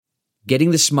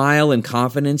Getting the smile and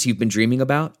confidence you've been dreaming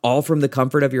about, all from the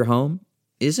comfort of your home,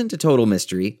 isn't a total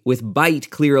mystery with Bite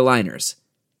clear aligners.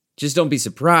 Just don't be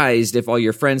surprised if all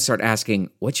your friends start asking,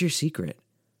 "What's your secret?"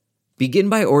 Begin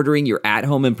by ordering your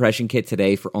at-home impression kit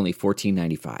today for only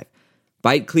 $14.95.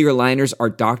 Bite clear aligners are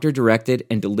doctor-directed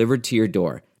and delivered to your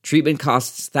door. Treatment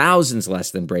costs thousands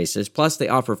less than braces, plus they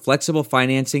offer flexible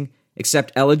financing,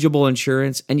 accept eligible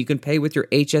insurance, and you can pay with your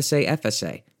HSA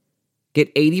FSA. Get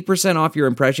 80% off your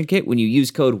impression kit when you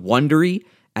use code WONDERY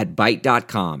at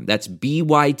Byte.com. That's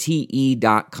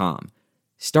BYTE.com.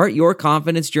 Start your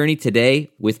confidence journey today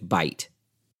with Byte.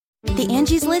 The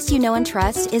Angie's List you know and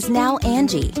trust is now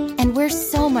Angie, and we're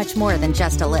so much more than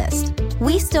just a list.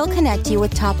 We still connect you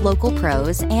with top local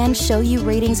pros and show you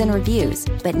ratings and reviews,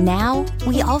 but now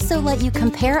we also let you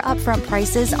compare upfront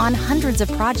prices on hundreds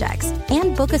of projects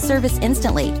and book a service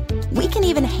instantly. We can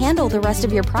even handle the rest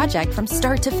of your project from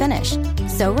start to finish.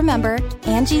 So remember,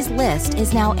 Angie's List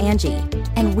is now Angie,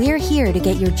 and we're here to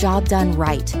get your job done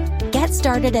right. Get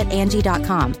started at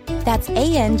Angie.com. That's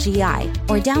ANGI,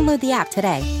 or download the app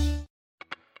today.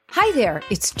 Hi there,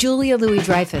 it's Julia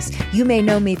Louis-Dreyfus. You may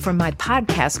know me from my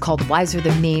podcast called Wiser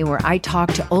Than Me, where I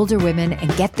talk to older women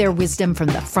and get their wisdom from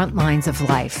the front lines of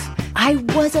life. I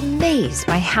was amazed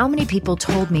by how many people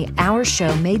told me our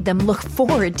show made them look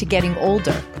forward to getting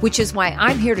older, which is why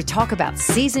I'm here to talk about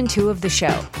season 2 of the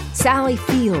show. Sally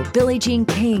Field, Billie Jean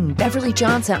King, Beverly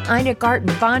Johnson, Ina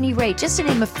Garten, Bonnie Raitt, just to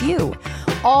name a few.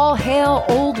 All hail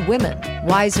old women.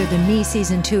 Wiser Than Me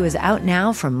season 2 is out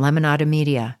now from Lemonada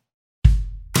Media.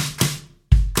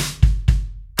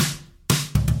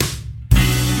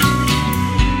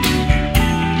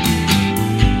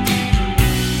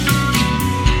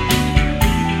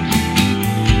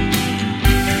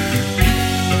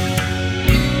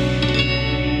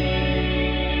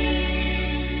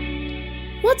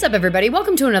 What's up, everybody?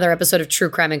 Welcome to another episode of True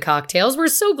Crime and Cocktails. We're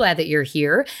so glad that you're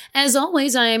here. As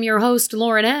always, I am your host,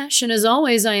 Lauren Ash, and as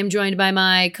always, I am joined by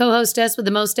my co-hostess with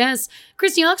the mostess,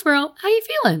 Christy Oxborough. How you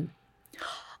feeling?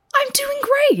 I'm doing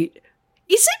great.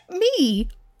 Is it me,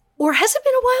 or has it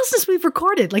been a while since we've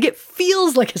recorded? Like, it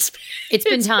feels like it's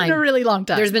been time. Been a really long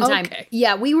time. There's been time. Okay.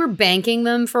 Yeah, we were banking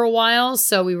them for a while,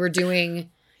 so we were doing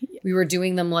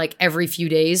them like every few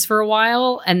days for a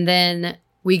while, and then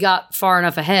we got far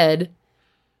enough ahead,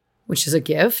 which is a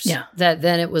gift. Yeah. That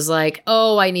then it was like,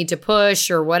 oh, I need to push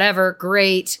or whatever.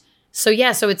 Great. So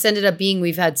yeah, so it's ended up being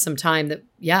we've had some time that,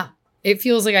 yeah, it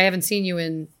feels like I haven't seen you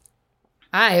in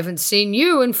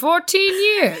 14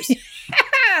 years.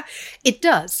 It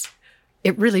does.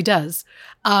 It really does.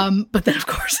 But then, of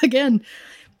course, again,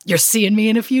 you're seeing me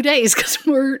in a few days because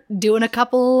we're doing a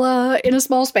couple in a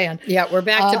small span. Yeah, we're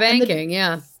back to banking.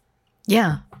 Yeah.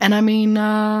 Yeah. And I mean,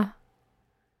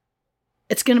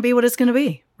 it's going to be what it's going to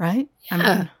be. Right? Yeah,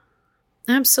 I mean,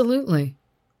 absolutely.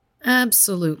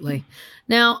 Absolutely.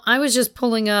 Now, I was just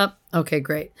pulling up. Okay,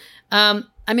 great. I'm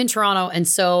in Toronto, and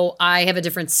so I have a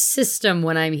different system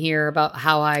when I'm here about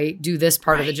how I do this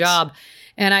part of the job.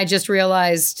 And I just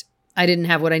realized I didn't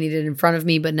have what I needed in front of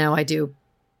me, but now I do.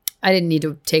 I didn't need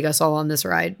to take us all on this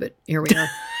ride, but here we are.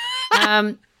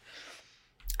 I'm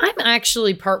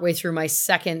actually partway through my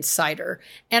second cider,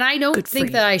 and I don't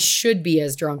think that I should be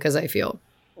as drunk as I feel.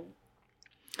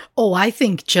 Oh, I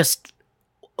think just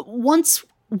once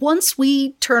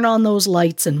we turn on those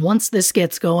lights and once this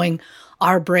gets going,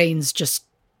 our brains just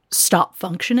stop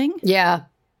functioning. Yeah.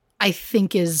 I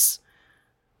think is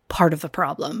part of the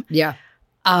problem. Yeah.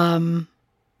 And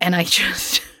I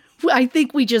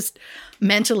think we just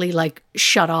mentally like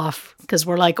shut off because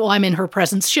we're like, oh, I'm in her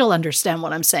presence. She'll understand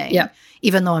what I'm saying. Yeah.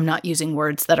 Even though I'm not using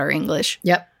words that are English.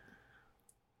 Yep.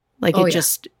 Like it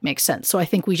just makes sense. So I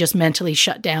think we just mentally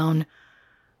shut down.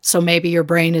 So maybe your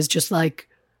brain is just like,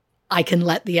 I can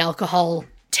let the alcohol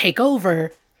take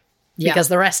over because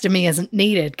the rest of me isn't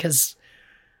needed because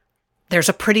there's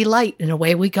a pretty light and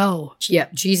away we go. Yeah,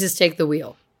 Jesus take the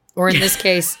wheel. Or in this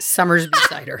case, Summersby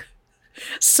cider.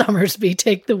 Summersby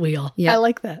take the wheel. Yeah. I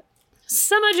like that.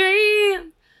 Summer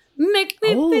dream, make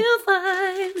me feel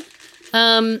fine.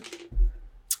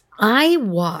 I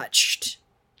watched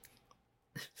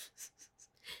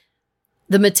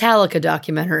the Metallica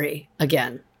documentary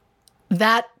again.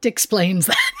 That explains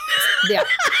that. Yeah.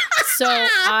 So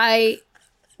I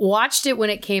watched it when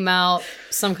it came out,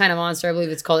 Some Kind of Monster, I believe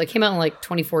it's called. It came out in like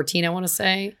 2014, I want to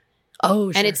say. Oh,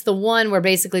 sure. And it's the one where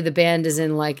basically the band is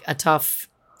in like a tough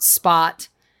spot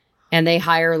and they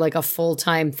hire like a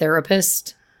full-time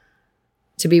therapist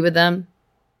to be with them.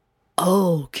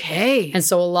 Okay. And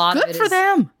so a lot of it Good for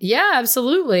them. Yeah,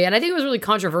 absolutely. And I think it was really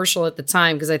controversial at the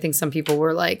time because I think some people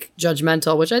were like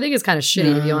judgmental, which I think is kind of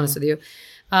shitty, to be honest with you.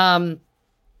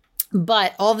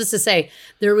 But all this to say,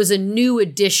 there was a new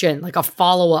edition, like a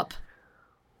follow-up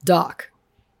doc.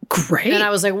 Great. And I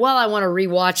was like, well, I want to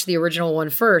rewatch the original one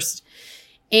first.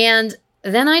 And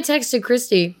then I texted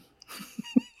Christy,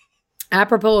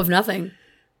 apropos of nothing.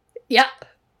 Yeah.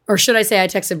 Or should I say I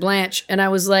texted Blanche, and I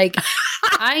was like,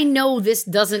 I know this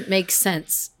doesn't make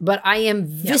sense, but I am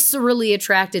viscerally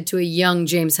attracted to a young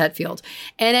James Hetfield.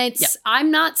 And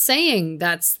I'm not saying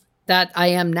that I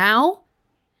am now.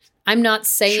 I'm not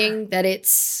saying that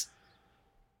it's,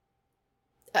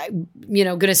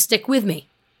 going to stick with me.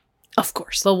 Of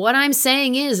course. But what I'm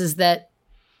saying is that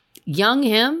young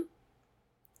him,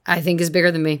 I think, is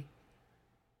bigger than me.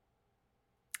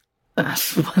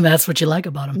 That's what you like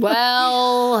about him.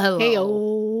 Well, hello.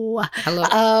 Hey-o.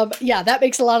 Hello. Yeah, that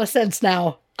makes a lot of sense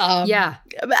now. A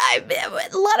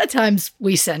lot of times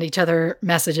we send each other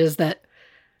messages that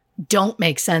don't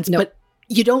make sense, but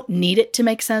you don't need it to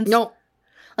make sense. No.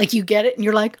 Like you get it and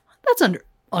you're like, that's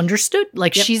understood.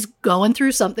 Like she's going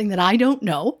through something that I don't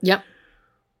know. Yep.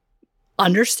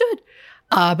 Understood.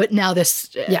 But now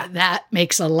that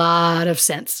makes a lot of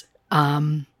sense.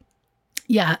 And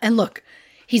look,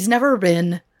 he's never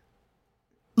been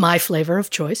my flavor of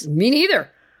choice. Me neither.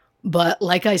 But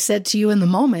like I said to you in the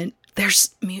moment,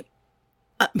 there's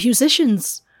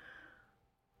musicians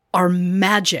are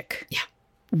magic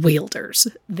wielders.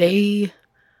 They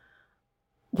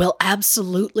will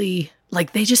absolutely,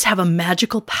 like, they just have a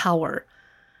magical power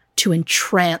to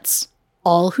entrance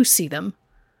all who see them.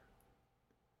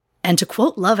 And to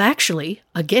quote Love Actually,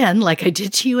 again, like I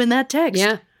did to you in that text.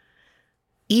 Yeah.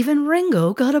 Even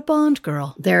Ringo got a Bond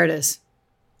girl. There it is.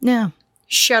 Yeah.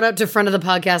 Shout out to friend of the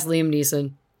podcast, Liam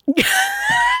Neeson.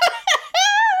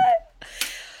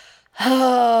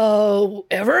 Oh,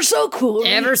 ever so cool.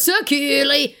 Ever so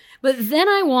coolly. But then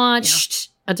I watched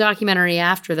a documentary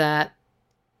after that.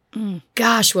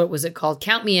 Gosh, what was it called?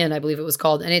 Count Me In, I believe it was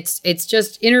called. And it's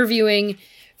just interviewing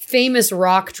famous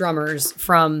rock drummers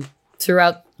from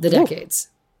throughout the decades.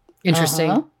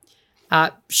 Interesting.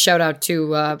 Shout out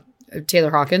to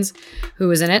Taylor Hawkins, who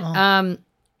was in it.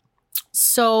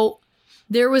 So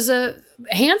there was a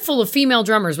handful of female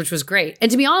drummers, which was great. And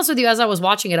to be honest with you, as I was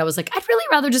watching it, I was like, I'd really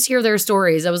rather just hear their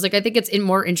stories. I was like, I think it's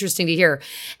more interesting to hear.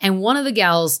 And one of the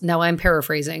gals, now I'm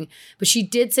paraphrasing, but she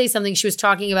did say something. She was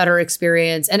talking about her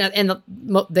experience, and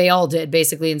they all did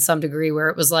basically in some degree, where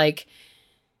it was like,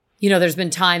 there's been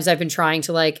times I've been trying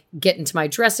to like get into my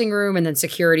dressing room, and then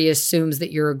security assumes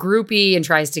that you're a groupie and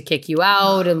tries to kick you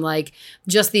out. And like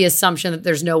just the assumption that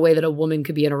there's no way that a woman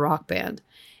could be in a rock band.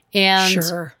 And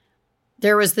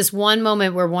there was this one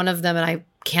moment where one of them, and I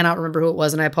cannot remember who it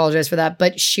was, and I apologize for that,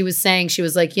 but she was saying, she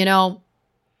was like, again,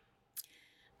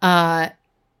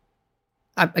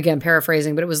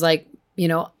 paraphrasing, but it was like,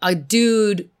 a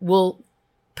dude will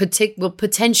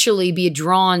potentially be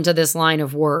drawn to this line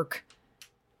of work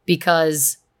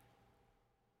because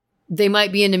they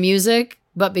might be into music,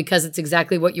 but because it's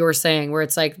exactly what you're saying, where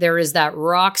it's like there is that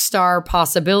rock star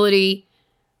possibility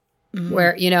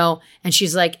where, and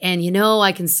she's like, and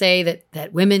I can say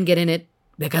that women get in it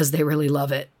because they really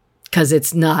love it, because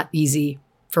it's not easy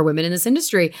for women in this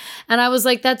industry. And I was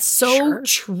like, that's so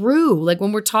true. Like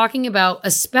when we're talking about,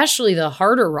 especially the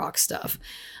harder rock stuff,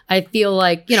 I feel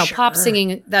like, pop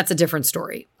singing, that's a different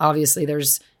story. Obviously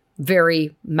there's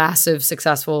very massive,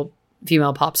 successful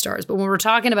female pop stars. But when we're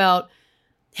talking about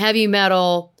heavy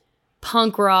metal,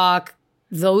 punk rock,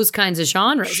 those kinds of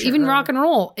genres, even rock and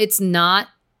roll, it's not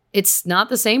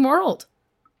the same world.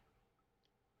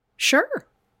 Sure.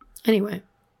 Anyway,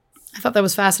 I thought that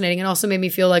was fascinating. It also made me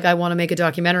feel like I want to make a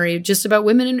documentary just about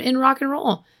women in rock and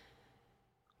roll.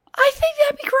 I think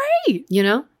that'd be great.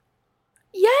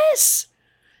 Yes.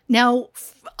 Now,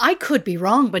 I could be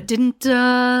wrong, but didn't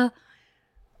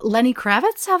Lenny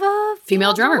Kravitz have a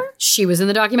female drummer? She was in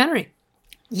the documentary.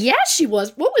 Yes, she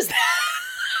was. What was that?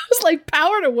 It was like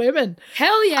power to women.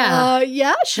 Hell yeah.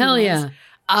 Yeah, she Hell was. Yeah.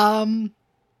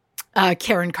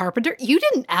 Karen Carpenter. You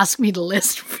didn't ask me to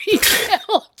list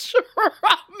female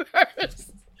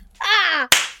drummers.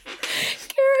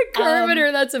 Karen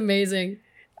Carpenter, that's amazing.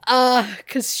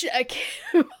 Because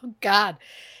oh God.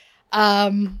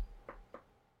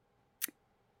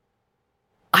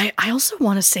 I also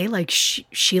want to say like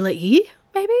Sheila E.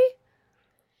 Maybe.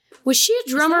 Was she a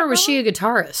drummer or was she a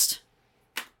guitarist?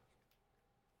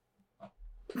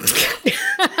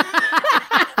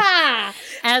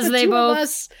 As they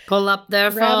both pull up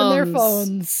their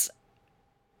phones.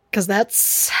 Because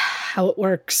that's how it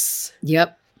works.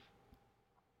 Yep.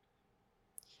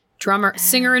 Drummer,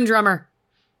 singer and drummer.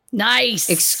 Nice.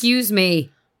 Excuse me.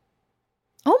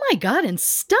 Oh my God, and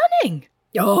stunning.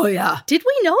 Oh yeah. Did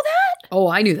we know that? Oh,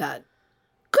 I knew that.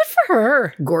 Good for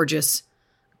her. Gorgeous.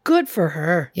 Good for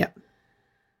her. Yep.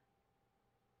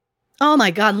 Oh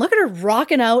my God. Look at her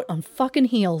rocking out on fucking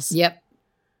heels. Yep.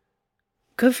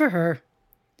 Good for her.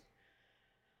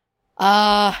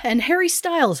 And Harry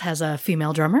Styles has a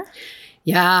female drummer.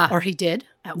 Yeah. Or he did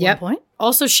at one point.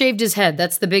 Also shaved his head.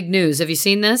 That's the big news. Have you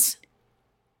seen this?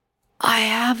 I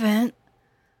haven't.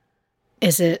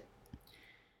 Is it?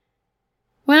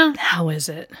 Well, how is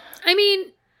it? I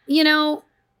mean,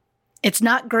 it's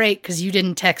not great because you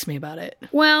didn't text me about it.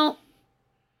 Well,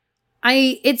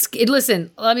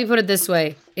 listen, let me put it this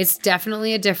way. It's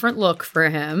definitely a different look for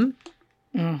him.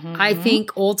 Mm-hmm. I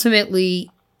think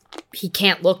ultimately he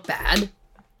can't look bad.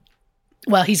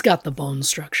 Well, he's got the bone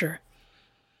structure.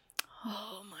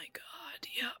 Oh my God.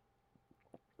 Yep.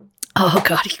 Oh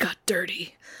God, he got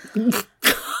dirty.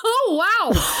 Oh,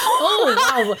 wow. Oh,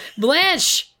 wow.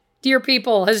 Blanche, dear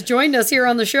people, has joined us here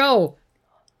on the show.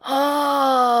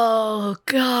 Oh,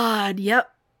 God.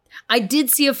 Yep. I did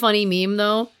see a funny meme,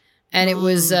 though, and it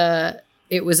was a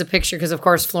picture, because, of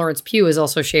course, Florence Pugh has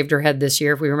also shaved her head this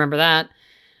year, if we remember that,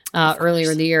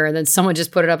 earlier in the year. And then someone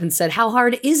just put it up and said, how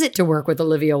hard is it to work with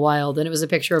Olivia Wilde? And it was a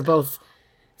picture of both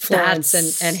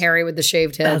Florence and Harry with the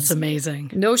shaved heads. That's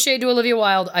amazing. No shade to Olivia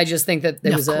Wilde. I just think that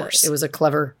it was a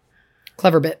clever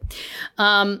bit.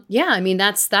 Yeah, I mean,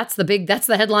 that's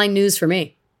the headline news for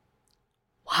me.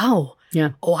 Wow.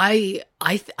 Yeah. Oh, I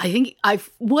think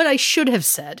what I should have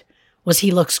said was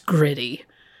he looks gritty.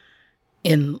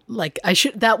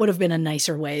 That would have been a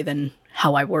nicer way than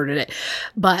how I worded it.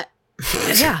 But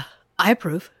yeah, I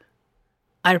approve.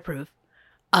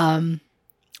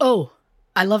 Oh,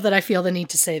 I love that I feel the need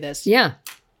to say this. Yeah.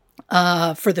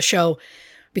 For the show,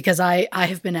 because I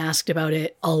have been asked about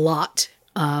it a lot.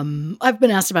 I've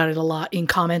been asked about it a lot in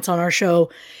comments on our show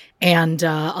and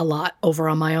a lot over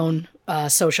on my own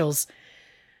socials.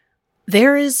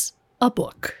 There is a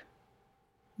book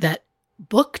that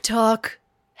Book Talk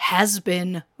has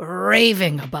been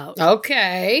raving about.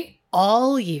 Okay.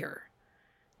 All year.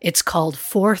 It's called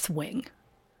Fourth Wing.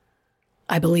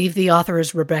 I believe the author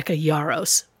is Rebecca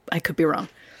Yarros. I could be wrong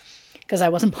because I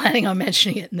wasn't planning on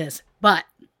mentioning it in this. But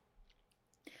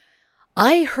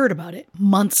I heard about it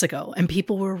months ago and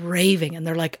people were raving and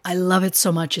they're like, I love it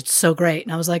so much. It's so great.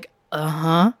 And I was like,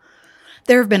 uh-huh.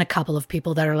 There have been a couple of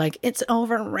people that are like, it's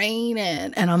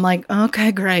overrated. And I'm like,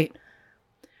 okay, great.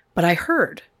 But I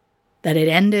heard that it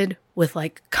ended with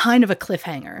like kind of a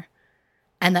cliffhanger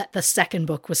and that the second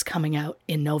book was coming out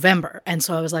in November. And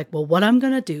so I was like, well, what I'm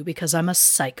going to do, because I'm a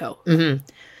psycho, I'm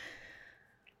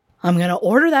going to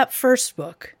order that first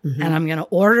book and I'm going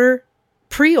to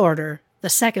pre-order the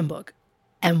second book.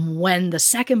 And when the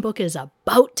second book is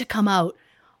about to come out,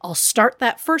 I'll start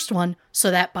that first one so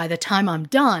that by the time I'm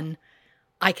done,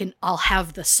 I'll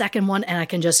have the second one and I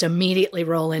can just immediately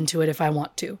roll into it if I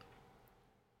want to.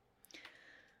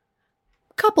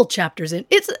 Couple chapters in,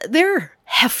 they're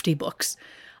hefty books,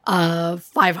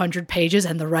 500 pages,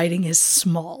 and the writing is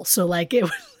small. So like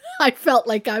I felt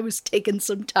like I was taking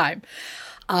some time.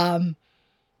 I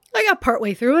got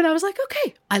partway through and I was like,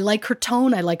 okay, I like her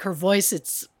tone. I like her voice.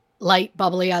 It's light,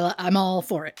 bubbly. I'm all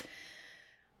for it.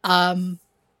 I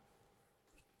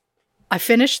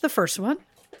finished the first one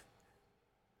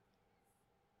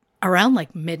around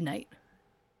like midnight.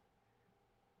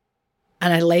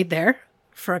 And I laid there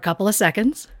for a couple of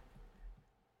seconds,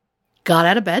 got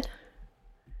out of bed,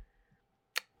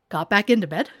 got back into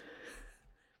bed,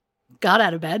 got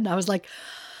out of bed, and I was like,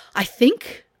 I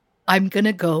think I'm going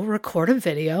to go record a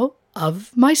video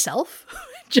of myself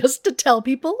just to tell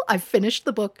people I've finished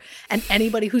the book, and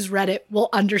anybody who's read it will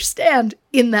understand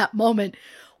in that moment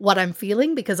what I'm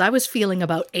feeling, because I was feeling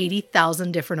about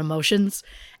 80,000 different emotions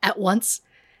at once,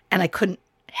 and I couldn't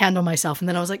handle myself. And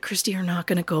then I was like, Christy, you're not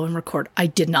going to go and record. I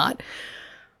did not.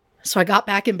 So I got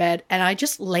back in bed and I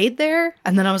just laid there.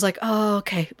 And then I was like, oh,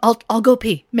 okay, I'll go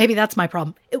pee. Maybe that's my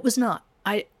problem. It was not.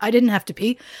 I didn't have to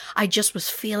pee. I just was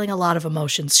feeling a lot of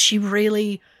emotions. She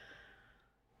really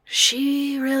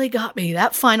got me.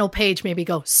 That final page made me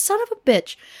go, son of a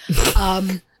bitch.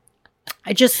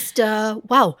 I just,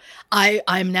 wow.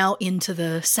 I'm now into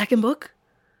the second book.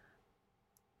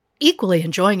 Equally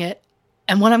enjoying it.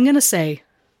 And what I'm going to say,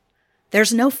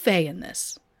 there's no fae in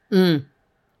this.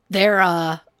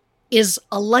 There is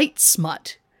a light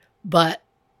smut, but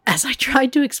as I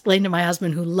tried to explain to my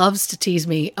husband, who loves to tease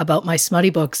me about my smutty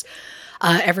books,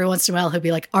 every once in a while he'll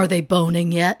be like, are they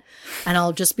boning yet? And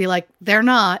I'll just be like, they're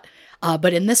not.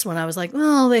 But in this one, I was like,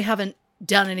 well, they haven't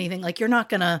done anything. Like, you're not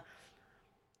going to,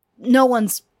 no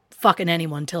one's fucking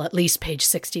anyone till at least page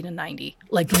 60 to 90.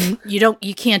 Like,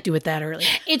 you can't do it that early.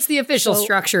 It's the official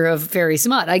structure of fairy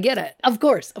smut. I get it. Of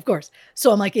course.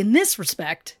 So I'm like, in this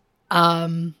respect,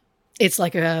 it's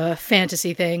like a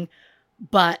fantasy thing,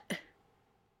 but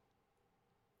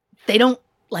they don't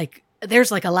like,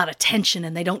 there's like a lot of tension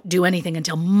and they don't do anything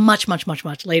until much, much, much,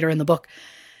 much later in the book.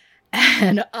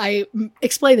 And I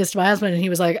explained this to my husband and he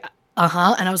was like,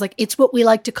 uh-huh. And I was like, it's what we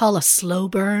like to call a slow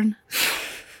burn.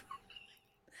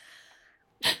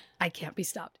 I can't be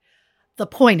stopped. The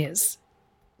point is,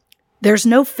 there's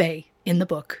no fae in the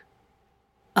book,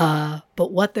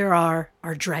 but what there are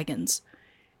dragons.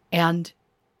 And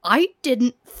I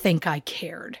didn't think I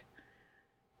cared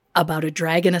about a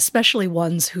dragon, especially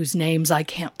ones whose names I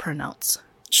can't pronounce.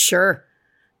 Sure.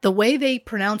 The way they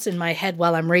pronounce in my head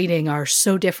while I'm reading are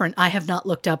so different. I have not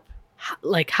looked up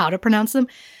like how to pronounce them,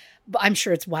 but I'm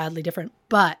sure it's wildly different.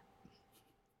 But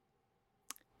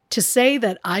to say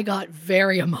that I got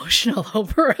very emotional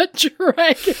over a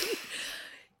dragon,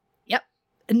 yep,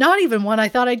 not even one I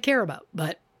thought I'd care about,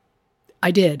 but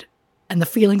I did. And the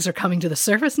feelings are coming to the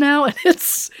surface now. And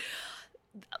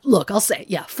look, I'll say,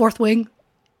 yeah, Fourth Wing,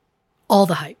 all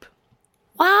the hype.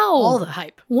 Wow. All the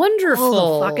hype. Wonderful.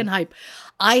 All the fucking hype.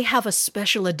 I have a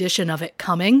special edition of it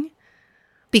coming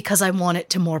because I want it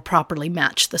to more properly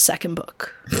match the second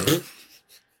book.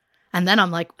 And then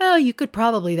I'm like, well, you could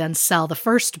probably then sell the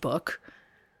first book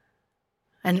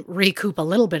and recoup a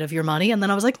little bit of your money. And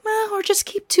then I was like, well, or just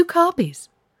keep 2 copies.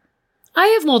 I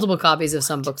have multiple copies of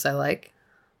some books I like.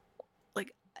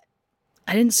 Like,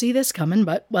 I didn't see this coming,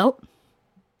 but well,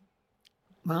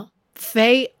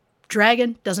 fae,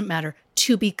 dragon, doesn't matter.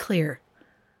 To be clear.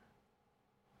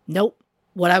 Nope.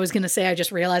 What I was going to say, I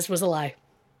just realized was a lie.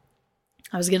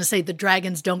 I was going to say the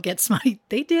dragons don't get smite.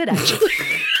 They did, actually.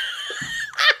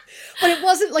 But it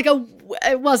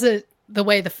wasn't the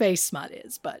way the fae smut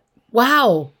is, but.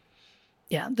 Wow.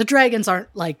 Yeah, the dragons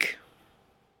aren't like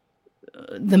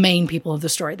the main people of the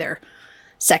story. They're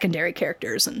secondary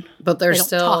characters, but they don't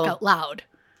talk out loud,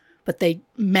 but they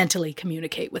mentally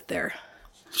communicate with their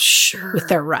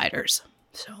riders.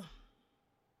 So,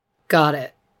 got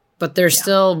it. But they're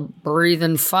still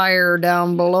breathing fire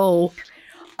down below.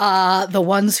 The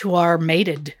ones who are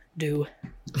mated do.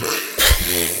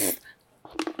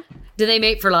 Do they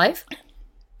mate for life?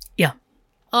 Yeah.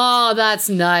 Oh, that's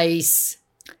nice.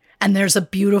 And there's a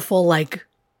beautiful like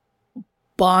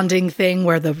bonding thing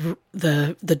where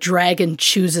the dragon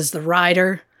chooses the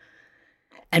rider,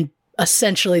 and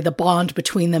essentially the bond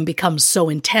between them becomes so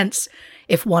intense.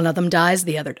 If one of them dies,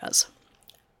 the other does.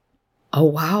 Oh,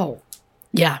 wow.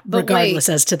 Yeah, but regardless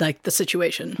as to like the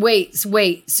situation. Wait.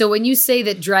 So when you say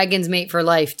that dragons mate for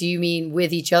life, do you mean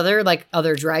with each other, like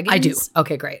other dragons? I do.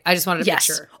 Okay, great. I just wanted to make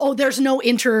sure. Oh, there's no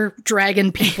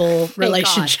inter-dragon people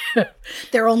relationship.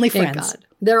 They're only friends. Thank God.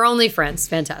 They're only friends.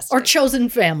 Fantastic. Or chosen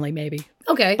family, maybe.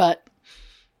 Okay. But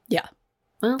yeah.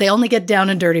 Well, they only get down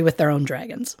and dirty with their own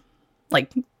dragons.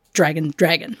 Like dragon.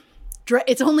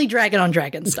 It's only dragon on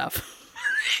dragon stuff.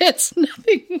 It's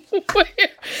nothing weird.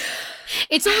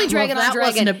 It's only dragon on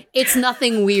dragon. It's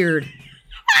nothing weird.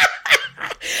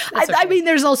 I mean,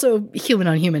 there's also human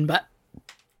on human, but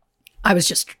I was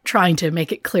just trying to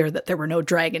make it clear that there were no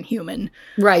dragon human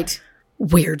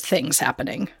weird things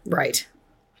happening. Right.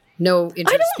 No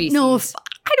interspecies.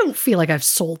 I don't feel like I've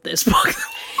sold this book.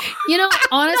 You know,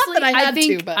 honestly, I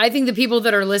think the people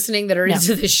that are listening that are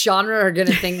into this genre are going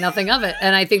to think nothing of it.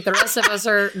 And I think the rest of us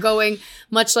are going,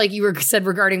 much like you said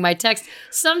regarding my text,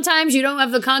 sometimes you don't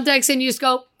have the context and you just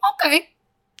go, okay.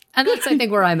 And that's, I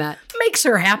think, where I'm at. Makes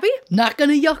her happy. Not going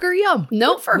to yuck or yum.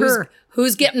 No, for her.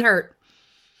 Who's getting hurt?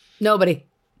 Nobody.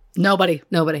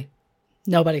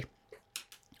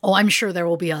 Oh, I'm sure there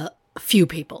will be a few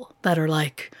people that are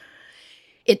like,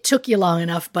 it took you long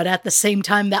enough, but at the same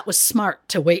time, that was smart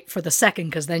to wait for the second,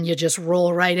 because then you just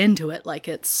roll right into it like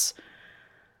it's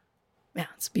a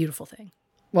beautiful thing.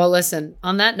 Well, listen,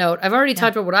 on that note, I've already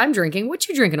talked about what I'm drinking. What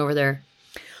you drinking over there?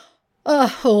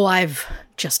 I've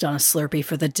just done a Slurpee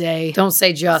for the day. Don't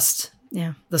say just.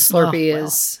 Yeah. The Slurpee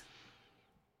is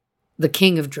the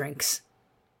king of drinks.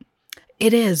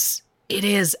 It is.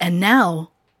 And now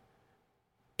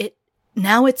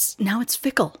it's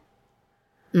fickle.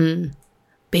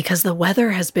 Because the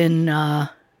weather has been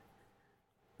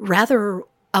rather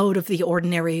out of the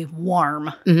ordinary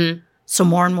warm. Mm-hmm. So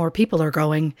more and more people are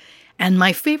going. And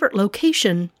my favorite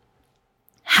location,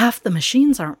 half the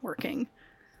machines aren't working.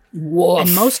 Woof.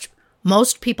 And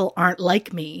most people aren't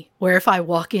like me, where if I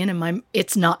walk in and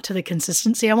it's not to the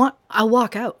consistency I want, I'll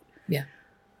walk out. Yeah.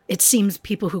 It seems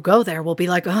people who go there will be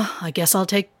like, oh, I guess I'll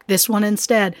take this one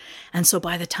instead. And so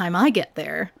by the time I get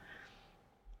there,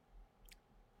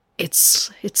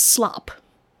 it's slop.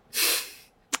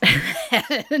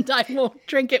 And I won't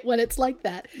drink it when it's like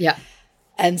that. Yeah.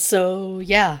 And so,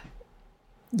 yeah,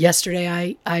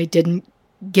 yesterday I didn't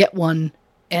get one,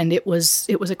 and it was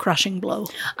a crushing blow.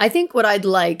 I think what I'd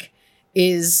like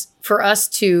is for us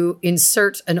to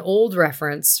insert an old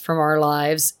reference from our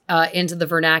lives into the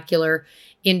vernacular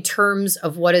in terms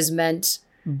of what is meant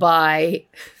by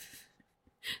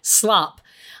slop.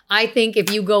 I think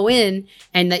if you go in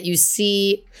and that you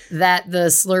see that the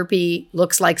Slurpee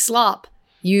looks like slop,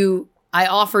 I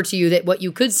offer to you that what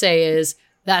you could say is,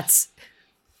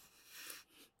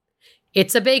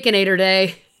 it's a Baconator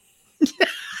day.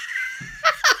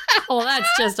 Oh, that's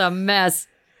just a mess.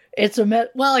 It's a mess.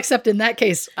 Well, except in that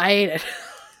case, I ate it.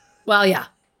 Well, yeah.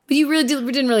 But we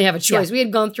didn't really have a choice. Yeah. We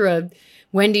had gone through a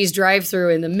Wendy's drive-thru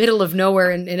in the middle of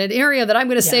nowhere in an area that I'm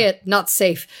going to say it, not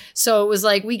safe. So it was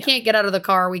like, we can't get out of the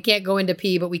car. We can't go into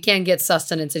pee, but we can get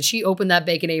sustenance. And she opened that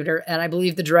Baconator, and I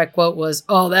believe the direct quote was,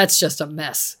 "Oh, that's just a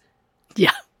mess."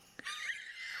 Yeah.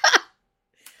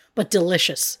 But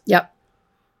delicious. Yep.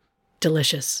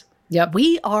 Delicious. Yep.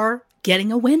 We are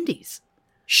getting a Wendy's.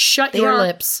 Shut your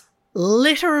lips.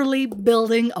 Literally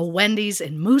building a Wendy's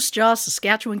in Moose Jaw,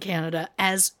 Saskatchewan, Canada,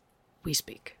 as we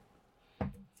speak.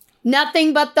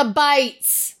 Nothing but the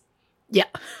bites. Yeah.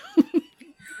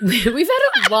 We've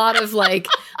had a lot of like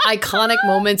iconic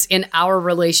moments in our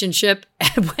relationship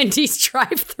at Wendy's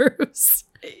drive-thrus.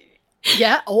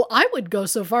 Yeah. Oh, I would go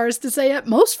so far as to say at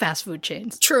most fast food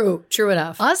chains. True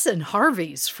enough. Us and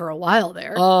Harvey's for a while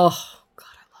there. Oh, God,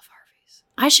 I love Harvey's.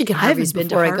 I should get Harvey's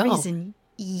before I go. Harvey's in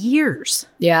years.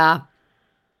 Yeah.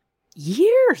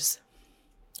 Years.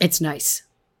 It's nice.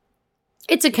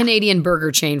 It's a Canadian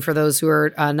burger chain for those who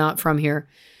are not from here.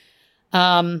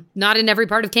 Not in every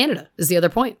part of Canada is the other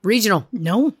point. Regional.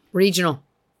 No. Regional.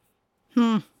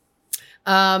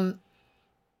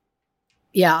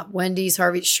 Yeah, Wendy's,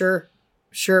 Harvey's, sure.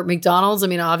 McDonald's, I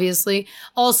mean, obviously.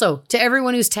 Also, to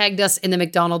everyone who's tagged us in the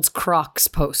McDonald's Crocs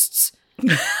posts,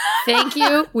 thank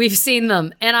you. We've seen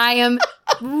them. And I am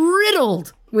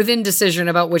riddled with indecision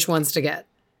about which ones to get.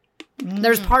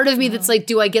 There's part of me that's like,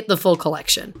 do I get the full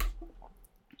collection?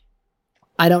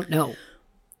 I don't know.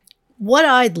 What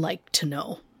I'd like to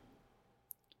know,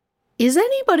 is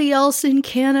anybody else in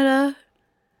Canada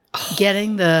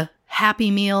getting the Happy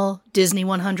Meal Disney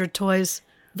 100 toys?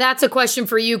 That's a question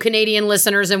for you, Canadian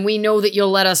listeners, and we know that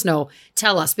you'll let us know.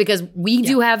 Tell us, because we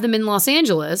do have them in Los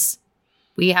Angeles.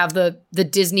 We have the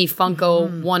Disney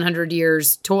Funko 100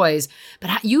 years toys.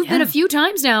 But you've been a few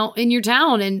times now in your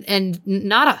town and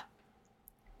nada.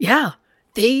 Yeah.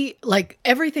 They, like,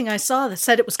 everything I saw that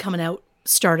said it was coming out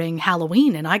starting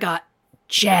Halloween, and I got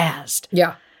jazzed.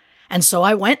 Yeah. And so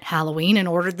I went Halloween and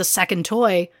ordered the second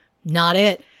toy. Not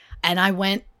it. And I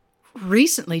went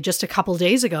recently, just a couple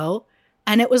days ago,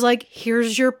 and it was like,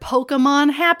 here's your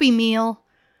Pokemon Happy Meal.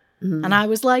 And I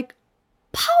was like,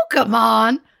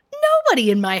 Pokemon? Nobody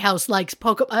in my house likes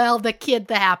Pokemon. Well, the kid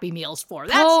the Happy Meal's for.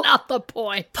 That's not the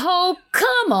point.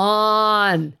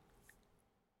 Pokemon.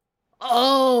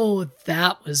 Oh,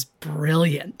 that was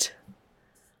brilliant.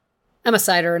 I'm a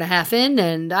cider and a half in,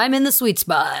 and I'm in the sweet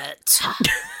spot.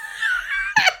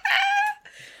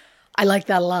 I like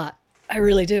that a lot. I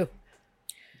really do.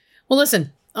 Well,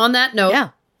 listen, on that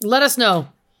note, let us know,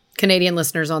 Canadian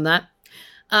listeners, on that.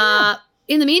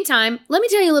 In the meantime, let me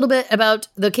tell you a little bit about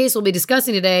the case we'll be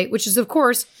discussing today, which is, of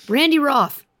course, Randy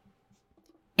Roth.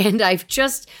 And I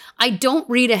don't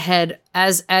read ahead,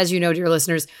 as you know, dear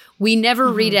listeners. We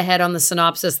never read ahead on the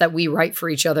synopsis that we write for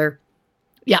each other.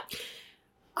 Yeah.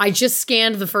 I just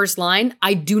scanned the first line.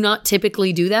 I do not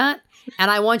typically do that. And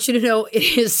I want you to know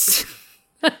it is...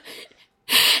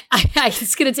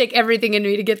 it's going to take everything in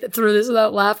me to get through this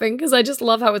without laughing, because I just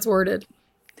love how it's worded.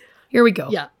 Here we go.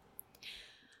 Yeah.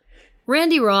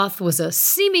 Randy Roth was a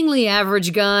seemingly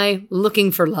average guy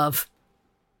looking for love.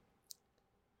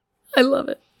 I love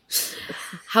it.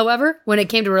 However, when it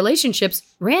came to relationships,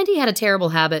 Randy had a terrible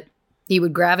habit. He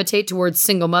would gravitate towards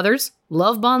single mothers,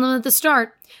 love bomb them at the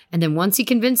start, and then once he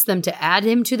convinced them to add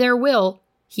him to their will,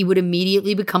 he would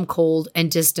immediately become cold and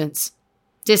distant.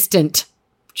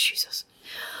 Jesus.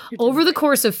 Over the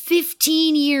course of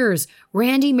 15 years,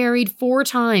 Randy married 4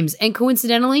 times, and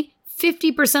coincidentally,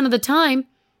 50% of the time,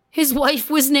 his wife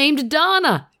was named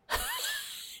Donna.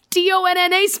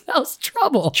 Donna spells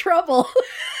trouble. Trouble.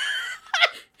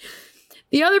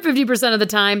 The other 50% of the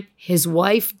time, his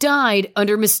wife died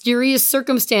under mysterious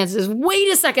circumstances. Wait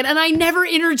a second, and I never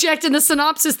interject in the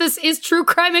synopsis. This is True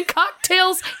Crime and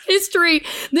Cocktails history.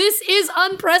 This is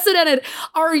unprecedented.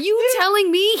 Are you telling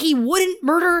me he wouldn't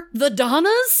murder the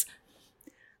Donnas?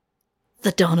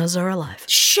 The Donnas are alive.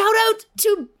 Shout out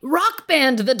to rock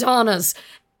band The Donnas.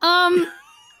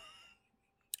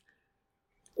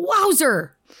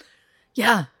 Wowzer.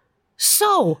 Yeah.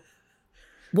 So,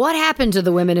 what happened to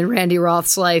the women in Randy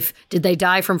Roth's life? Did they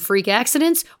die from freak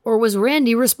accidents, or was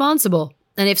Randy responsible?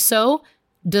 And if so,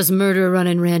 does murder run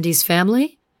in Randy's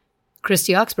family?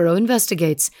 Christy Oxborough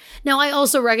investigates. Now, I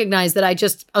also recognize that I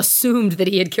just assumed that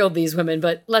he had killed these women,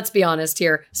 but let's be honest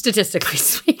here, statistically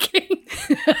speaking.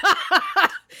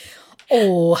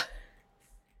 Oh,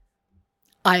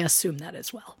 I assume that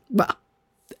as well. But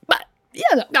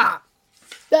yeah,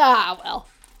 well.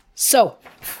 So,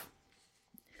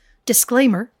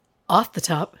 disclaimer, off the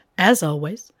top, as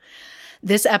always,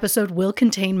 this episode will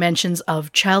contain mentions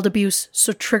of child abuse,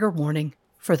 so trigger warning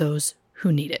for those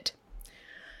who need it.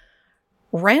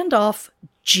 Randolph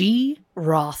G.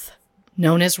 Roth,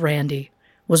 known as Randy,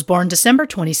 was born December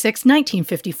 26,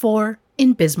 1954,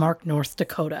 in Bismarck, North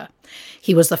Dakota.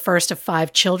 He was the first of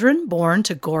 5 children born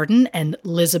to Gordon and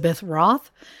Elizabeth Roth.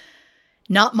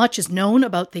 Not much is known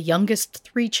about the youngest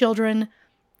 3 children.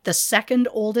 The second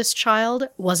oldest child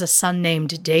was a son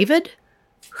named David,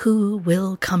 who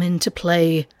will come into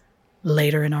play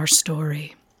later in our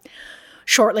story.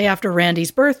 Shortly after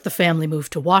Randy's birth, the family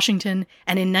moved to Washington,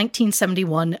 and in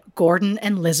 1971, Gordon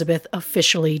and Elizabeth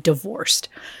officially divorced.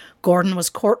 Gordon was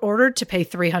court-ordered to pay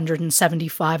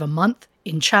 $375 a month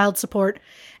in child support,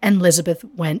 and Elizabeth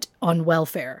went on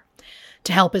welfare.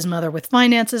 To help his mother with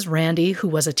finances, Randy, who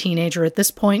was a teenager at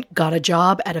this point, got a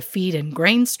job at a feed and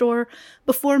grain store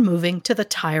before moving to the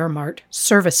Tire Mart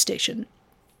service station.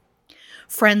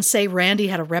 Friends say Randy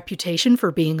had a reputation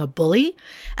for being a bully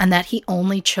and that he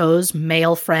only chose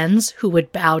male friends who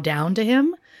would bow down to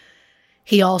him.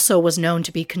 He also was known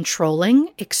to be controlling,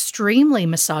 extremely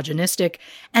misogynistic,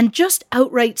 and just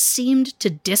outright seemed to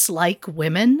dislike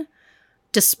women,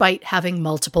 despite having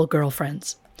multiple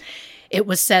girlfriends. It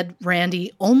was said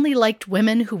Randy only liked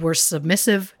women who were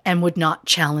submissive and would not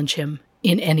challenge him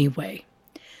in any way.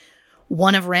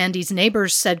 One of Randy's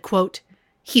neighbors said, quote,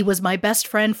 "He was my best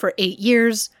friend for 8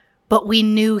 years, but we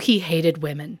knew he hated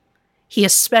women. He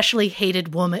especially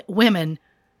hated women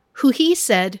who he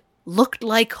said looked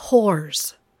like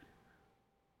whores."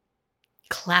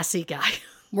 Classy guy.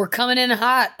 We're coming in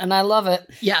hot, and I love it.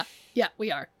 Yeah,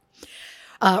 we are.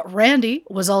 Randy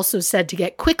was also said to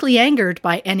get quickly angered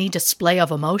by any display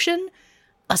of emotion,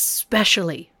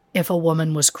 especially if a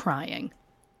woman was crying.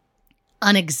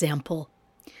 An example.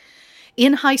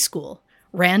 In high school,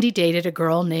 Randy dated a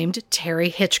girl named Terry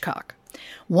Hitchcock.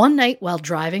 One night while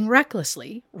driving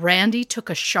recklessly, Randy took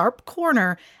a sharp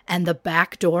corner and the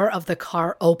back door of the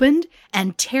car opened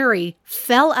and Terry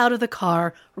fell out of the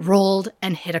car, rolled,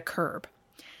 and hit a curb.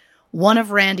 One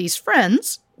of Randy's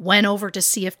friends went over to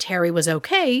see if Terry was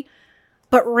okay,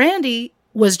 but Randy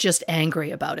was just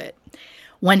angry about it.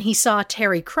 When he saw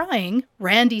Terry crying,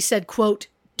 Randy said, quote,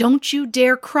 "Don't you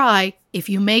dare cry. If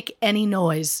you make any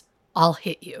noise, I'll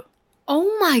hit you."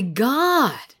 Oh my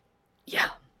God. Yeah.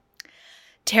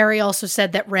 Terry also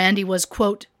said that Randy was,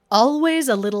 quote, "always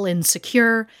a little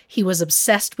insecure. He was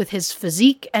obsessed with his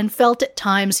physique and felt at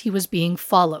times he was being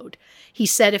followed. He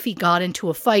said if he got into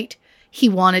a fight, he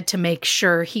wanted to make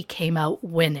sure he came out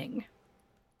winning."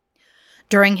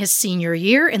 During his senior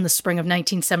year in the spring of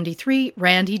 1973,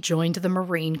 Randy joined the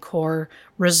Marine Corps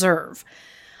Reserve.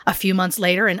 A few months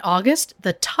later, in August,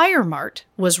 the Tire Mart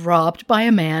was robbed by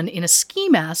a man in a ski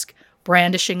mask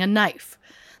brandishing a knife.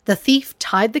 The thief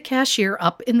tied the cashier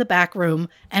up in the back room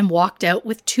and walked out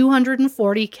with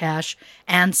 $240 cash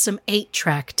and some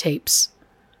 8-track tapes.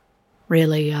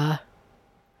 Really,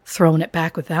 throwing it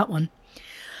back with that one.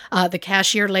 The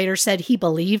cashier later said he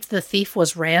believed the thief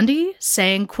was Randy,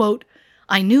 saying, quote,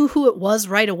 "I knew who it was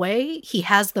right away. He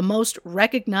has the most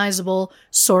recognizable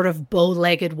sort of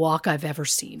bow-legged walk I've ever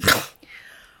seen."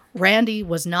 Randy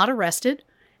was not arrested,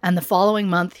 and the following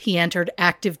month he entered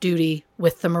active duty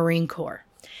with the Marine Corps.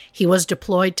 He was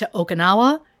deployed to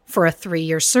Okinawa for a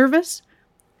 3-year service.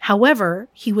 However,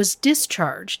 he was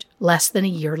discharged less than a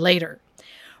year later.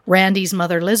 Randy's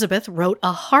mother, Elizabeth, wrote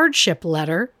a hardship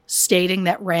letter stating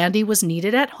that Randy was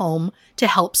needed at home to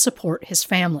help support his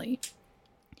family.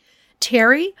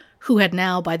 Terry, who had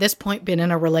now by this point been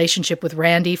in a relationship with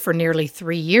Randy for nearly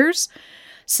 3 years,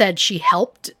 said she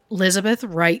helped Elizabeth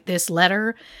write this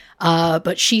letter,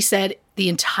 but she said the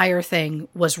entire thing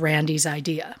was Randy's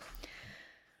idea.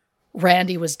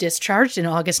 Randy was discharged in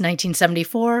August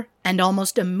 1974, and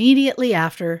almost immediately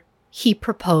after, he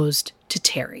proposed to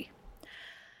Terry.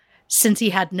 Since he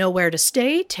had nowhere to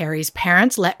stay, Terry's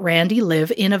parents let Randy live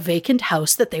in a vacant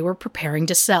house that they were preparing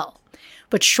to sell.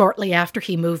 But shortly after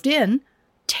he moved in,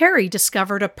 Terry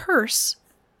discovered a purse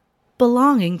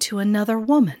belonging to another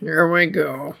woman. Here we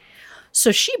go.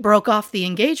 So she broke off the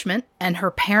engagement and her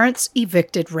parents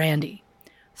evicted Randy.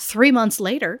 3 months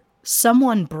later,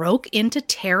 someone broke into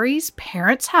Terry's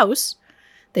parents' house.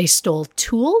 They stole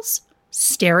tools,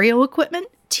 stereo equipment,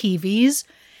 TVs,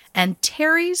 and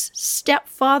Terry's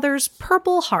stepfather's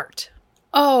Purple Heart.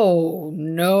 Oh,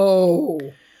 no.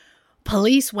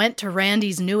 Police went to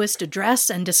Randy's newest address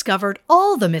and discovered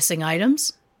all the missing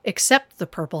items, except the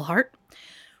Purple Heart.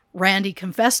 Randy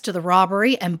confessed to the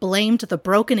robbery and blamed the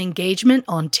broken engagement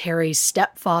on Terry's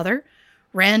stepfather.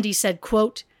 Randy said,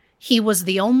 quote, "He was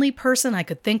the only person I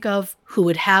could think of who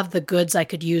would have the goods I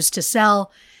could use to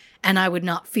sell, and I would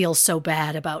not feel so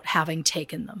bad about having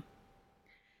taken them."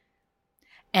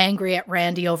 Angry at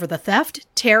Randy over the theft,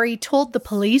 Terry told the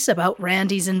police about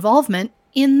Randy's involvement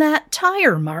in that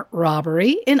tire mart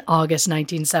robbery in August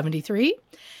 1973.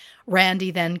 Randy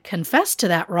then confessed to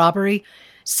that robbery,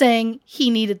 saying he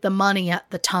needed the money at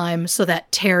the time so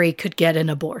that Terry could get an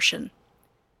abortion.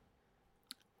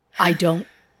 I don't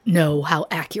know how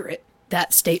accurate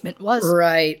that statement was.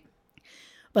 Right.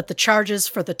 But the charges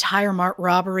for the tire mart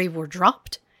robbery were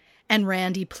dropped, and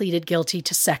Randy pleaded guilty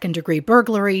to second-degree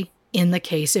burglary in the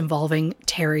case involving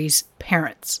Terry's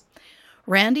parents.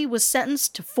 Randy was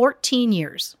sentenced to 14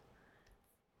 years.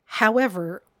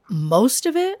 However, most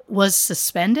of it was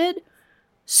suspended,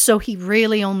 so he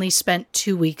really only spent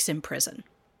 2 weeks in prison.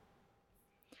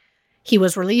 He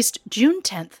was released June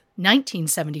 10th,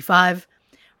 1975.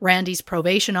 Randy's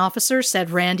probation officer said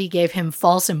Randy gave him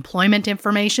false employment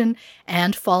information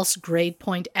and false grade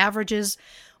point averages.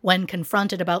 When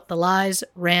confronted about the lies,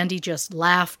 Randy just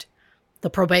laughed. The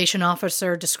probation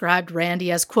officer described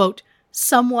Randy as, quote,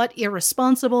 "somewhat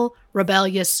irresponsible,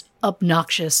 rebellious,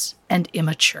 obnoxious, and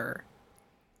immature."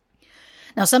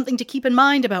 Now, something to keep in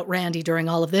mind about Randy during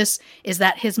all of this is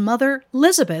that his mother,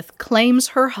 Elizabeth, claims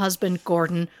her husband,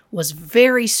 Gordon, was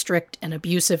very strict and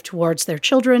abusive towards their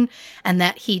children, and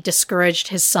that he discouraged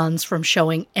his sons from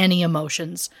showing any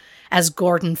emotions, as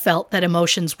Gordon felt that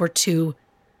emotions were too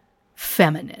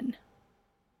feminine.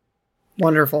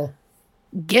 Wonderful.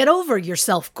 Get over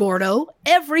yourself, Gordo.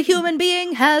 Every human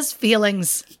being has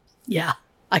feelings. Yeah,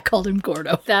 I called him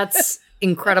Gordo. That's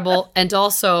incredible. And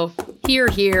also, hear,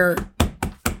 hear.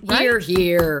 Hear, Right?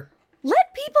 hear.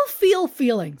 Let people feel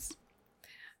feelings.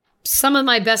 Some of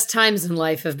my best times in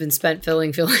life have been spent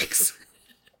feeling feelings.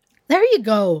 There you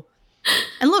go.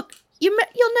 And look, you'll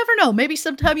never know. Maybe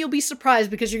sometime you'll be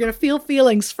surprised because you're going to feel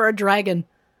feelings for a dragon.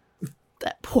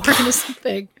 That poor innocent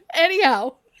thing.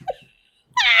 Anyhow.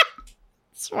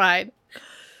 It's fine.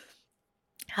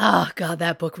 Oh, God,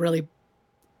 that book really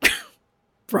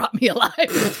brought me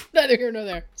alive. Neither here nor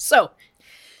there. So,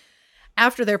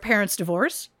 after their parents'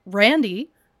 divorce, Randy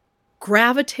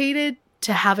gravitated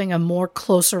to having a more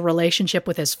closer relationship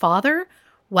with his father,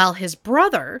 while his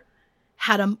brother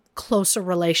had a closer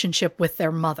relationship with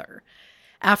their mother.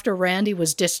 After Randy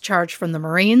was discharged from the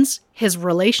Marines, his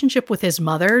relationship with his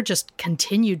mother just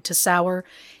continued to sour.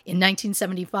 In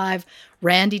 1975,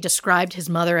 Randy described his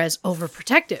mother as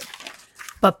overprotective.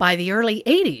 But by the early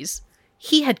 80s,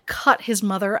 he had cut his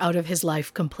mother out of his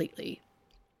life completely.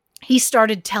 He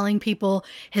started telling people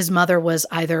his mother was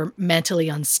either mentally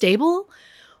unstable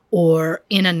or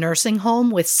in a nursing home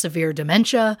with severe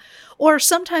dementia, or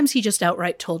sometimes he just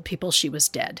outright told people she was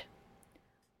dead.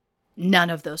 None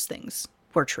of those things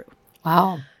were true.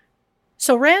 Wow.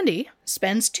 So Randy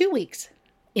spends 2 weeks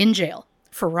in jail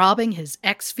for robbing his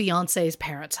ex-fiance's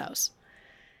parents' house.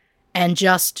 And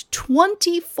just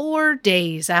 24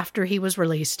 days after he was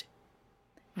released,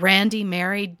 Randy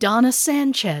married Donna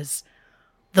Sanchez,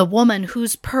 the woman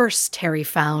whose purse Terry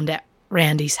found at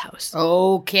Randy's house.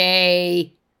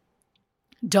 Okay.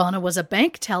 Donna was a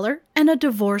bank teller and a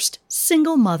divorced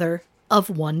single mother of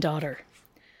one daughter.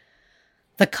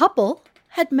 The couple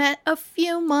had met a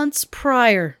few months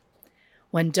prior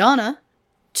when Donna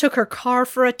took her car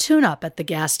for a tune-up at the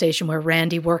gas station where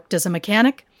Randy worked as a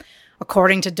mechanic.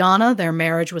 According to Donna, their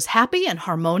marriage was happy and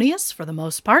harmonious for the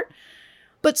most part,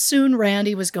 but soon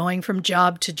Randy was going from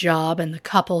job to job and the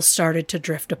couple started to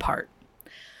drift apart.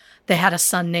 They had a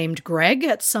son named Greg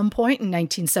at some point in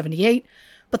 1978,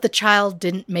 but the child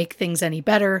didn't make things any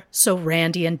better, so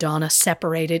Randy and Donna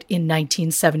separated in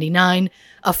 1979,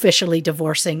 officially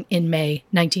divorcing in May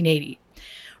 1980.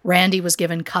 Randy was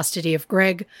given custody of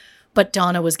Greg, but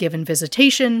Donna was given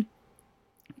visitation,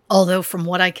 although from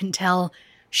what I can tell,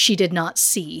 she did not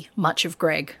see much of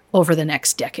Greg over the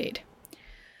next decade.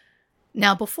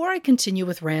 Now, before I continue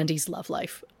with Randy's love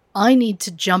life, I need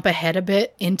to jump ahead a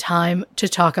bit in time to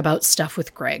talk about stuff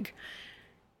with Greg.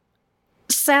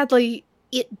 Sadly,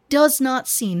 it does not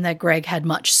seem that Greg had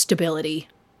much stability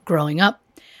growing up.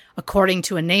 According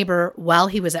to a neighbor, while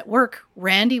he was at work,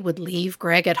 Randy would leave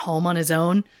Greg at home on his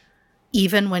own,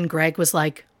 even when Greg was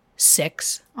like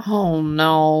 6. Oh,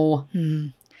 no.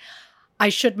 I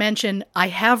should mention, I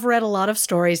have read a lot of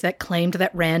stories that claimed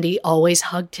that Randy always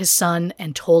hugged his son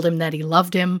and told him that he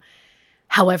loved him.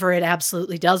 However, it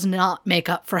absolutely does not make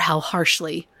up for how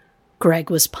harshly Greg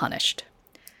was punished.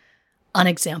 An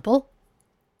example,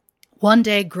 one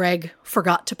day Greg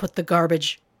forgot to put the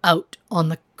garbage out on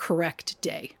the correct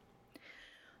day.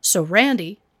 So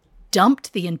Randy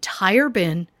dumped the entire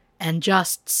bin and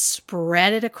just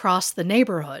spread it across the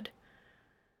neighborhood.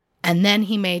 And then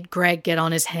he made Greg get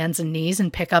on his hands and knees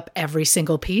and pick up every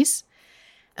single piece.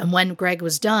 And when Greg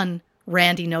was done,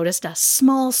 Randy noticed a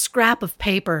small scrap of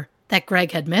paper that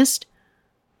Greg had missed.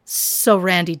 So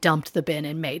Randy dumped the bin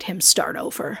and made him start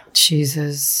over.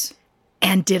 Jesus.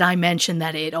 And did I mention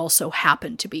that it also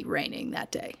happened to be raining that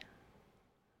day?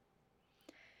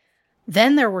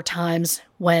 Then there were times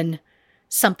when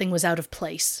something was out of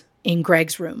place in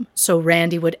Greg's room. So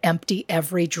Randy would empty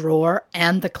every drawer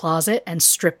and the closet and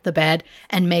strip the bed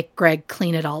and make Greg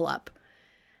clean it all up.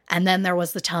 And then there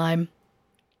was the time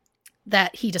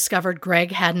that he discovered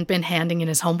Greg hadn't been handing in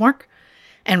his homework,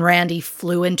 and Randy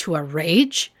flew into a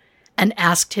rage and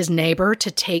asked his neighbor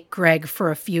to take Greg for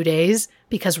a few days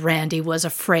because Randy was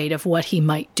afraid of what he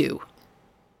might do.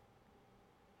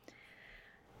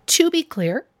 To be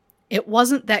clear, it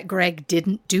wasn't that Greg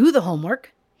didn't do the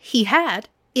homework. He had.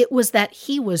 It was that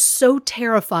he was so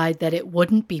terrified that it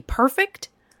wouldn't be perfect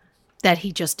that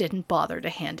he just didn't bother to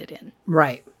hand it in.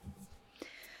 Right.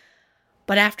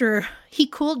 But after he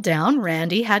cooled down,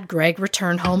 Randy had Greg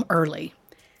return home early.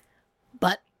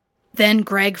 But then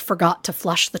Greg forgot to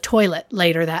flush the toilet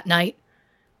later that night,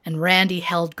 and Randy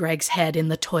held Greg's head in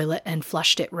the toilet and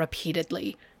flushed it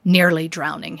repeatedly, nearly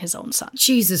drowning his own son.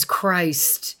 Jesus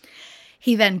Christ.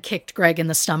 He then kicked Greg in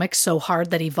the stomach so hard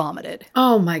that he vomited.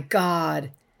 Oh my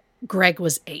God. Greg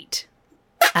was 8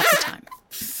 at the time.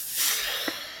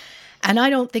 And I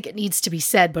don't think it needs to be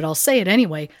said, but I'll say it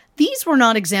anyway. These were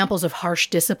not examples of harsh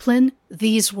discipline.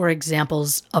 These were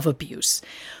examples of abuse.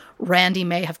 Randy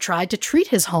may have tried to treat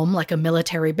his home like a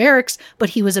military barracks,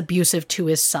 but he was abusive to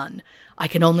his son. I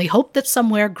can only hope that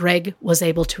somewhere Greg was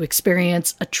able to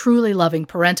experience a truly loving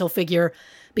parental figure,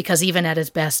 because even at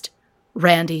his best,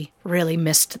 Randy really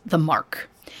missed the mark.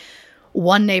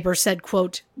 One neighbor said,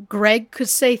 quote, Greg could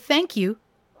say thank you,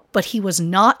 but he was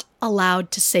not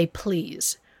allowed to say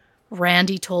please.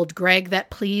 Randy told Greg that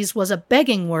please was a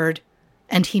begging word,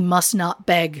 and he must not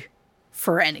beg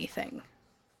for anything.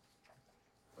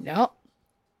 No.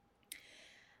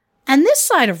 And this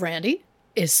side of Randy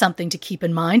is something to keep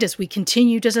in mind as we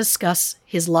continue to discuss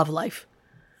his love life.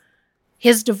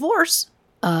 His divorce,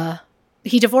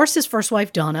 he divorced his first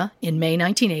wife, Donna, in May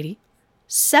 1980.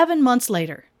 7 months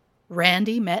later,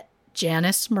 Randy met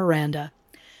Janice Miranda.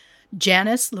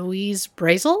 Janice Louise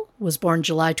Brazel was born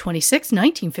July 26,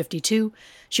 1952.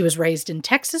 She was raised in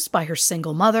Texas by her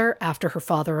single mother after her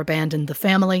father abandoned the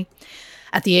family.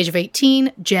 At the age of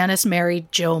 18, Janice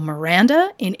married Joe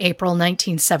Miranda in April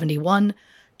 1971.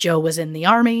 Joe was in the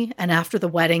Army, and after the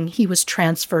wedding, he was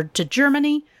transferred to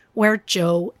Germany, where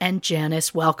Joe and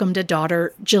Janice welcomed a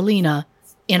daughter, Jelena,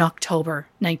 in October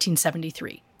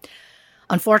 1973.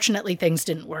 Unfortunately, things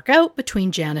didn't work out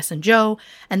between Janice and Joe,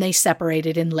 and they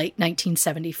separated in late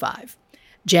 1975.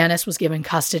 Janice was given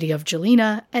custody of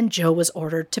Jelena, and Joe was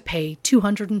ordered to pay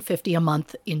 $250 a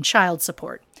month in child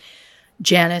support.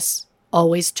 Janice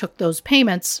always took those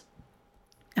payments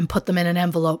and put them in an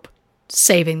envelope,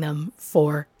 saving them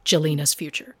for Jelena's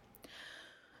future.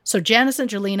 So Janice and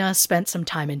Jelena spent some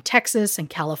time in Texas and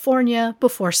California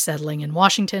before settling in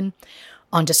Washington.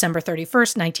 On December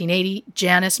 31st, 1980,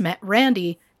 Janice met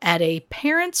Randy at a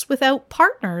Parents Without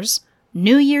Partners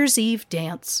New Year's Eve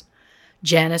dance.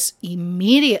 Janice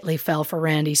immediately fell for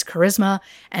Randy's charisma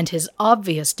and his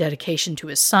obvious dedication to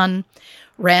his son.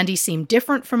 Randy seemed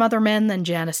different from other men than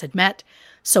Janice had met,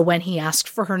 so when he asked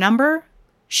for her number,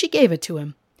 she gave it to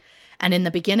him. And in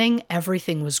the beginning,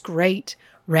 everything was great.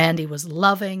 Randy was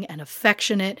loving and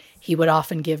affectionate. He would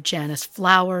often give Janice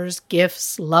flowers,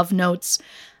 gifts, love notes.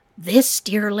 This,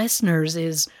 dear listeners,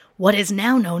 is what is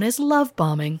now known as love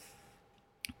bombing.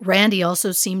 Randy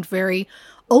also seemed very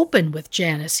open with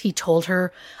Janice. He told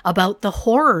her about the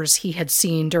horrors he had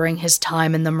seen during his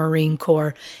time in the Marine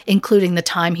Corps, including the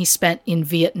time he spent in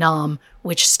Vietnam,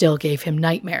 which still gave him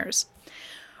nightmares.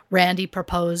 Randy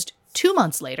proposed 2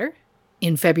 months later,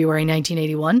 in February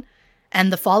 1981,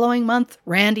 and the following month,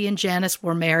 Randy and Janice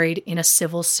were married in a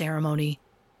civil ceremony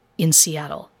in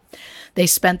Seattle. They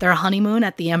spent their honeymoon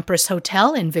at the Empress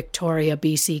Hotel in Victoria,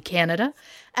 BC, Canada,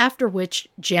 after which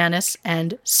Janice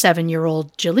and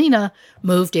 7-year-old Jelena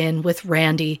moved in with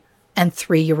Randy and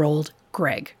 3-year-old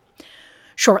Greg.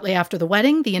 Shortly after the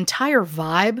wedding, the entire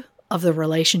vibe of the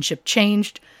relationship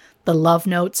changed. The love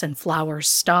notes and flowers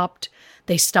stopped.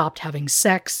 They stopped having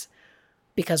sex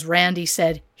because Randy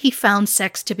said he found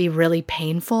sex to be really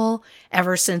painful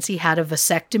ever since he had a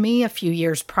vasectomy a few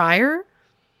years prior,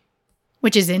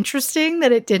 which is interesting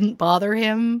that it didn't bother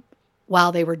him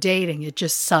while they were dating. It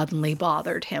just suddenly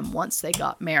bothered him once they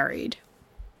got married.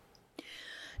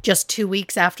 Just 2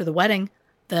 weeks after the wedding,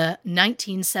 the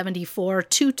 1974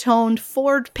 two-toned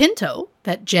Ford Pinto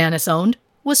that Janice owned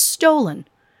was stolen.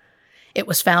 It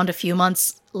was found a few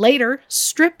months later,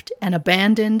 stripped and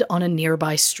abandoned on a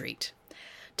nearby street.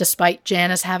 Despite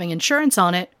Janice having insurance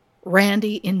on it,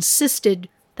 Randy insisted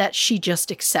that she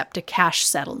just accept a cash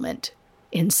settlement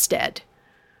instead,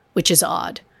 which is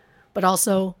odd. But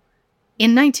also,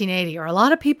 in 1980, are a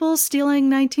lot of people stealing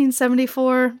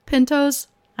 1974 Pintos?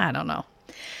 I don't know.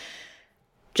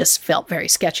 Just felt very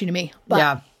sketchy to me. But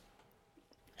yeah.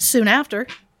 Soon after,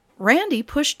 Randy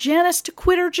pushed Janice to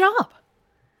quit her job.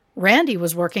 Randy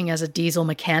was working as a diesel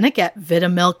mechanic at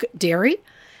Vitamilk Dairy,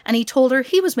 and he told her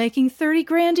he was making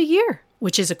 $30,000 a year,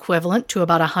 which is equivalent to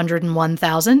about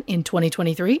 $101,000 in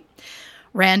 2023.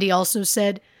 Randy also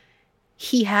said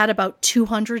he had about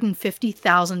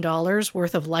 $250,000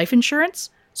 worth of life insurance,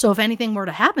 so if anything were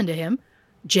to happen to him,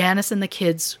 Janice and the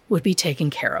kids would be taken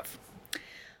care of.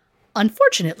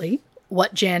 Unfortunately,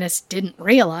 what Janice didn't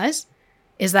realize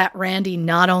is that Randy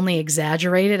not only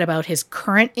exaggerated about his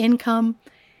current income,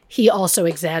 he also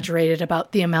exaggerated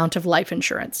about the amount of life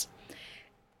insurance.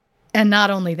 And not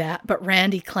only that, but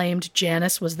Randy claimed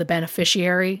Janice was the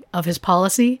beneficiary of his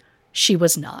policy. She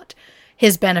was not.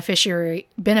 His beneficiary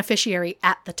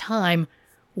at the time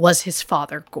was his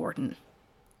father, Gordon.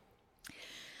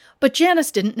 But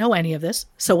Janice didn't know any of this,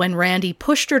 so when Randy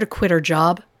pushed her to quit her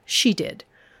job, she did.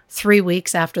 3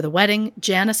 weeks after the wedding,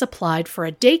 Janice applied for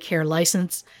a daycare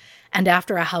license, and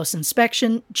after a house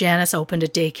inspection, Janice opened a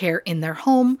daycare in their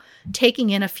home, taking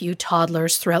in a few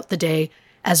toddlers throughout the day,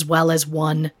 as well as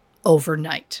one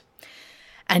overnight.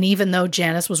 And even though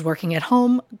Janice was working at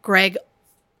home, Greg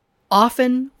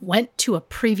often went to a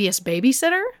previous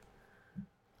babysitter,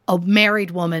 a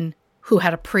married woman who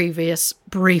had a previous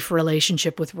brief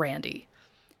relationship with Randy.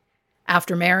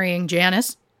 After marrying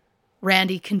Janice,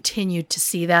 Randy continued to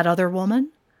see that other woman,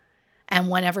 and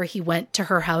whenever he went to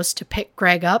her house to pick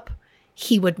Greg up,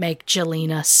 he would make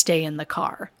Jelena stay in the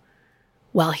car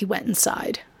while he went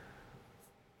inside.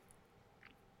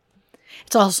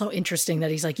 It's also interesting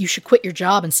that he's like, you should quit your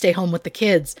job and stay home with the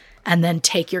kids and then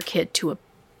take your kid to a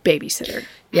babysitter.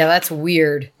 Yeah, that's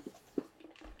weird.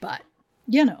 But,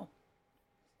 you know.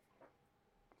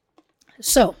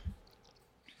 So.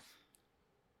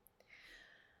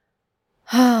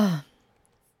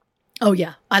 Oh,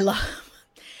 yeah.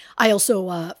 I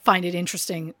also find it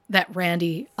interesting that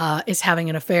Randy is having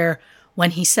an affair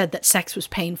when he said that sex was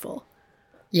painful.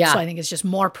 Yeah. So I think it's just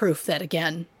more proof that,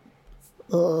 again,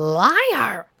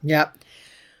 liar. Yep.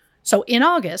 So in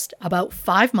August, about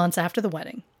 5 months after the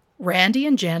wedding, Randy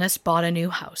and Janice bought a new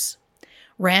house.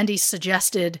 Randy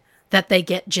suggested that they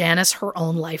get Janice her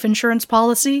own life insurance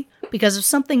policy because if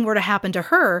something were to happen to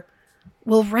her,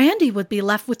 well, Randy would be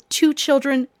left with 2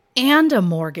 children and a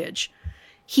mortgage.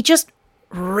 He just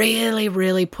really,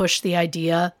 really pushed the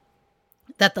idea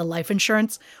that the life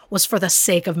insurance was for the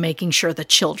sake of making sure the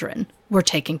children were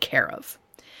taken care of.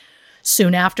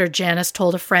 Soon after, Janice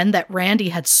told a friend that Randy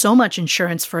had so much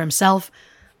insurance for himself,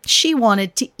 she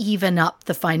wanted to even up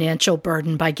the financial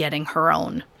burden by getting her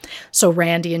own. So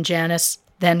Randy and Janice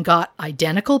then got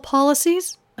identical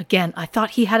policies. Again, I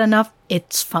thought he had enough.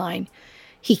 It's fine.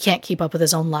 He can't keep up with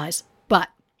his own lies. But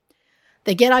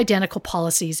they get identical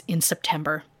policies in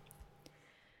September.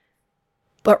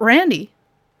 But Randy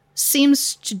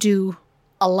seems to do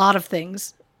a lot of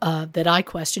things that I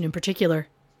question in particular.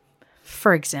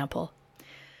 For example,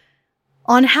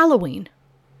 on Halloween,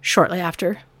 shortly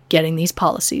after getting these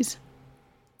policies,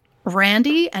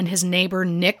 Randy and his neighbor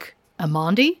Nick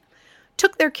Amondi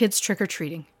took their kids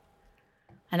trick-or-treating.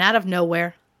 And out of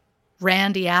nowhere,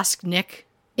 Randy asked Nick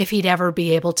if he'd ever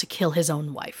be able to kill his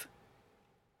own wife.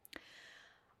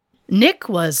 Nick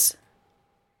was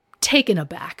taken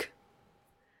aback.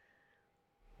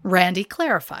 Randy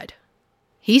clarified.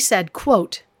 He said,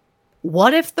 quote,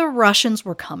 "What if the Russians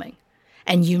were coming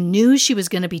and you knew she was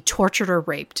going to be tortured or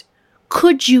raped?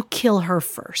 Could you kill her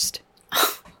first?"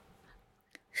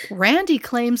 Randy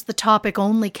claims the topic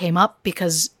only came up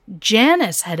because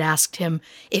Janice had asked him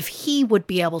if he would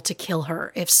be able to kill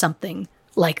her if something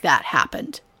like that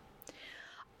happened.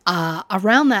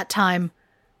 Around that time,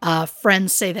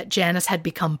 friends say that Janice had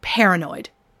become paranoid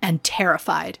and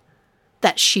terrified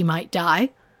that she might die.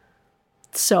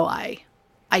 So I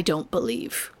don't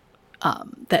believe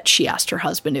that she asked her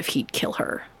husband if he'd kill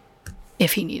her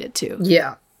if he needed to.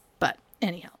 Yeah. But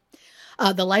anyhow,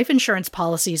 the life insurance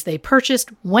policies they purchased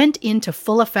went into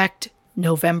full effect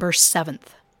November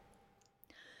 7th.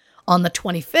 On the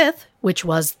 25th, which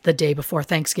was the day before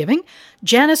Thanksgiving,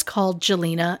 Janice called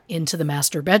Jelena into the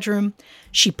master bedroom.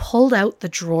 She pulled out the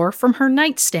drawer from her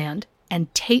nightstand,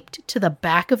 and taped to the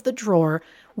back of the drawer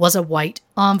was a white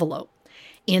envelope.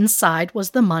 Inside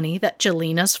was the money that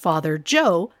Jelena's father,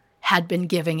 Joe, had been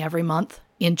giving every month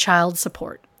in child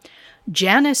support.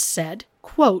 Janice said,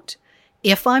 quote,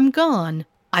 "If I'm gone,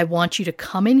 I want you to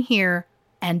come in here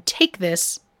and take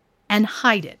this and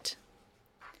hide it."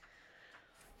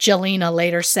 Jelena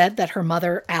later said that her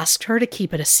mother asked her to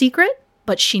keep it a secret,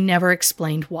 but she never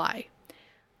explained why.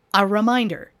 A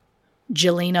reminder,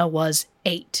 Jelena was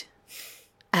 8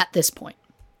 at this point.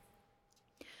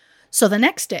 So the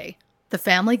next day, the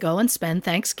family go and spend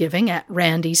Thanksgiving at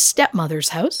Randy's stepmother's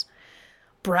house.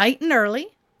 Bright and early,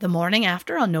 the morning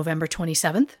after, on November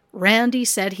 27th, Randy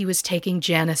said he was taking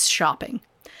Janice shopping.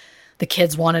 The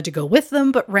kids wanted to go with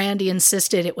them, but Randy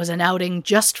insisted it was an outing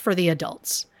just for the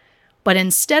adults. But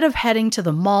instead of heading to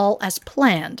the mall as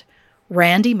planned,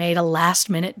 Randy made a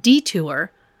last-minute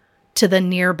detour to the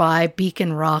nearby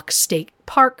Beacon Rock State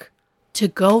Park to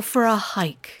go for a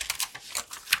hike.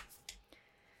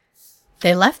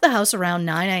 They left the house around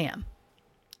 9 a.m.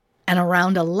 And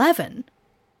around 11,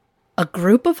 a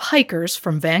group of hikers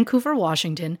from Vancouver,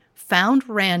 Washington, found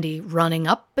Randy running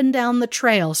up and down the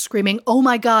trail screaming, "Oh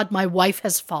my God, my wife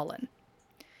has fallen."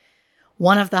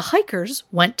 One of the hikers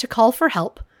went to call for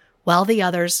help, while the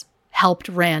others helped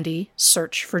Randy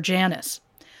search for Janice.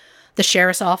 The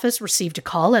sheriff's office received a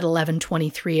call at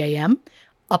 11:23 a.m.,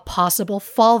 a possible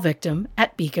fall victim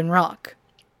at Beacon Rock.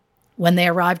 When they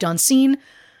arrived on scene,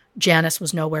 Janice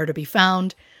was nowhere to be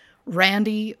found.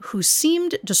 Randy, who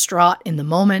seemed distraught in the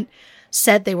moment,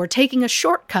 said they were taking a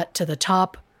shortcut to the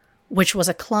top, which was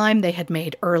a climb they had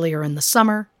made earlier in the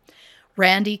summer.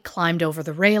 Randy climbed over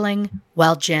the railing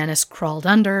while Janice crawled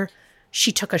under.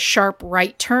 She took a sharp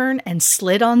right turn and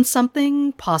slid on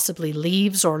something, possibly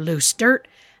leaves or loose dirt,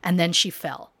 and then she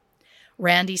fell.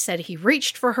 Randy said he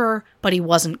reached for her, but he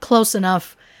wasn't close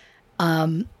enough,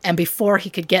 and before he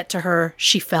could get to her,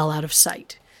 she fell out of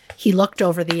sight. He looked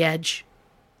over the edge,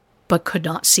 but could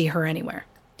not see her anywhere.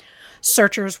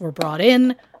 Searchers were brought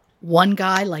in. One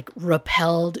guy,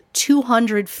 rappelled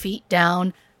 200 feet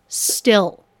down,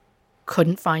 still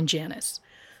couldn't find Janice.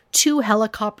 2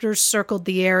 helicopters circled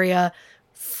the area.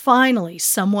 Finally,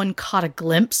 someone caught a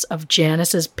glimpse of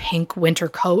Janice's pink winter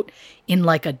coat in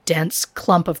a dense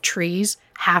clump of trees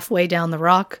halfway down the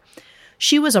rock.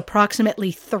 She was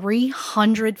approximately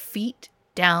 300 feet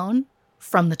down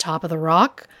from the top of the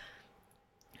rock.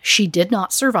 She did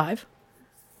not survive.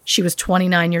 She was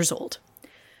 29 years old.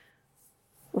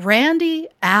 Randy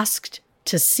asked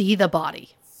to see the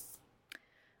body.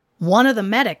 One of the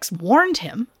medics warned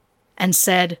him and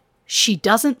said, "She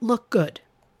doesn't look good."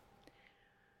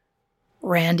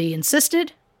 Randy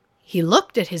insisted. He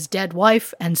looked at his dead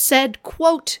wife and said,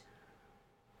 quote,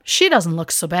 "She doesn't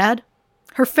look so bad.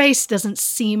 Her face doesn't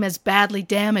seem as badly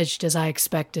damaged as I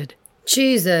expected."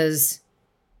 Jesus.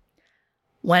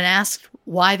 When asked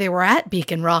why they were at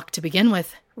Beacon Rock to begin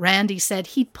with, Randy said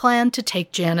he'd planned to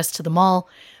take Janice to the mall,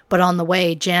 but on the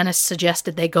way, Janice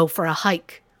suggested they go for a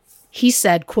hike. He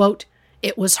said, quote,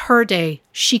 "It was her day.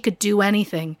 She could do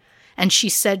anything, and she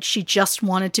said she just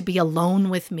wanted to be alone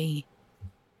with me."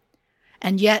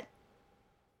 And yet,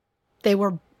 they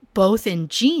were both in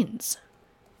jeans,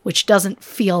 which doesn't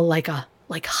feel like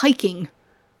hiking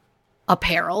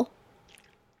apparel.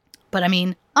 But I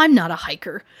mean, I'm not a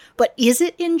hiker. But is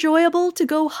it enjoyable to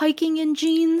go hiking in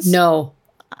jeans? No.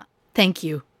 Thank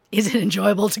you. Is it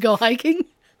enjoyable to go hiking?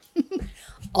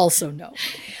 Also no.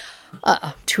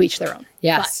 To each their own.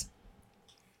 Yes.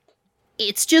 But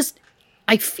it's just,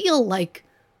 I feel like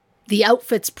the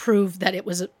outfits prove that it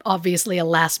was obviously a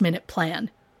last-minute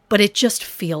plan, but it just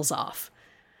feels off.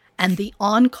 And the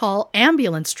on-call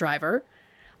ambulance driver,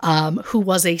 who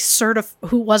was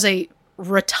a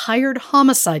retired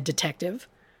homicide detective,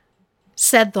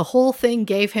 said the whole thing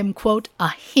gave him, quote, "a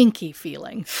hinky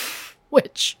feeling,"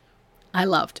 which I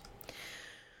loved.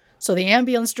 So the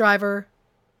ambulance driver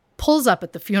pulls up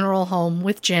at the funeral home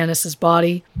with Janice's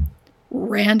body.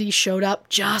 Randy showed up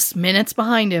just minutes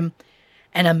behind him,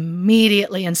 and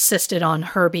immediately insisted on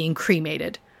her being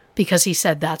cremated because he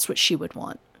said that's what she would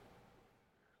want.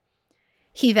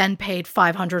 He then paid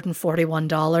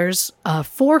 $541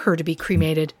 for her to be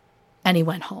cremated, and he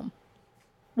went home.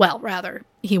 Well, rather,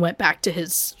 he went back to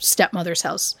his stepmother's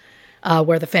house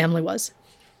where the family was.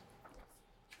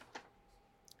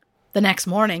 The next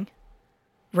morning,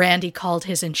 Randy called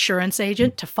his insurance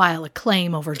agent to file a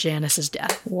claim over Janice's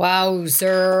death.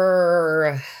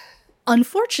 Wowzer.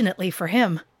 Unfortunately for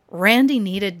him, Randy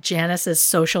needed Janice's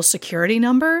social security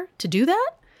number to do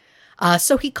that.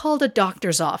 So he called a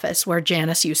doctor's office where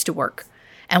Janice used to work.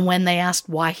 And when they asked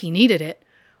why he needed it,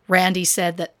 Randy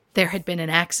said that there had been an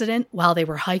accident while they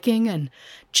were hiking and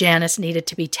Janice needed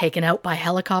to be taken out by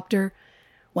helicopter.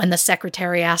 When the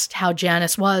secretary asked how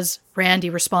Janice was, Randy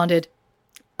responded,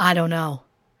 "I don't know."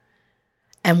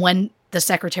 And when the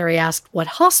secretary asked what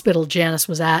hospital Janice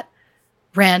was at,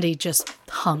 Randy just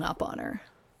hung up on her.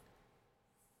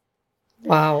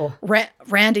 Wow.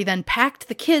 Randy then packed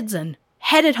the kids and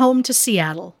headed home to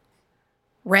Seattle.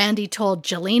 Randy told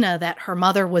Jelena that her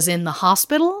mother was in the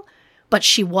hospital, but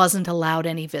she wasn't allowed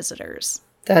any visitors.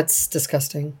 That's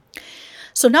disgusting.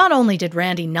 So not only did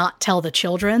Randy not tell the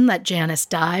children that Janice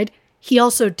died, he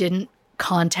also didn't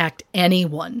contact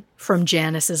anyone from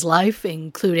Janice's life,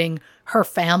 including her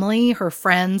family, her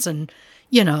friends, and,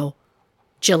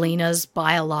 Jelena's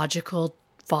biological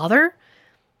father.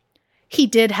 He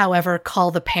did, however, call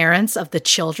the parents of the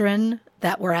children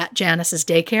that were at Janice's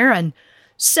daycare and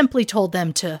simply told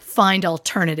them to find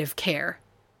alternative care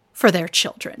for their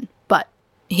children, but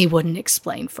he wouldn't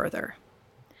explain further.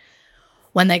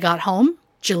 When they got home,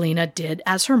 Jelena did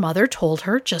as her mother told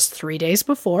her just 3 days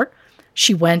before.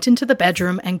 She went into the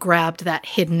bedroom and grabbed that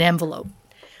hidden envelope.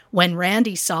 When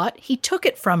Randy saw it, he took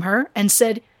it from her and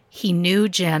said he knew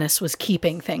Janice was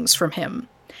keeping things from him.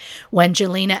 When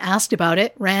Jelena asked about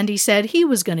it, Randy said he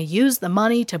was going to use the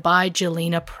money to buy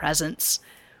Jelena presents,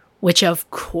 which of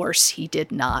course he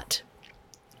did not.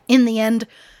 In the end,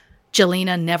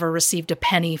 Jelena never received a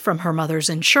penny from her mother's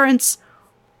insurance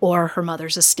or her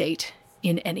mother's estate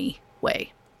in any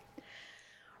way.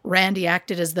 Randy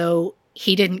acted as though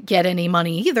he didn't get any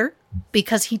money either,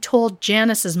 because he told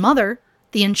Janice's mother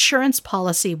the insurance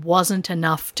policy wasn't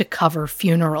enough to cover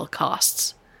funeral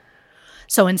costs.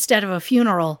 So instead of a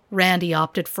funeral, Randy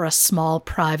opted for a small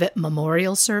private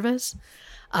memorial service.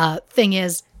 Thing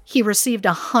is, he received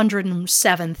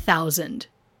 $107,000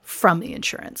 from the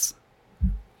insurance.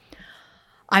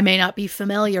 I may not be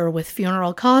familiar with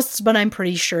funeral costs, but I'm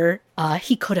pretty sure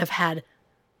he could have had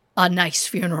a nice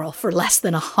funeral for less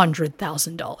than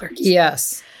 $100,000.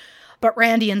 Yes. But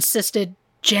Randy insisted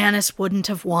Janice wouldn't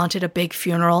have wanted a big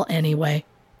funeral anyway.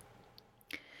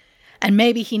 And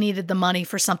maybe he needed the money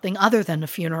for something other than a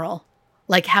funeral,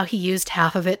 like how he used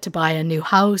half of it to buy a new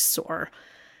house, or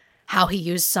how he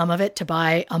used some of it to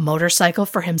buy a motorcycle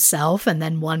for himself and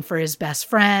then one for his best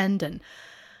friend, and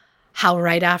how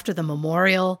right after the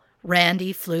memorial,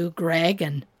 Randy flew Greg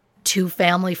and 2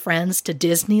 family friends to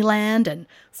Disneyland, and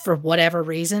for whatever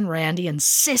reason, Randy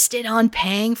insisted on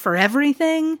paying for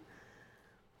everything.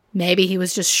 Maybe he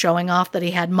was just showing off that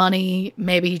he had money.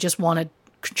 Maybe he just wanted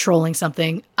controlling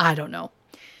something. I don't know.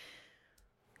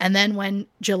 And then when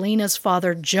Jelena's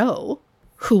father, Joe,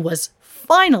 who was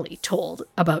finally told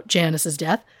about Janice's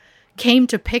death, came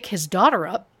to pick his daughter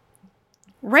up,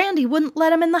 Randy wouldn't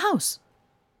let him in the house.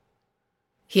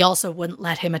 He also wouldn't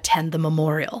let him attend the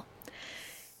memorial.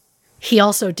 He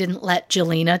also didn't let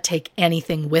Jelena take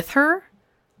anything with her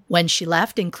when she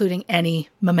left, including any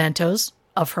mementos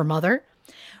of her mother.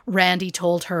 Randy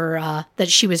told her that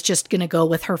she was just going to go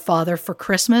with her father for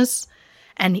Christmas,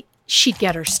 and she'd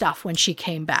get her stuff when she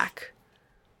came back.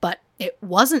 But it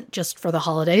wasn't just for the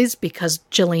holidays, because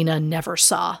Jelena never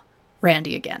saw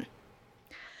Randy again.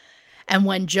 And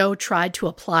when Joe tried to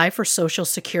apply for Social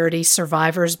Security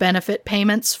survivors benefit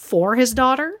payments for his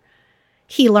daughter,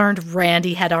 he learned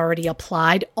Randy had already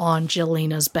applied on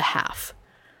Jelena's behalf.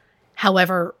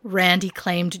 However, Randy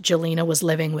claimed Jelena was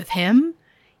living with him,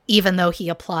 even though he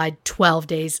applied 12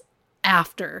 days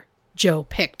after Joe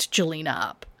picked Jelena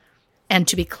up. And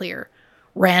to be clear,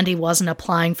 Randy wasn't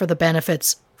applying for the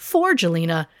benefits for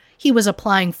Jelena. He was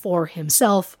applying for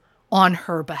himself on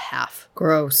her behalf.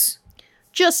 Gross.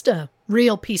 Just a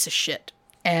real piece of shit.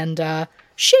 And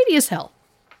shady as hell.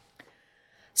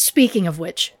 Speaking of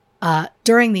which,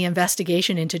 during the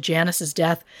investigation into Janice's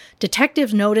death,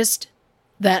 detectives noticed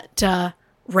that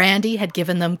Randy had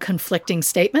given them conflicting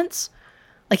statements.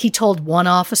 Like, he told one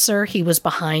officer he was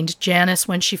behind Janice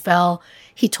when she fell.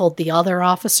 He told the other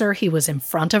officer he was in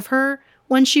front of her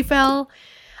when she fell.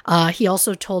 He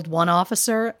also told one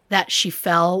officer that she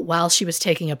fell while she was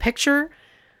taking a picture,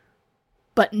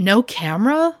 but no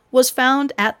camera was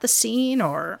found at the scene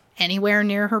or anywhere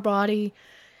near her body.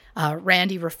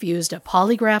 Randy refused a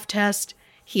polygraph test.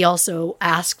 He also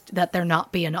asked that there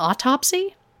not be an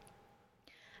autopsy.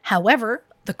 However,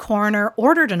 the coroner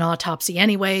ordered an autopsy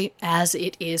anyway, as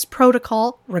it is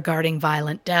protocol regarding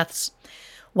violent deaths.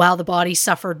 While the body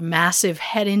suffered massive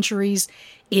head injuries,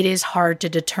 it is hard to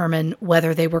determine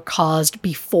whether they were caused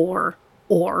before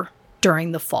or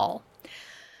during the fall.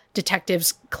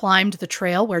 Detectives climbed the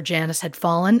trail where Janice had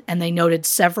fallen, and they noted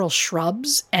several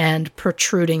shrubs and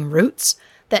protruding roots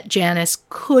that Janice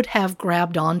could have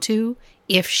grabbed onto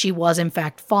if she was in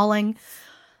fact falling.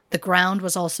 The ground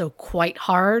was also quite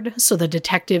hard, so the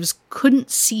detectives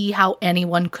couldn't see how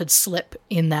anyone could slip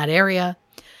in that area.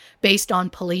 Based on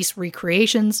police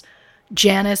recreations,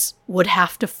 Janice would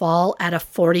have to fall at a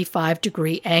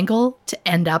 45-degree angle to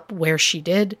end up where she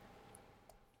did.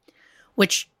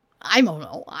 Which, I don't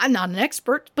know, I'm not an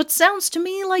expert, but sounds to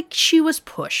me like she was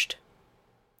pushed.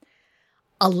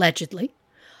 Allegedly.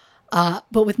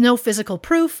 But with no physical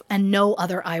proof and no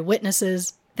other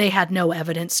eyewitnesses, they had no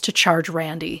evidence to charge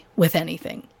Randy with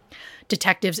anything.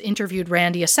 Detectives interviewed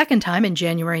Randy a second time in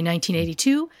January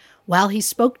 1982. While he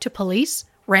spoke to police,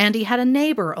 Randy had a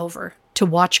neighbor over to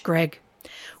watch Greg.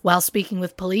 While speaking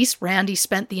with police, Randy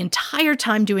spent the entire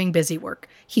time doing busy work.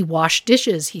 He washed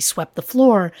dishes, he swept the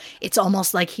floor. It's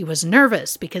almost like he was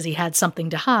nervous because he had something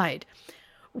to hide.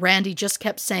 Randy just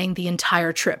kept saying the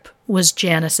entire trip was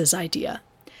Janice's idea.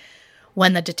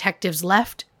 When the detectives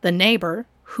left, the neighbor,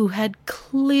 who had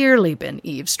clearly been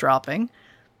eavesdropping,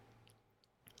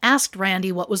 asked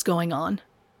Randy what was going on.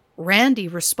 Randy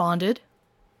responded,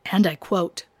 and I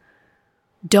quote,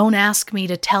 "Don't ask me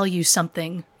to tell you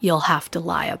something you'll have to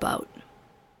lie about."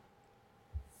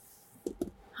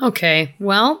 Okay,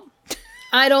 well,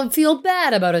 I don't feel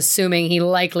bad about assuming he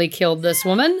likely killed this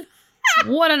woman.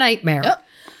 What a nightmare. Yep.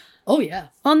 Oh, yeah.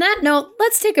 On that note,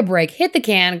 let's take a break, hit the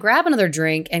can, grab another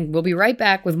drink, and we'll be right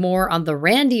back with more on the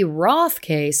Randy Roth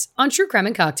case on True Crime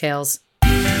and Cocktails.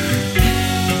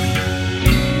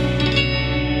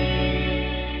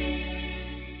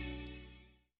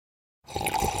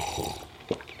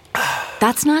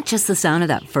 That's not just the sound of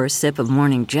that first sip of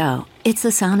Morning Joe. It's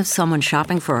the sound of someone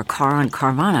shopping for a car on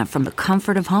Carvana from the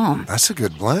comfort of home. That's a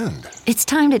good blend. It's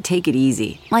time to take it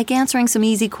easy, like answering some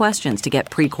easy questions to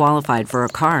get pre-qualified for a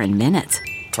car in minutes.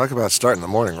 Talk about starting the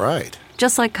morning right.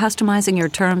 Just like customizing your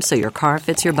terms so your car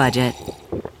fits your budget.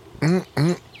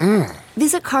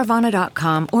 Visit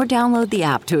Carvana.com or download the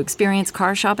app to experience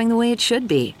car shopping the way it should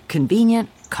be.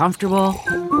 Convenient, comfortable.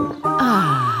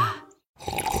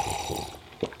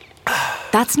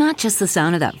 That's not just the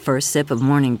sound of that first sip of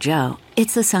Morning Joe.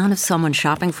 It's the sound of someone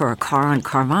shopping for a car on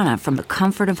Carvana from the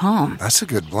comfort of home. That's a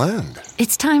good blend.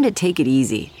 It's time to take it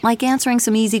easy, like answering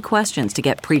some easy questions to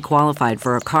get pre-qualified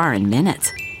for a car in minutes.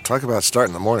 Talk about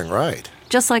starting the morning right.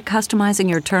 Just like customizing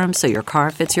your terms so your car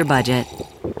fits your budget.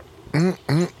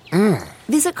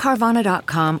 Visit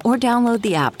Carvana.com or download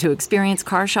the app to experience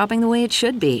car shopping the way it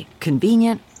should be.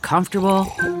 Convenient,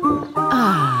 comfortable.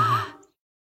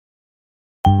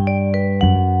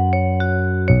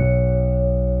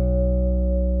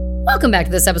 Welcome back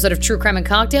to this episode of True Crime and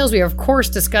Cocktails. We are, of course,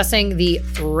 discussing the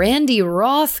Randy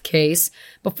Roth case.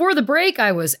 Before the break,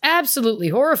 I was absolutely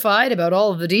horrified about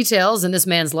all of the details in this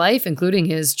man's life, including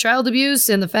his child abuse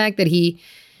and the fact that he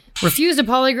refused a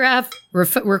polygraph,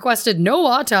 requested no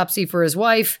autopsy for his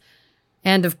wife,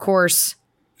 and, of course,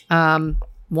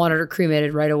 wanted her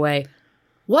cremated right away.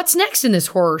 What's next in this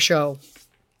horror show?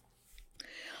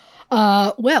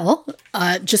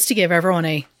 Just to give everyone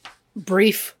a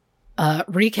brief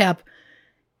recap,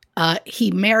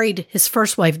 he married his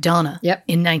first wife, Donna,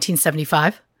 in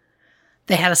 1975.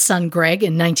 They had a son, Greg,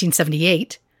 in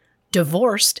 1978,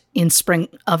 divorced in spring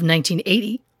of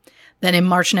 1980. Then in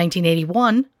March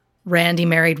 1981, Randy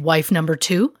married wife number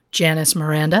 2, Janice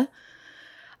Miranda,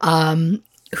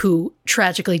 who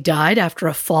tragically died after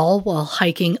a fall while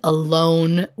hiking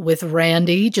alone with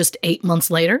Randy just 8 months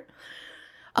later.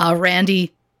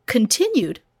 Randy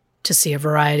continued to see a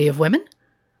variety of women,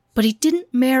 but he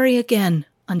didn't marry again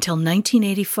until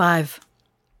 1985.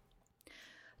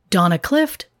 Donna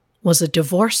Clift was a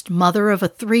divorced mother of a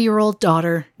 3-year-old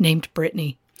daughter named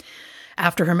Brittany.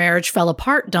 After her marriage fell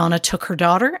apart, Donna took her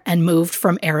daughter and moved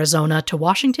from Arizona to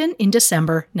Washington in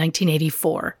December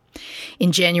 1984.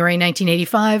 In January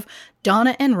 1985,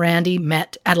 Donna and Randy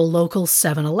met at a local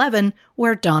 7-Eleven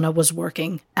where Donna was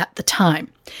working at the time.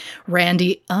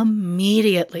 Randy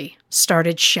immediately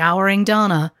started showering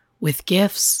Donna with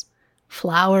gifts,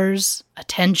 flowers,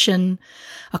 attention.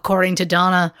 According to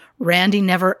Donna, Randy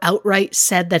never outright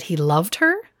said that he loved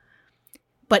her,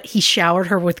 but he showered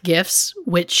her with gifts,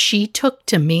 which she took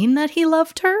to mean that he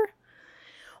loved her.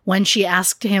 When she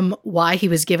asked him why he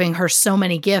was giving her so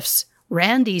many gifts,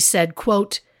 Randy said,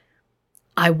 quote,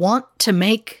 "I want to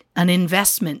make an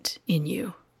investment in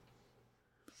you."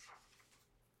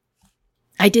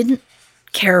 I didn't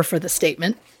care for the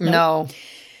statement. No.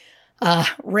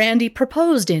 Randy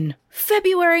proposed in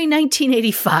February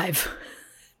 1985.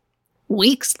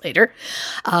 Weeks later,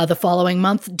 the following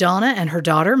month, Donna and her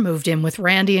daughter moved in with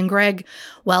Randy and Greg.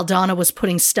 While Donna was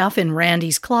putting stuff in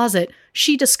Randy's closet,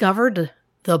 she discovered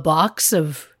the box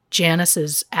of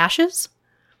Janice's ashes.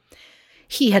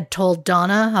 He had told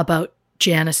Donna about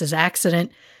Janice's accident,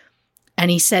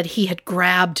 and he said he had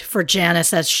grabbed for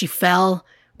Janice as she fell,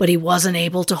 but he wasn't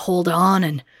able to hold on,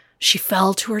 and she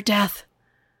fell to her death.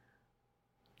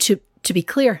 To be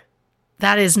clear,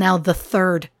 that is now the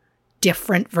third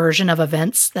different version of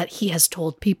events that he has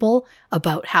told people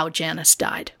about how Janice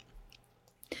died.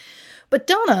 But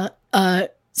Donna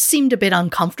seemed a bit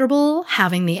uncomfortable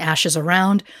having the ashes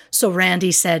around, so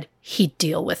Randy said he'd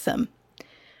deal with them.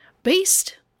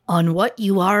 Based on what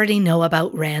you already know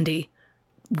about Randy,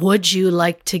 would you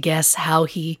like to guess how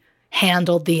he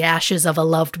handled the ashes of a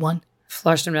loved one?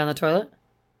 Flushed them down the toilet?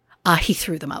 He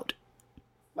threw them out.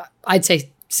 I'd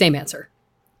say same answer.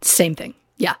 Same thing.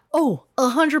 Yeah. Oh,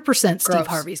 100% Gross. Steve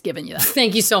Harvey's giving you that.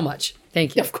 Thank you so much.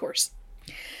 Thank you. Of course.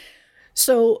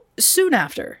 So soon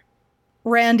after,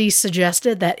 Randy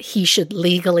suggested that he should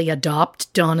legally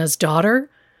adopt Donna's daughter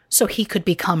so he could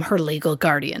become her legal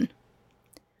guardian.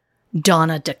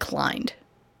 Donna declined.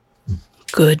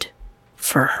 Good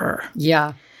for her.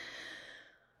 Yeah.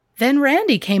 Then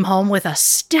Randy came home with a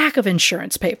stack of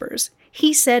insurance papers.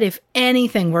 He said if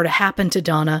anything were to happen to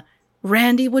Donna,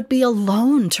 Randy would be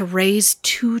alone to raise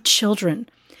 2 children.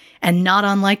 And not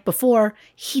unlike before,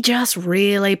 he just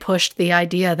really pushed the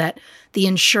idea that the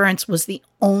insurance was the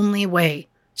only way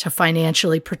to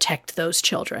financially protect those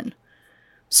children.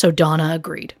 So Donna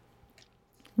agreed.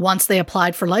 Once they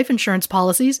applied for life insurance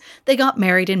policies, they got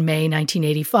married in May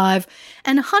 1985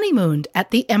 and honeymooned at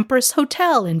the Empress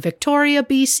Hotel in Victoria,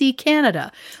 BC,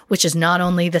 Canada, which is not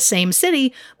only the same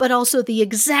city, but also the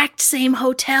exact same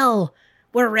hotel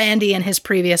where Randy and his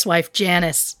previous wife,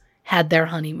 Janice, had their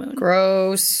honeymoon.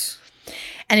 Gross.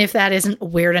 And if that isn't a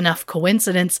weird enough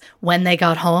coincidence, when they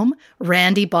got home,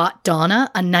 Randy bought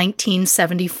Donna a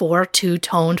 1974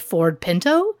 two-toned Ford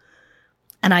Pinto,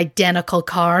 an identical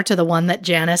car to the one that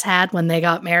Janice had when they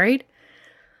got married.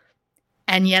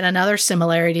 And yet another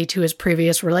similarity to his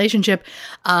previous relationship,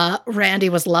 Randy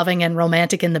was loving and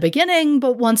romantic in the beginning,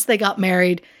 but once they got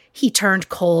married, he turned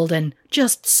cold and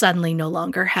just suddenly no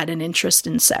longer had an interest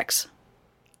in sex.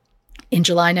 In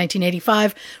July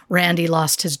 1985, Randy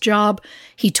lost his job.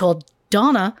 He told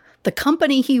Donna the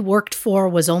company he worked for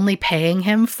was only paying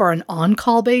him for an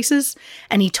on-call basis,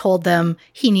 and he told them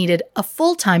he needed a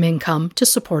full-time income to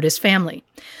support his family.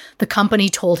 The company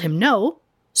told him no,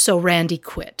 so Randy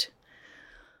quit.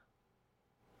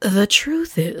 The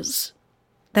truth is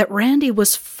that Randy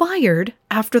was fired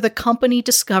after the company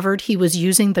discovered he was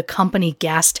using the company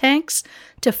gas tanks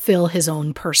to fill his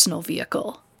own personal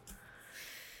vehicle.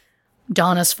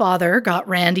 Donna's father got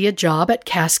Randy a job at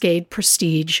Cascade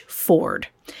Prestige Ford.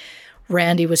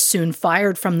 Randy was soon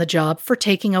fired from the job for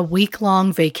taking a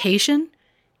week-long vacation,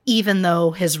 even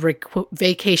though his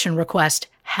vacation request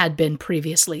had been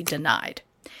previously denied.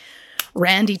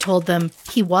 Randy told them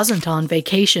he wasn't on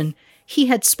vacation. He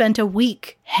had spent a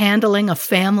week handling a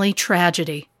family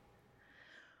tragedy.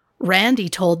 Randy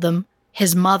told them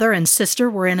his mother and sister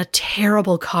were in a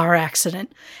terrible car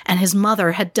accident, and his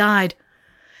mother had died.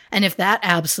 And if that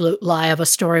absolute lie of a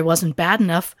story wasn't bad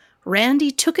enough,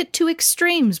 Randy took it to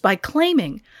extremes by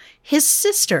claiming his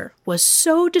sister was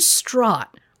so distraught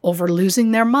over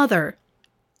losing their mother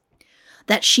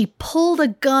that she pulled a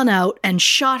gun out and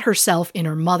shot herself in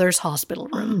her mother's hospital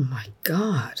room. Oh my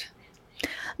God.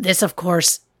 This, of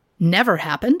course, never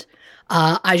happened.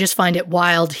 I just find it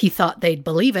wild he thought they'd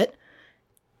believe it.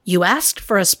 You asked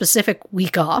for a specific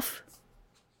week off.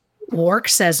 Work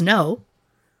says no.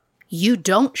 You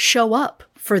don't show up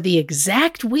for the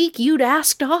exact week you'd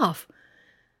asked off.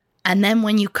 And then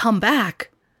when you come back,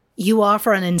 you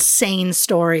offer an insane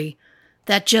story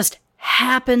that just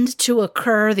happened to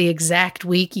occur the exact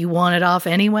week you wanted off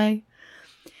anyway.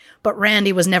 But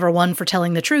Randy was never one for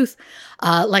telling the truth,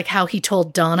 like how he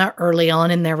told Donna early on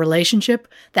in their relationship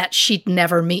that she'd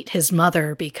never meet his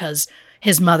mother because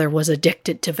his mother was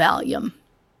addicted to Valium.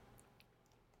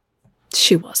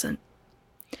 She wasn't.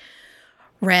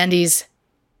 Randy's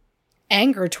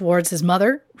anger towards his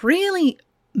mother really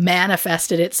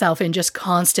manifested itself in just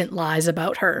constant lies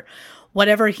about her.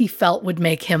 Whatever he felt would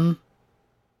make him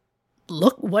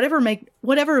whatever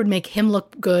would make him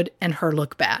look good and her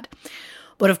look bad.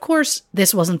 But of course,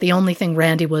 this wasn't the only thing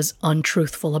Randy was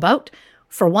untruthful about.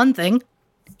 For one thing,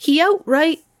 he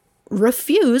outright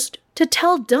refused to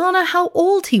tell Donna how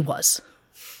old he was,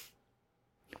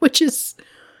 which is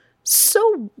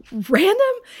so random.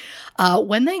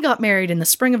 When they got married in the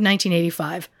spring of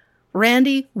 1985,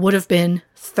 Randy would have been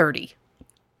 30.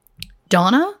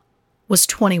 Donna was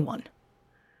 21.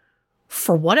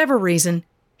 For whatever reason,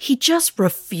 he just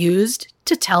refused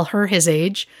to tell her his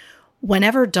age.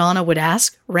 Whenever Donna would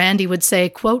ask, Randy would say,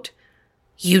 quote,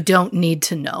 "You don't need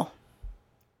to know."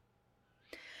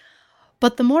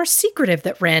 But the more secretive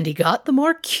that Randy got, the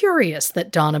more curious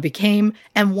that Donna became,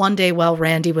 and one day while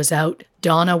Randy was out,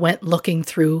 Donna went looking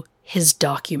through his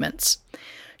documents.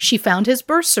 She found his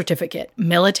birth certificate,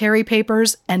 military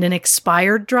papers, and an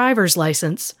expired driver's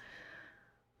license.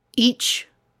 Each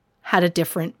had a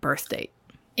different birth date.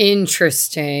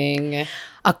 Interesting.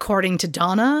 According to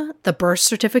Donna, the birth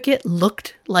certificate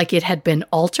looked like it had been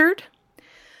altered.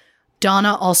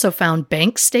 Donna also found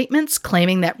bank statements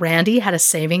claiming that Randy had a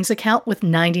savings account with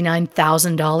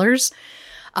 $99,000,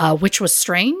 which was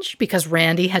strange because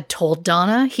Randy had told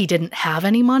Donna he didn't have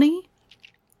any money.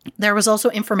 There was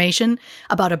also information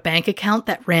about a bank account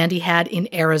that Randy had in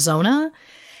Arizona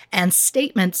and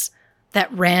statements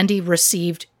that Randy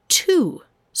received 2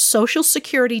 Social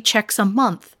Security checks a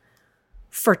month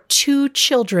for 2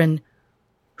 children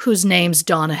whose names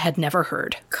Donna had never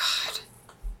heard. God.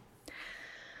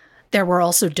 There were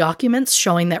also documents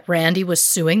showing that Randy was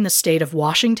suing the state of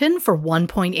Washington for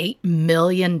 $1.8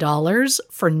 million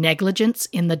for negligence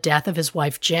in the death of his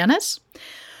wife, Janice.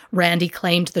 Randy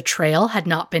claimed the trail had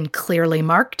not been clearly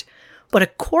marked, but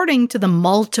according to the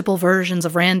multiple versions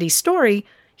of Randy's story,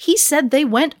 he said they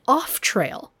went off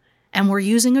trail and were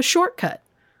using a shortcut.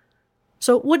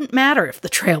 So it wouldn't matter if the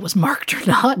trail was marked or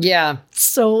not. Yeah.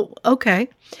 So, okay.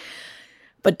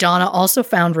 But Donna also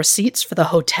found receipts for the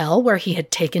hotel where he had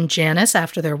taken Janice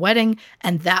after their wedding,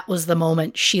 and that was the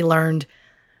moment she learned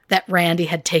that Randy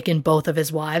had taken both of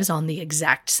his wives on the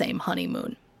exact same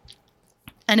honeymoon.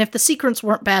 And if the secrets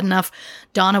weren't bad enough,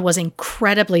 Donna was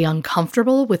incredibly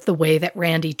uncomfortable with the way that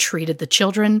Randy treated the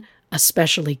children,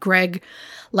 especially Greg,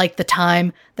 like the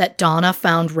time that Donna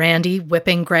found Randy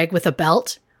whipping Greg with a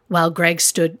belt while Greg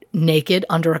stood naked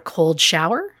under a cold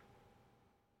shower.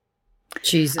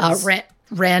 Jesus.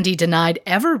 Randy denied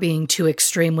ever being too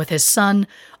extreme with his son,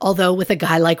 although with a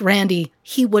guy like Randy,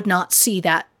 he would not see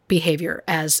that behavior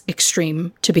as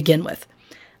extreme to begin with.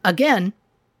 Again,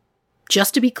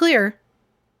 just to be clear,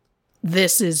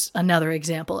 this is another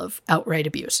example of outright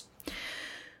abuse.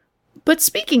 But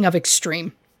speaking of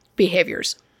extreme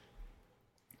behaviors,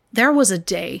 there was a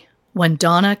day when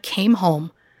Donna came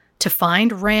home to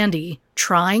find Randy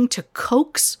trying to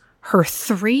coax her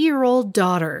 3-year-old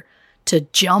daughter to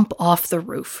jump off the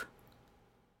roof.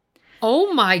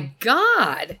 Oh my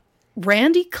God.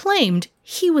 Randy claimed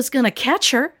he was going to catch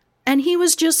her, and he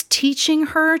was just teaching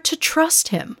her to trust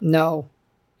him. No.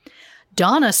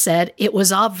 Donna said it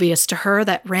was obvious to her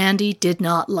that Randy did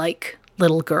not like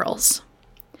little girls.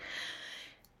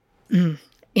 In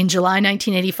July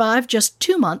 1985, just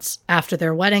 2 months after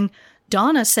their wedding,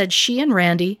 Donna said she and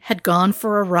Randy had gone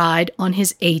for a ride on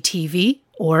his ATV,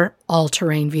 or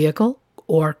all-terrain vehicle,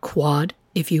 or quad,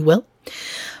 if you will.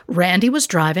 Randy was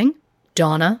driving.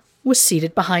 Donna was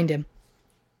seated behind him.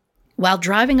 While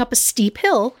driving up a steep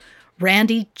hill,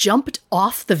 Randy jumped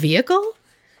off the vehicle,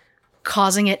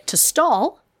 causing it to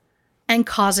stall and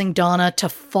causing Donna to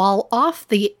fall off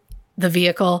the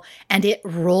vehicle, and it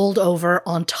rolled over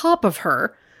on top of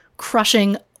her,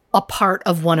 crushing a part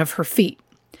of one of her feet.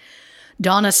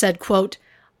 Donna said, quote,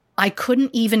 "I couldn't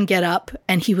even get up,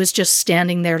 and he was just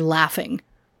standing there laughing.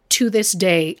 To this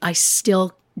day, I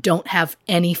still don't have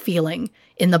any feeling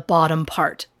in the bottom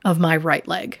part of my right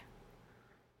leg."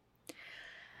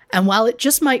 And while it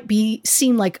just might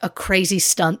seem like a crazy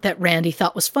stunt that Randy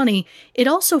thought was funny, it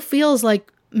also feels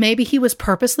like maybe he was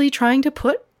purposely trying to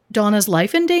put Donna's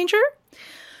life in danger.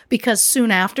 Because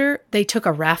soon after, they took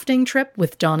a rafting trip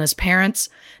with Donna's parents.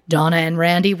 Donna and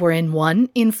Randy were in one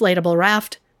inflatable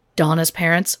raft. Donna's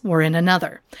parents were in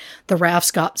another. The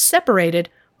rafts got separated,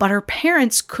 but her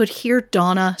parents could hear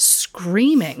Donna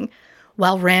screaming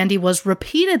while Randy was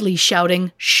repeatedly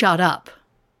shouting, "Shut up."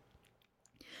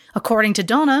 According to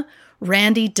Donna,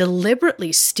 Randy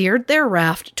deliberately steered their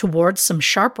raft towards some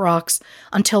sharp rocks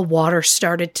until water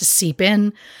started to seep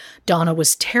in. Donna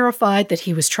was terrified that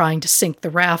he was trying to sink the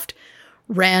raft.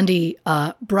 Randy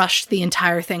brushed the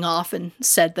entire thing off and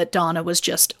said that Donna was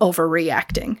just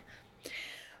overreacting.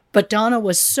 But Donna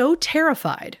was so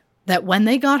terrified that when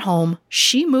they got home,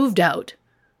 she moved out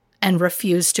and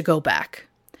refused to go back.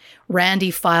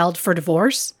 Randy filed for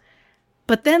divorce,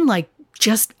 but then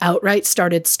just outright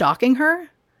started stalking her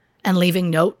and leaving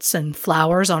notes and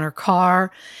flowers on her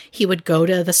car. He would go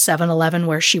to the 7-Eleven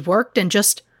where she worked and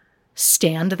just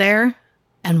stand there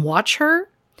and watch her.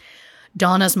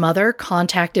 Donna's mother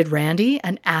contacted Randy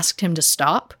and asked him to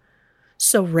stop.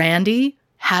 So Randy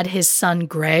had his son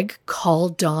Greg call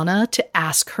Donna to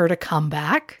ask her to come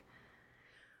back.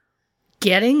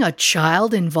 Getting a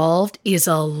child involved is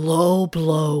a low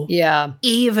blow. Yeah.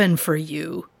 Even for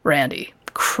you, Randy.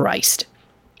 Christ.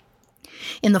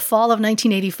 In the fall of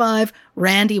 1985,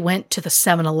 Randy went to the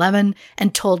 7-Eleven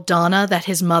and told Donna that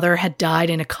his mother had died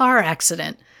in a car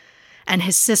accident, and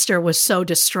his sister was so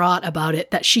distraught about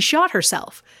it that she shot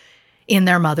herself in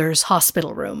their mother's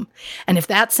hospital room. And if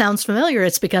that sounds familiar,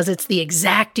 it's because it's the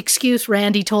exact excuse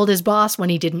Randy told his boss when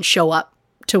he didn't show up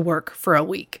to work for a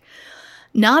week.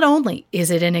 Not only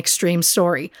is it an extreme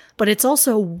story, but it's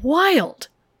also wild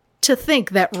to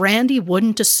think that Randy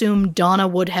wouldn't assume Donna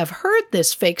would have heard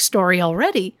this fake story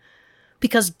already,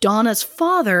 because Donna's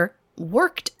father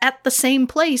worked at the same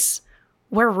place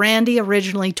where Randy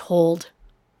originally told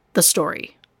the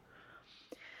story.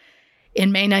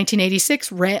 In May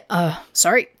 1986,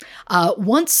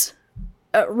 once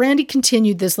Randy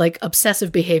continued this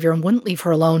obsessive behavior and wouldn't leave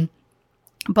her alone,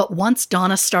 but once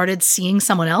Donna started seeing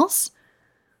someone else,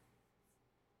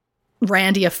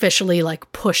 Randy officially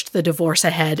pushed the divorce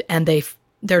ahead, and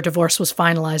their divorce was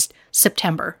finalized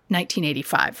September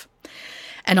 1985.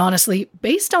 And honestly,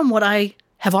 based on what I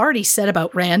have already said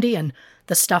about Randy and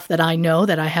the stuff that I know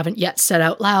that I haven't yet said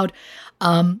out loud,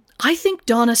 I think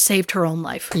Donna saved her own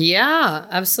life. Yeah,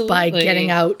 absolutely. By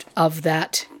getting out of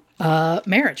that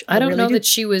marriage. I don't know that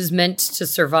she was meant to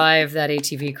survive that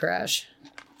ATV crash.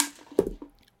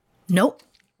 Nope.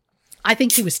 I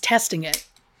think he was testing it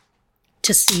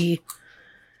to see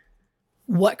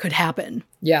what could happen.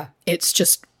 Yeah. It's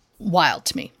just wild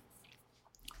to me.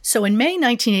 So in May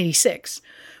 1986,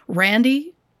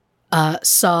 Randy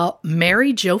saw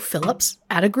Mary Jo Phillips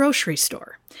at a grocery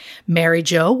store. Mary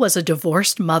Jo was a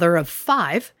divorced mother of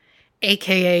 5,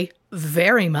 aka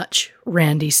very much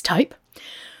Randy's type.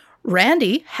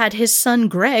 Randy had his son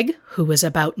Greg, who was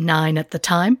about 9 at the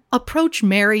time, approach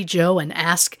Mary Jo and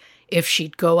ask if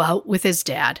she'd go out with his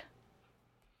dad.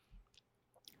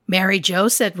 Mary Jo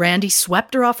said Randy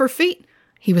swept her off her feet.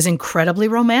 He was incredibly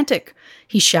romantic.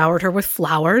 He showered her with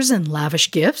flowers and lavish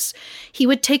gifts. He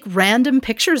would take random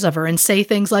pictures of her and say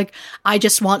things like, "I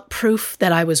just want proof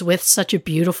that I was with such a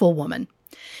beautiful woman."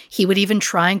 He would even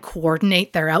try and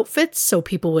coordinate their outfits so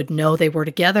people would know they were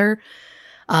together.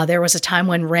 There was a time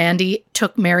when Randy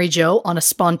took Mary Jo on a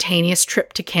spontaneous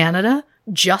trip to Canada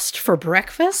just for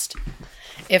breakfast.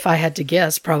 If I had to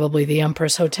guess, probably the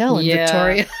Empress Hotel in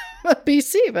Victoria,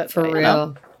 BC. But for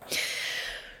real.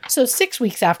 So 6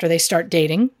 weeks after they start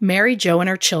dating, Mary Jo and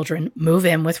her children move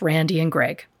in with Randy and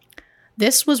Greg.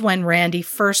 This was when Randy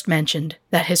first mentioned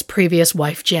that his previous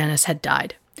wife, Janice, had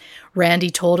died. Randy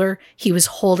told her he was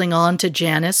holding on to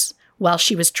Janice while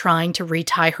she was trying to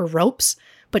retie her ropes,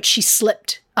 but she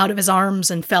slipped out of his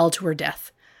arms and fell to her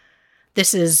death.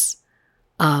 This is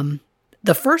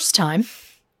the first time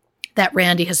that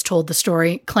Randy has told the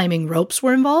story claiming ropes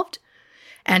were involved,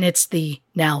 and it's the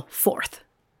now 4th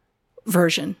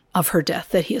version of her death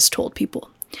that he has told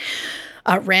people.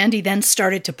 Randy then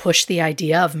started to push the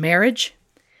idea of marriage.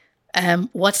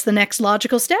 What's the next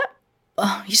logical step?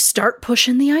 You start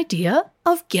pushing the idea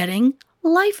of getting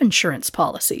life insurance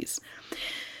policies.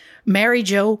 Mary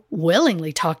Jo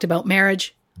willingly talked about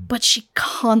marriage, but she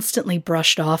constantly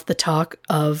brushed off the talk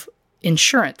of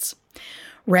insurance.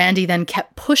 Randy then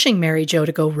kept pushing Mary Jo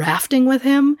to go rafting with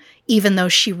him, even though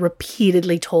she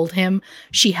repeatedly told him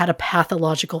she had a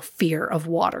pathological fear of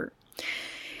water.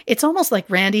 It's almost like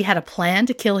Randy had a plan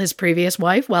to kill his previous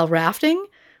wife while rafting,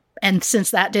 and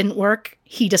since that didn't work,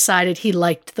 he decided he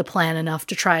liked the plan enough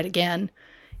to try it again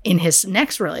in his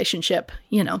next relationship,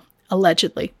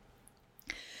 allegedly.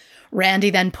 Randy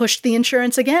then pushed the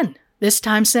insurance again, this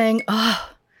time saying,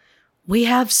 we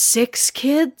have 6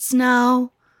 kids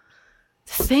now.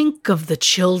 Think of the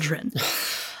children.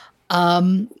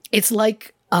 It's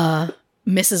like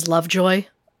Mrs. Lovejoy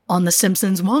on The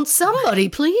Simpsons. Won't somebody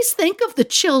please think of the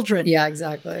children? Yeah,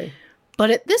 exactly.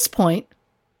 But at this point,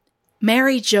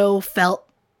 Mary Jo felt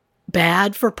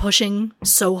bad for pushing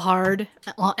so hard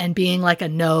and being like a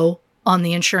no on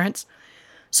the insurance.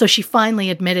 So she finally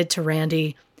admitted to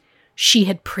Randy she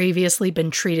had previously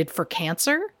been treated for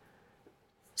cancer.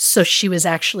 So she was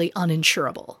actually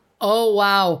uninsurable. Oh,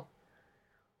 wow.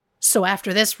 So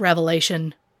after this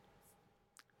revelation,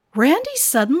 Randy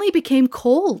suddenly became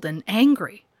cold and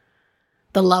angry.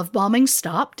 The love bombing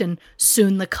stopped, and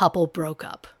soon the couple broke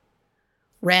up.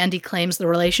 Randy claims the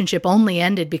relationship only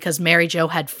ended because Mary Jo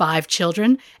had 5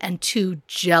 children and 2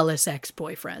 jealous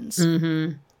ex-boyfriends.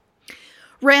 Mm-hmm.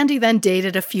 Randy then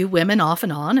dated a few women off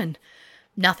and on, and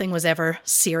nothing was ever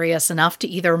serious enough to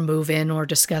either move in or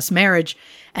discuss marriage.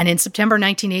 And in September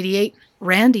 1988,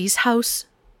 Randy's house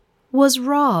was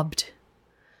robbed.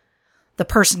 The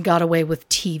person got away with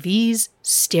TVs,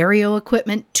 stereo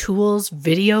equipment, tools,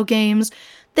 video games.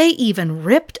 They even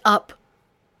ripped up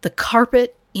the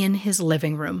carpet in his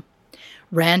living room.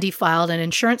 Randy filed an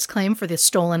insurance claim for the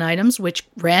stolen items, which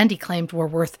Randy claimed were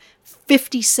worth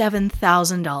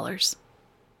 $57,000.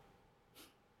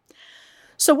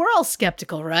 So we're all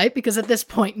skeptical, right? Because at this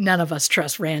point, none of us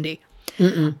trust Randy.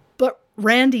 Mm-mm. But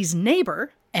Randy's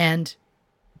neighbor and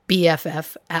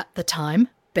BFF at the time,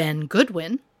 Ben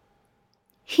Goodwin,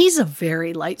 he's a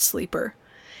very light sleeper.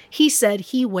 He said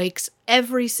he wakes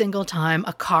every single time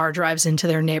a car drives into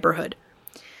their neighborhood.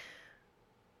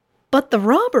 But the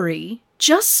robbery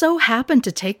just so happened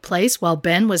to take place while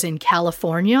Ben was in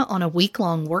California on a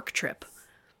week-long work trip.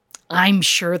 I'm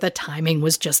sure the timing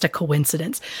was just a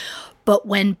coincidence. But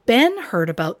when Ben heard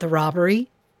about the robbery,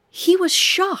 he was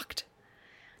shocked.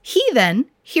 He then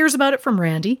hears about it from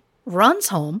Randy, runs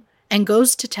home, and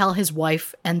goes to tell his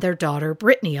wife and their daughter,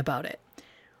 Brittany, about it.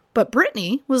 But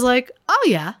Brittany was like, oh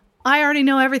yeah, I already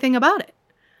know everything about it.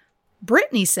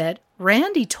 Brittany said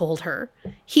Randy told her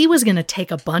he was going to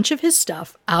take a bunch of his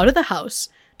stuff out of the house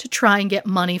to try and get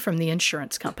money from the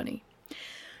insurance company.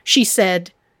 She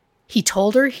said he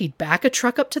told her he'd back a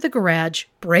truck up to the garage,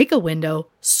 break a window,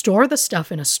 store the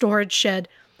stuff in a storage shed.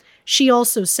 She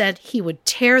also said he would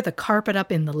tear the carpet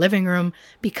up in the living room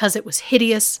because it was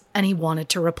hideous and he wanted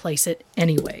to replace it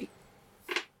anyway.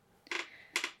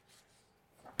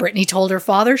 Brittany told her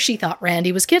father she thought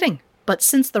Randy was kidding. But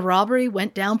since the robbery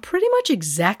went down pretty much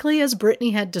exactly as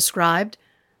Brittany had described,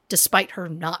 despite her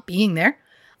not being there,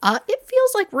 it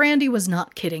feels like Randy was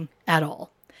not kidding at all.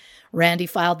 Randy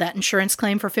filed that insurance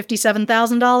claim for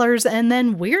 $57,000, and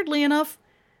then, weirdly enough,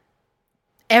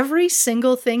 every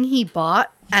single thing he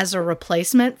bought as a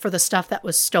replacement for the stuff that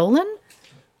was stolen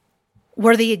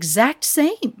were the exact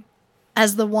same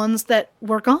as the ones that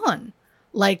were gone.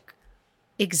 Like,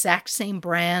 exact same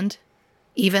brand,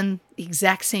 even the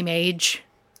exact same age.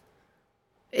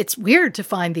 It's weird to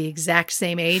find the exact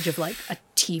same age of like a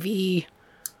TV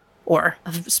or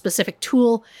a specific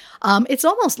tool. It's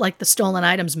almost like the stolen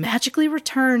items magically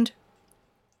returned.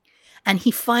 And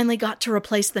he finally got to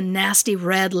replace the nasty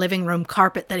red living room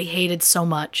carpet that he hated so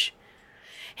much.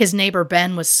 His neighbor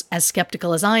Ben was as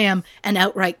skeptical as I am and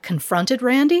outright confronted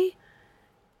Randy.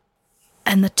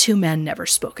 And the two men never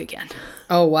spoke again.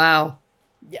 Oh, wow.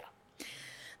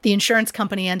 The insurance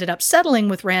company ended up settling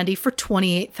with Randy for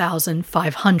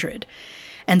 $28,500.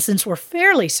 And since we're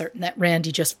fairly certain that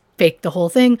Randy just faked the whole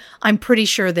thing, I'm pretty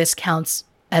sure this counts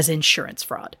as insurance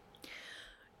fraud.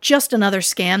 Just another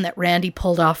scam that Randy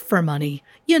pulled off for money.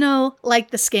 You know, like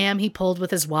the scam he pulled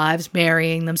with his wives,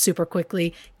 marrying them super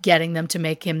quickly, getting them to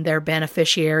make him their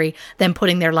beneficiary, then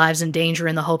putting their lives in danger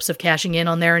in the hopes of cashing in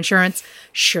on their insurance.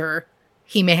 Sure,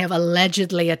 he may have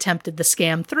allegedly attempted the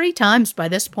scam 3 times by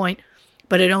this point,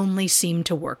 but it only seemed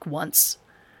to work once.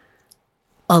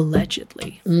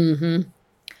 Allegedly. Mm-hmm.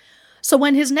 So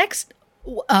when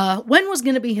was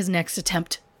going to be his next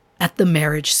attempt at the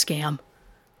marriage scam?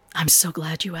 I'm so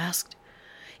glad you asked.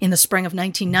 In the spring of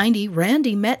 1990,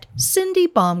 Randy met Cindy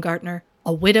Baumgartner,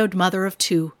 a widowed mother of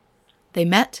 2. They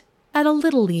met at a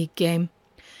Little League game.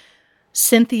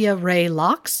 Cynthia Ray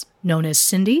Locks, known as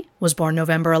Cindy, was born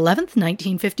November 11th,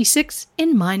 1956,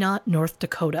 in Minot, North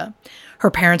Dakota.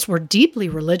 Her parents were deeply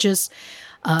religious.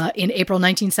 In April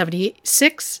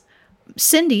 1976,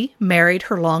 Cindy married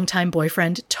her longtime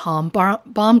boyfriend, Tom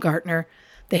Baumgartner.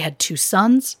 They had 2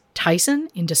 sons, Tyson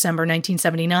in December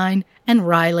 1979 and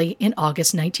Riley in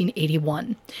August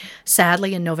 1981.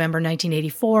 Sadly, in November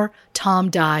 1984, Tom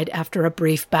died after a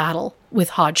brief battle with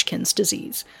Hodgkin's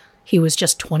disease. He was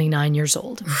just 29 years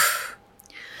old.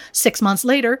 6 months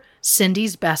later,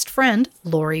 Cindy's best friend,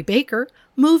 Lori Baker,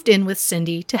 moved in with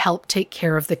Cindy to help take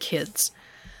care of the kids.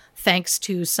 Thanks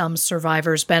to some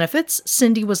survivors' benefits,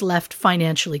 Cindy was left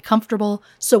financially comfortable,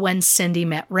 so when Cindy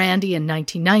met Randy in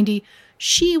 1990,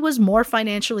 she was more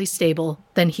financially stable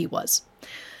than he was.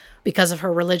 Because of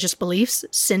her religious beliefs,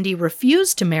 Cindy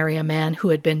refused to marry a man who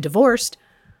had been divorced,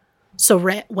 so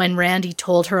when Randy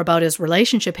told her about his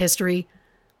relationship history,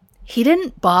 he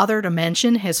didn't bother to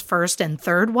mention his first and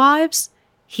third wives.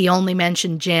 He only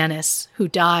mentioned Janice, who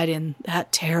died in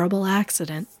that terrible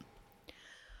accident.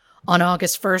 On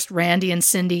August 1st, Randy and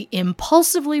Cindy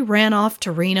impulsively ran off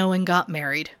to Reno and got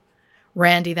married.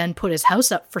 Randy then put his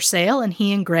house up for sale, and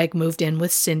he and Greg moved in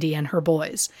with Cindy and her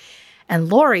boys. And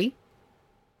Lori,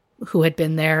 who had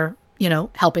been there,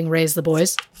 helping raise the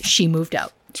boys, she moved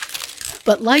out.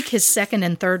 But like his second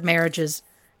and third marriages,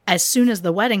 as soon as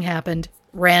the wedding happened,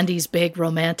 Randy's big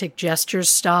romantic gestures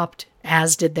stopped,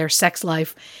 as did their sex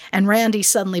life, and Randy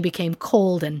suddenly became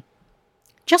cold and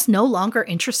just no longer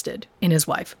interested in his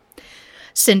wife.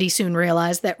 Cindy soon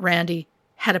realized that Randy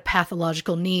had a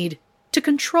pathological need to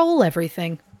control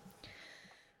everything.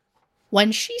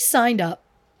 When she signed up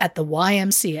at the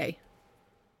YMCA,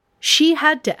 she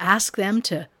had to ask them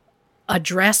to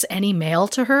address any mail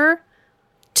to her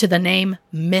to the name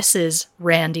Mrs.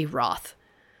 Randy Roth,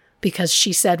 because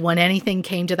she said when anything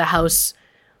came to the house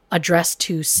addressed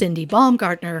to Cindy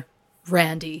Baumgartner,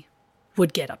 Randy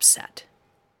would get upset.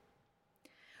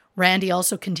 Randy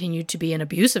also continued to be an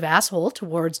abusive asshole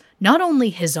towards not only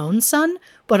his own son,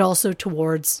 but also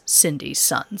towards Cindy's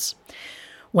sons.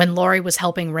 When Lori was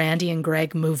helping Randy and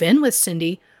Greg move in with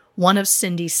Cindy, one of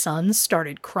Cindy's sons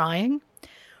started crying.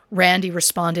 Randy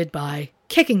responded by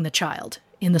kicking the child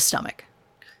in the stomach.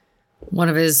 One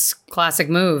of his classic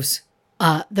moves.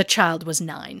 The child was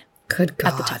 9. Good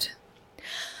God. At the time.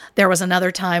 There was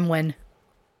another time when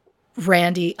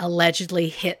Randy allegedly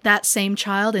hit that same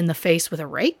child in the face with a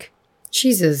rake.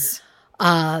 Jesus.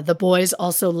 The boys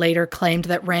also later claimed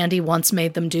that Randy once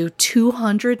made them do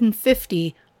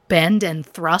 250 bend and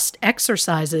thrust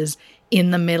exercises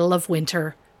in the middle of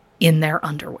winter in their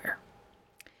underwear.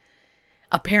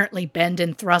 Apparently, bend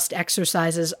and thrust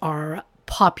exercises are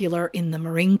popular in the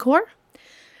Marine Corps.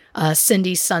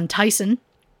 Cindy's son Tyson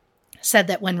said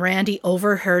that when Randy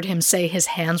overheard him say his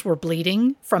hands were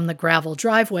bleeding from the gravel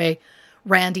driveway,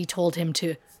 Randy told him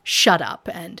to shut up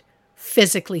and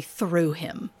physically threw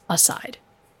him aside.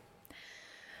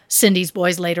 Cindy's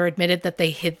boys later admitted that they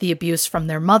hid the abuse from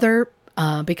their mother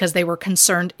because they were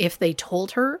concerned if they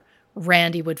told her,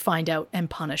 Randy would find out and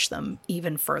punish them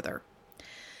even further.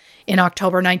 In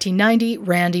October 1990,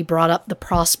 Randy brought up the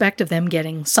prospect of them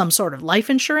getting some sort of life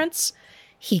insurance.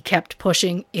 He kept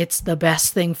pushing, it's the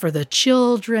best thing for the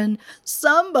children.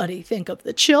 Somebody think of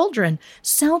the children.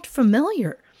 Sound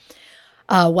familiar?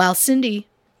 While Cindy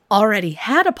already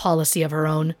had a policy of her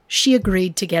own, she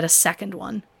agreed to get a second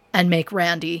one and make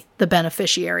Randy the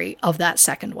beneficiary of that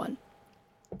second one.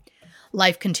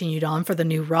 Life continued on for the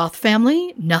new Roth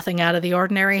family. Nothing out of the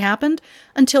ordinary happened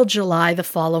until July the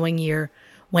following year,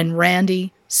 when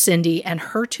Randy, Cindy, and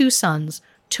her 2 sons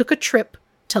took a trip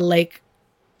to Lake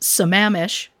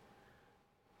Sammamish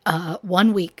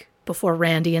 1 week before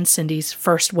Randy and Cindy's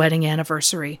first wedding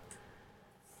anniversary.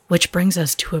 Which brings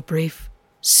us to a brief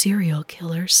serial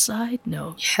killer side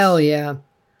note. Hell yeah.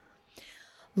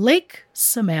 Lake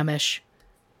Sammamish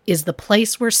is the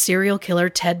place where serial killer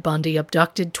Ted Bundy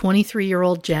abducted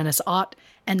 23-year-old Janice Ott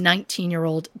and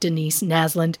 19-year-old Denise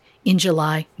Naslund in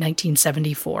July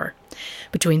 1974.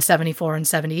 Between 74 and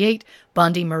 78,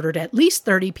 Bundy murdered at least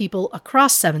 30 people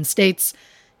across 7 states.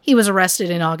 He was arrested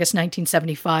in August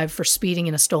 1975 for speeding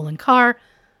in a stolen car.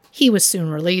 He was soon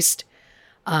released.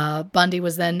 Bundy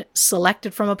was then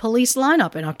selected from a police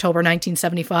lineup in October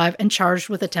 1975 and charged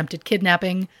with attempted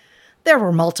kidnapping. There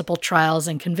were multiple trials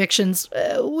and convictions.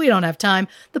 We don't have time.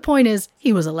 The point is,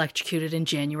 he was electrocuted in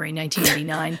January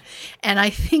 1989. And I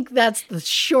think that's the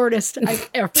shortest I've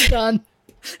ever done.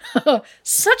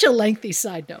 Such a lengthy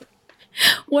side note.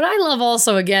 What I love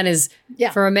also, again, is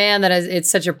for a man that has,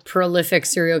 it's such a prolific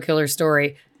serial killer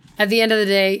story. At the end of the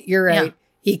day, you're right. Yeah.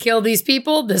 He killed these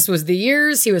people. This was the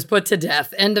years. He was put to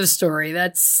death. End of story.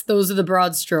 Those are the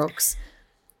broad strokes.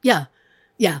 Yeah.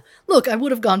 Yeah. Look, I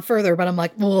would have gone further, but I'm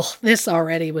like, well, this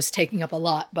already was taking up a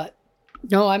lot. But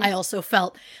no, I also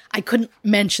felt I couldn't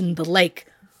mention the lake,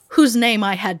 whose name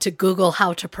I had to Google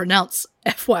how to pronounce,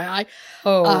 FYI.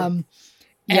 Oh,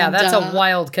 yeah, that's a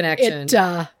wild connection.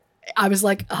 I was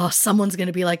like, oh, someone's going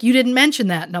to be like, you didn't mention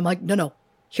that. And I'm like, no,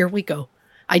 here we go.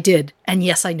 I did. And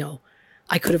yes, I know.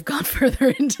 I could have gone further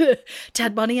into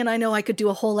Ted Bundy, and I know I could do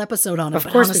a whole episode on it. Of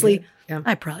course, honestly,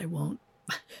 I probably won't.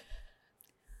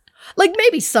 Like,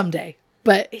 maybe someday,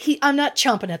 but I'm not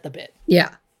chomping at the bit.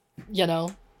 Yeah. You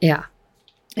know? Yeah.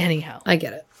 Anyhow. I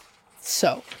get it.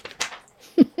 So.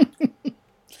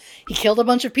 He killed a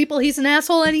bunch of people, he's an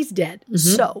asshole, and he's dead. Mm-hmm.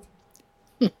 So.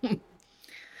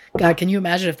 God, can you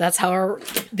imagine if that's how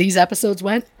these episodes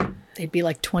went? They'd be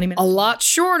like 20 minutes. A lot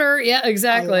shorter. Yeah,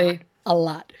 exactly. A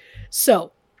lot.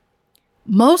 So,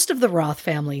 most of the Roth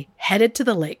family headed to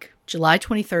the lake July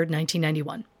 23rd,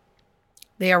 1991.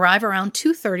 They arrive around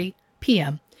 2:30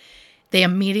 p.m. They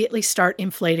immediately start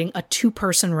inflating a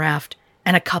 2-person raft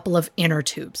and a couple of inner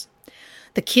tubes.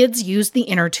 The kids used the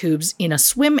inner tubes in a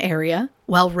swim area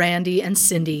while Randy and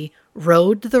Cindy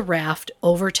rowed the raft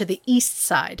over to the east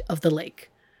side of the lake.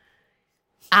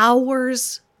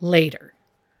 Hours later,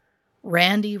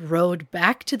 Randy rowed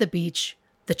back to the beach.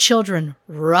 The children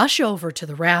rush over to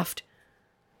the raft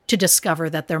to discover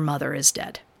that their mother is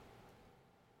dead.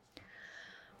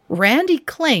 Randy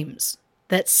claims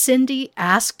that Cindy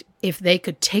asked if they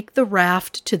could take the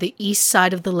raft to the east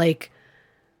side of the lake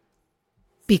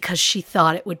because she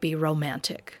thought it would be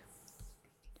romantic.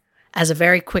 As a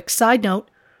very quick side note,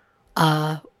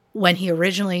 when he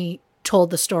originally told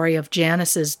the story of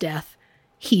Janice's death,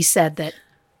 he said that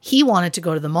he wanted to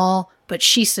go to the mall, but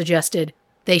she suggested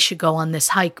they should go on this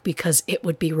hike because it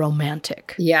would be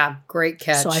romantic. Yeah, great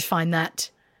catch. So I find that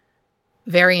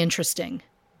very interesting.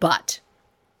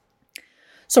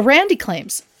 So Randy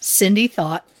claims Cindy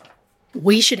thought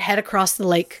we should head across the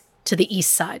lake to the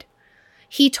east side.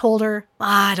 He told her,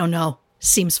 I don't know,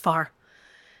 seems far.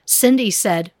 Cindy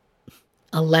said,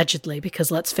 allegedly,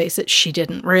 because let's face it, she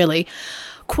didn't really,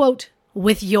 quote,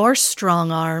 with your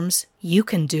strong arms, you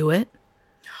can do it.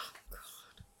 Oh, God.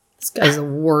 This guy's the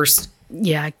worst.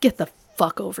 Yeah, get the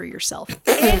fuck over yourself.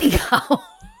 Anyhow,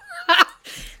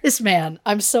 this man,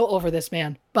 I'm so over this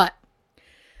man. But,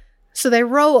 so they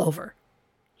row over.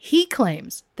 He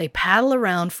claims they paddle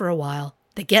around for a while,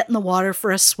 they get in the water for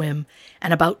a swim,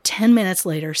 and about 10 minutes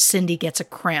later, Cindy gets a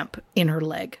cramp in her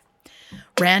leg.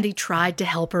 Randy tried to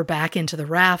help her back into the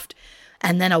raft,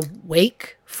 and then a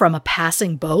wake from a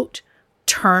passing boat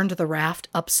turned the raft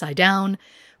upside down.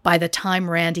 By the time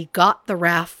Randy got the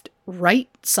raft right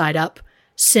side up,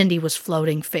 Cindy was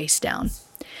floating face down.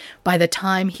 By the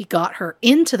time he got her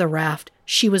into the raft,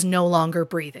 she was no longer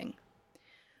breathing.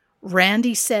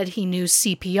 Randy said he knew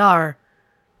CPR,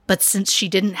 but since she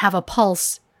didn't have a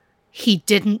pulse, he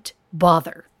didn't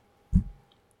bother.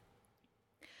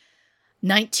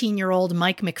 19-year-old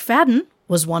Mike McFadden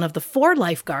was one of the 4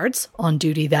 lifeguards on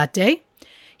duty that day.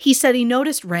 He said he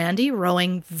noticed Randy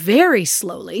rowing very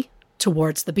slowly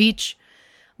towards the beach.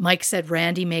 Mike said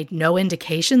Randy made no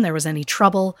indication there was any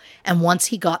trouble, and once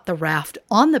he got the raft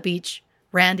on the beach,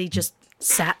 Randy just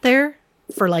sat there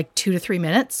for like 2 to 3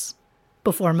 minutes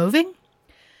before moving.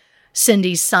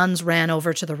 Cindy's sons ran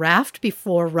over to the raft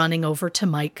before running over to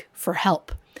Mike for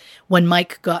help. When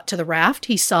Mike got to the raft,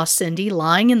 he saw Cindy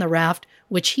lying in the raft,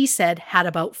 which he said had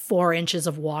about 4 inches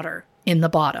of water in the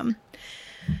bottom.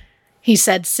 He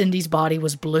said Cindy's body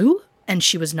was blue and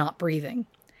she was not breathing.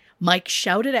 Mike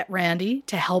shouted at Randy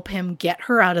to help him get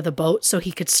her out of the boat so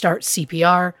he could start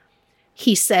CPR.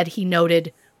 He said he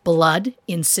noted blood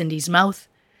in Cindy's mouth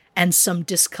and some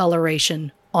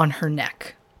discoloration on her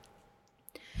neck.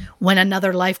 When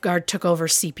another lifeguard took over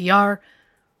CPR,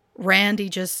 Randy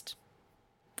just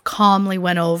calmly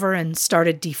went over and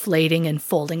started deflating and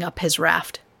folding up his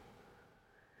raft.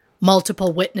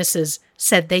 Multiple witnesses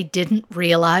said they didn't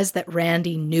realize that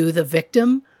Randy knew the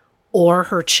victim or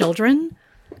her children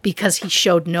because he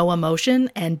showed no emotion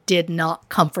and did not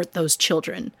comfort those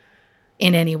children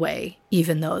in any way,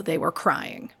 even though they were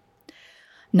crying.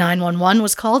 911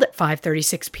 was called at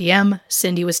 5:36 p.m.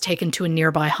 Cindy was taken to a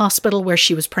nearby hospital where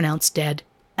she was pronounced dead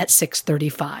at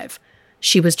 6:35.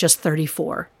 She was just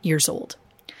 34 years old.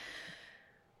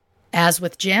 As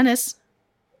with Janice,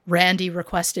 Randy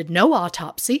requested no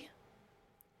autopsy.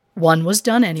 One was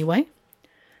done anyway.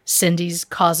 Cindy's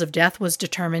cause of death was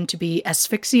determined to be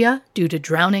asphyxia due to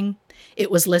drowning.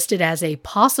 It was listed as a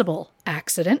possible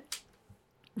accident.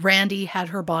 Randy had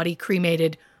her body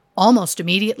cremated almost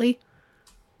immediately,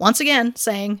 once again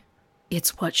saying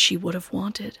it's what she would have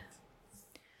wanted.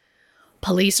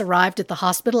 Police arrived at the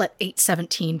hospital at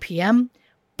 8:17 p.m.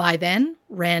 By then,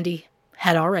 Randy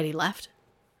had already left.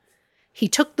 He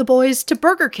took the boys to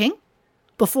Burger King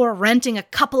before renting a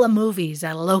couple of movies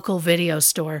at a local video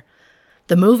store.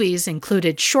 The movies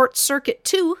included Short Circuit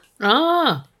 2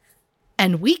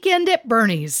 and Weekend at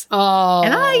Bernie's. Oh.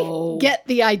 And I get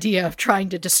the idea of trying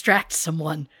to distract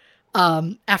someone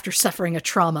after suffering a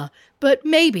trauma, but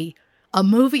maybe a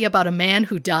movie about a man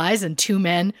who dies and 2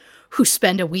 men who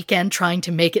spend a weekend trying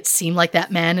to make it seem like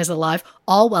that man is alive,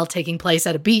 all while taking place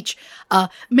at a beach.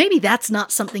 Maybe that's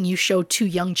not something you show 2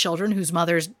 young children whose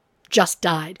mothers just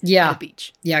died at a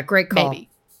beach. Yeah, great call. Maybe.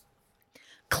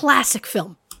 Classic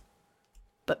film.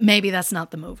 But maybe that's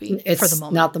not the movie for the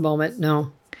moment. It's not the moment,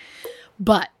 no.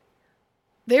 But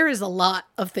there is a lot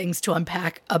of things to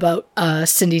unpack about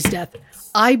Cindy's death.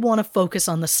 I want to focus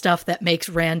on the stuff that makes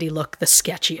Randy look the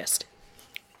sketchiest.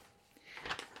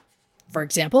 For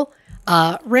example,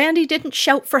 Randy didn't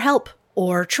shout for help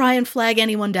or try and flag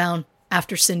anyone down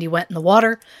after Cindy went in the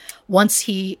water. Once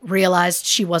he realized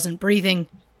she wasn't breathing,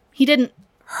 he didn't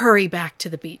hurry back to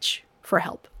the beach for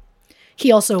help.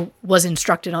 He also was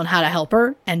instructed on how to help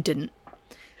her and didn't.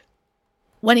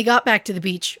 When he got back to the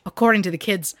beach, according to the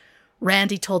kids,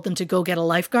 Randy told them to go get a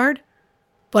lifeguard,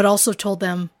 but also told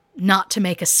them not to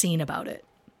make a scene about it.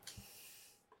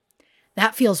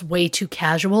 That feels way too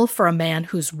casual for a man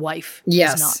whose wife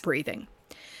is not breathing.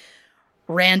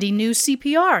 Randy knew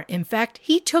CPR. In fact,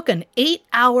 he took an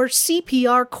 8-hour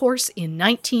CPR course in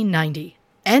 1990,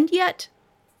 and yet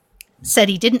said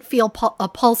he didn't feel a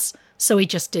pulse, so he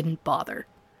just didn't bother.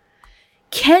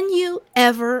 Can you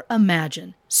ever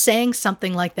imagine saying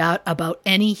something like that about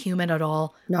any human at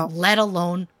all, let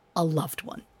alone a loved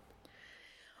one?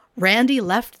 Randy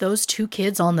left those 2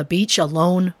 kids on the beach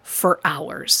alone for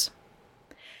hours.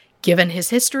 Given his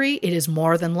history, it is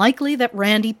more than likely that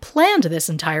Randy planned this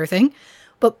entire thing,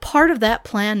 but part of that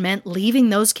plan meant leaving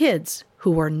those kids,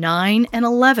 who were 9 and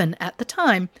 11 at the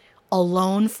time,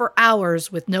 alone for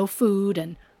hours with no food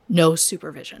and no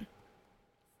supervision.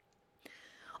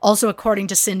 Also, according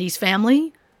to Cindy's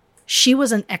family, she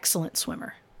was an excellent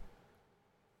swimmer.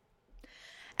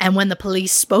 And when the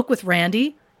police spoke with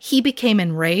Randy, he became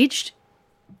enraged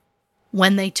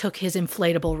when they took his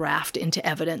inflatable raft into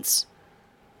evidence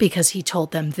because he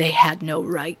told them they had no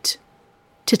right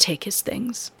to take his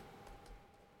things.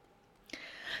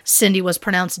 Cindy was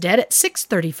pronounced dead at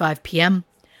 6:35 p.m.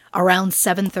 Around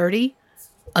 7:30,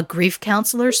 a grief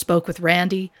counselor spoke with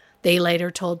Randy. They later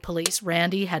told police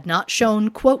Randy had not shown,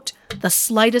 quote, the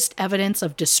slightest evidence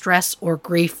of distress or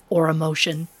grief or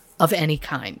emotion of any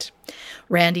kind.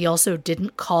 Randy also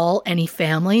didn't call any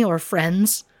family or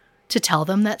friends to tell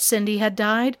them that Cindy had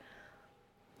died.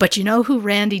 But you know who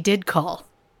Randy did call?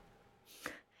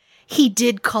 He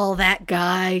did call that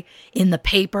guy in the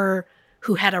paper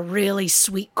who had a really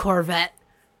sweet Corvette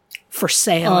for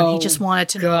sale, and he just wanted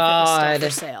to know if it was still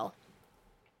for sale.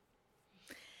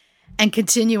 And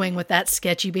continuing with that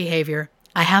sketchy behavior,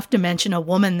 I have to mention a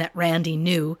woman that Randy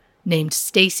knew named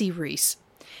Stacy Reese.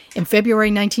 In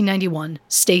February 1991,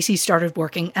 Stacy started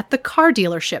working at the car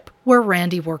dealership where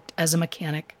Randy worked as a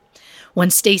mechanic. When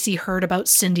Stacy heard about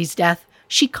Cindy's death,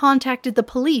 she contacted the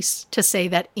police to say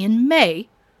that in May,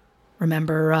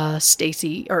 remember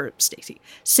Cindy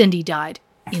died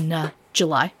in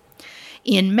July.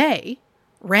 In May,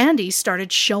 Randy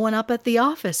started showing up at the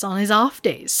office on his off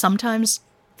days, sometimes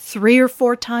 3 or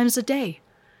 4 times a day.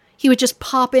 He would just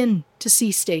pop in to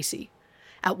see Stacy.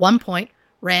 At one point,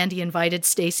 Randy invited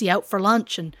Stacy out for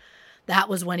lunch, and that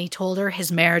was when he told her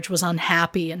his marriage was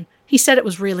unhappy, and he said it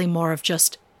was really more of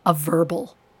just a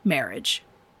verbal marriage.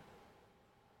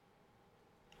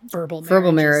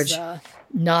 Verbal marriage.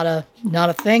 Not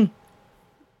a thing.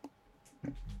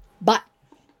 But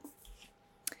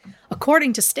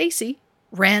according to Stacy,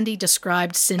 Randy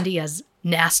described Cindy as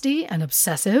nasty and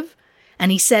obsessive,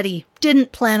 and he said he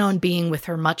didn't plan on being with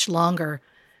her much longer,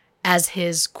 as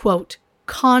his, quote,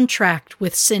 contract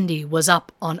with Cindy was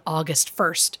up on August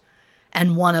 1st,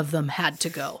 and one of them had to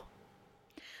go.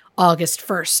 August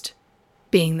 1st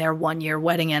being their 1-year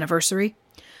wedding anniversary.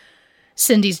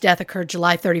 Cindy's death occurred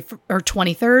July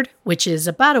 23rd, which is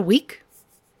about a week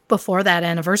before that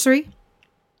anniversary.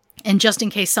 And just in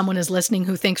case someone is listening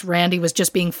who thinks Randy was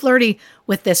just being flirty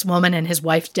with this woman and his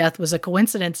wife's death was a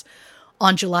coincidence,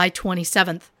 on July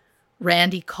 27th,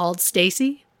 Randy called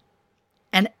Stacy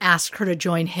and asked her to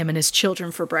join him and his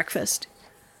children for breakfast.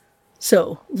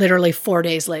 So, literally 4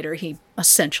 days later, he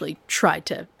essentially tried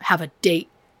to have a date,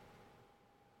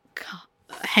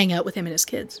 hang out with him and his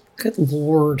kids. Good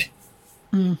Lord.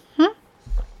 Mm-hmm.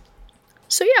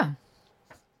 So, yeah.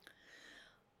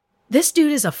 This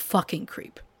dude is a fucking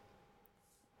creep.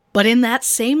 But in that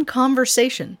same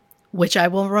conversation, which I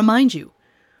will remind you,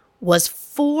 was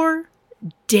 4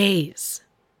 days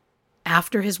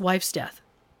after his wife's death,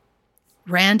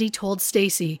 Randy told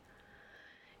Stacy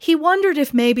he wondered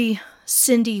if maybe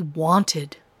Cindy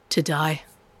wanted to die.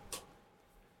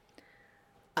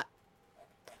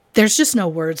 There's just no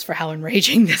words for how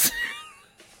enraging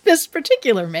this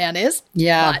particular man is.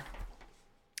 Yeah. But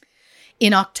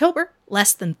in October,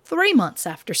 less than 3 months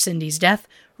after Cindy's death,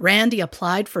 Randy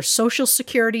applied for Social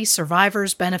Security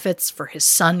survivors benefits for his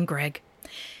son, Greg.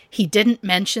 He didn't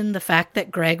mention the fact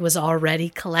that Greg was already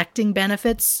collecting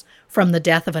benefits from the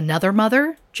death of another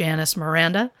mother, Janice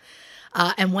Miranda.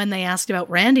 And when they asked about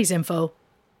Randy's info,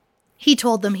 he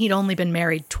told them he'd only been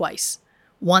married twice.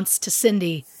 Once to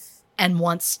Cindy and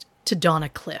once to Donna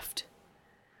Clift.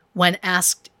 When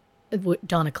asked,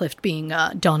 Donna Clift being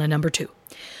Donna number 2.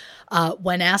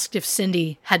 When asked if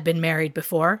Cindy had been married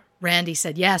before, Randy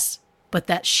said yes, but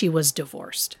that she was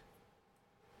divorced.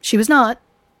 She was not.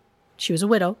 She was a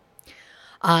widow.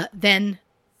 Then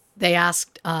They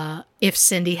asked if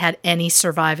Cindy had any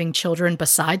surviving children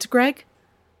besides Greg,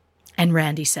 and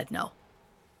Randy said no.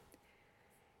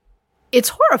 It's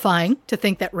horrifying to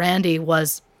think that Randy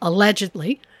was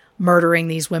allegedly murdering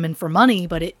these women for money,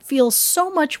 but it feels so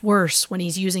much worse when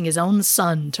he's using his own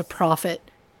son to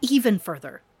profit even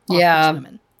further off these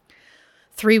women.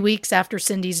 3 weeks after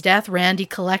Cindy's death, Randy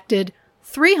collected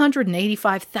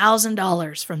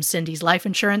 $385,000 from Cindy's life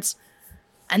insurance,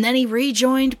 and then he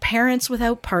rejoined Parents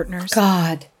Without Partners.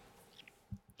 God.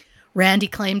 Randy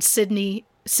claimed that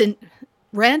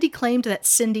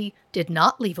Cindy did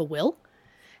not leave a will.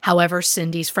 However,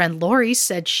 Cindy's friend Lori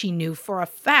said she knew for a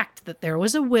fact that there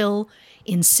was a will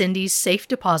in Cindy's safe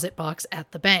deposit box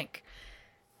at the bank.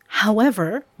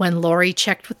 However, when Lori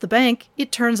checked with the bank,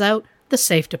 it turns out the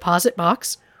safe deposit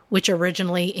box, which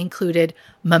originally included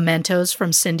mementos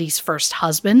from Cindy's first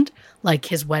husband, like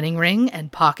his wedding ring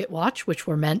and pocket watch, which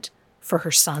were meant for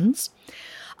her sons,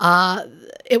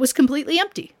 it was completely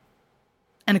empty.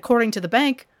 And according to the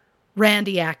bank,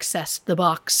 Randy accessed the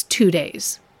box 2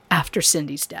 days after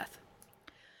Cindy's death.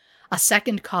 A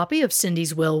second copy of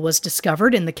Cindy's will was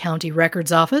discovered in the county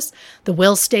records office. The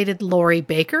will stated Lori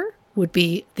Baker would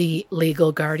be the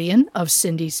legal guardian of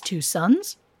Cindy's 2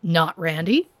 sons, not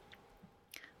Randy.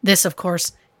 This, of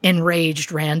course,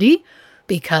 enraged Randy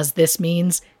because this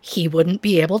means he wouldn't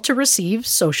be able to receive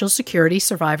Social Security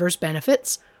survivors'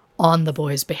 benefits on the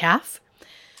boys' behalf.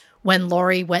 When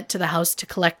Lori went to the house to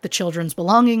collect the children's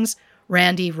belongings,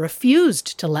 Randy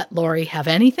refused to let Lori have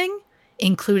anything,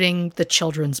 including the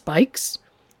children's bikes,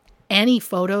 any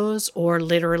photos, or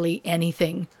literally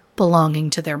anything belonging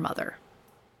to their mother.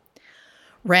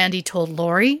 Randy told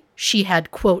Lori she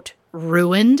had, quote,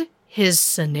 ruined his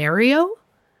scenario,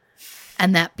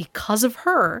 and that because of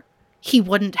her, he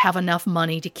wouldn't have enough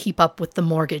money to keep up with the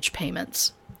mortgage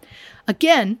payments.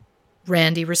 Again,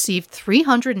 Randy received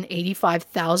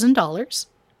 $385,000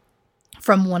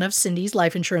 from one of Cindy's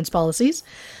life insurance policies.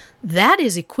 That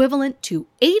is equivalent to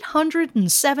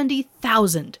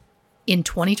 $870,000 in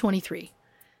 2023.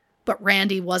 But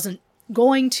Randy wasn't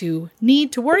going to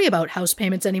need to worry about house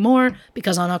payments anymore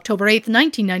because on October 8th,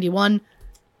 1991,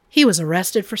 he was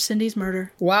arrested for Cindy's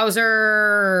murder.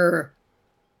 Wowzer!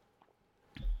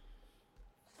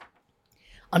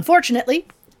 Unfortunately,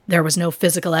 there was no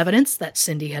physical evidence that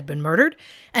Cindy had been murdered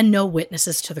and no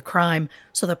witnesses to the crime,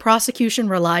 so the prosecution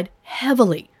relied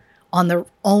heavily on their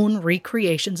own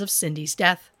recreations of Cindy's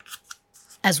death,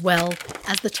 as well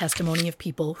as the testimony of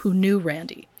people who knew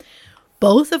Randy.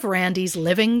 Both of Randy's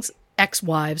living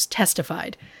ex-wives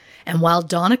testified, and while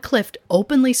Donna Clift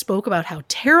openly spoke about how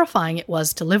terrifying it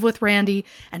was to live with Randy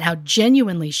and how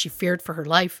genuinely she feared for her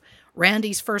life,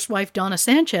 Randy's first wife, Donna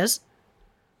Sanchez,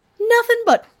 nothing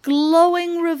but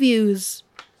glowing reviews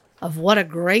of what a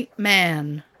great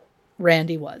man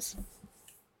Randy was.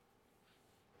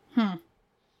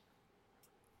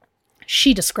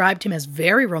 She described him as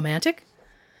very romantic.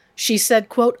 She said,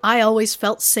 quote, I always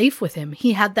felt safe with him.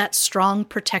 He had that strong,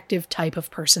 protective type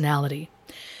of personality.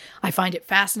 I find it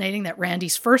fascinating that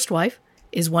Randy's first wife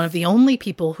is one of the only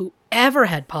people who ever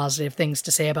had positive things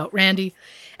to say about Randy,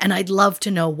 and I'd love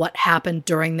to know what happened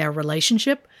during their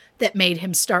relationship that made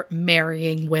him start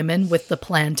marrying women with the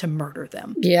plan to murder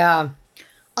them. Yeah.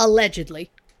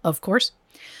 Allegedly, of course.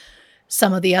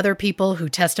 Some of the other people who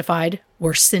testified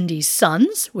were Cindy's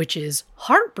sons, which is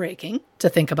heartbreaking to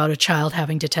think about a child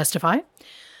having to testify.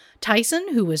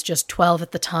 Tyson, who was just 12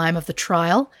 at the time of the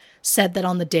trial, said that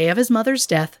on the day of his mother's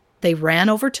death, they ran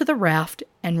over to the raft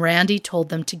and Randy told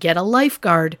them to get a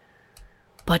lifeguard,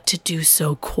 but to do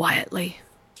so quietly.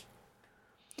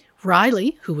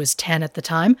 Riley, who was 10 at the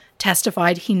time,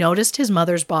 testified he noticed his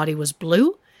mother's body was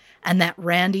blue and that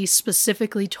Randy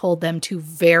specifically told them to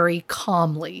very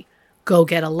calmly go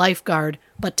get a lifeguard,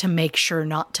 but to make sure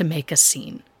not to make a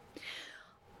scene.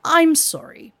 I'm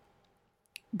sorry,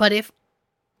 but if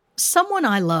someone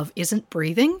I love isn't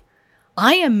breathing,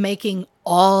 I am making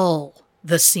all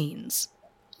the scenes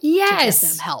to get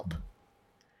them help.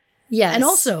 Yes. And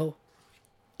also,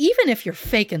 even if you're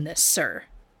faking this, sir,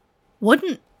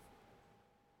 wouldn't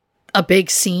a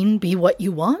big scene be what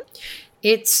you want?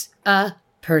 It's a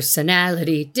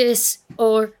personality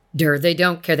disorder. They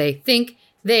don't care. They think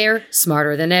they're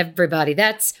smarter than everybody.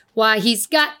 That's why he's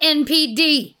got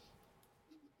NPD.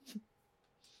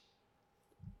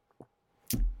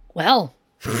 Well,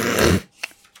 I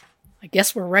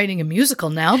guess we're writing a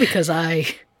musical now because I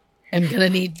am going to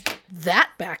need that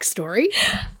backstory.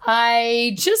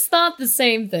 I just thought the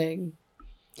same thing.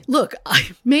 Look,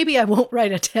 maybe I won't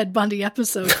write a Ted Bundy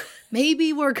episode.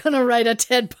 Maybe we're going to write a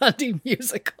Ted Bundy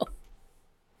musical.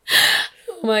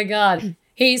 Oh my God.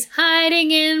 He's hiding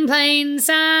in plain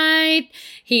sight.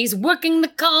 He's working the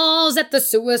calls at the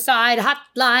suicide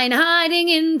hotline, hiding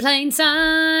in plain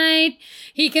sight.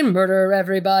 He can murder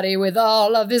everybody with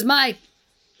all of his might.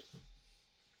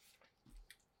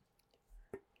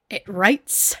 It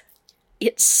writes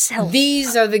itself.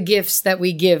 These are the gifts that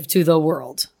we give to the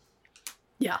world.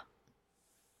 Yeah.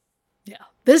 Yeah.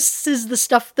 This is the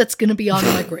stuff that's going to be on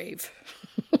my grave.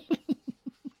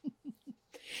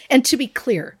 And to be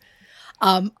clear,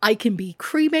 I can be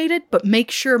cremated, but make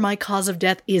sure my cause of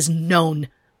death is known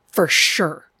for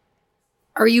sure.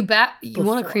 Are you back? You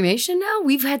want a cremation now?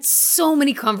 We've had so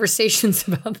many conversations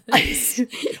about this.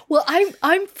 Well,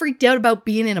 I'm freaked out about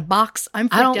being in a box. I'm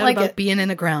freaked out about being in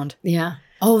the ground. Yeah.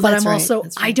 Oh, but that's I'm right. also,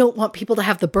 That's right. I don't want people to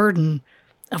have the burden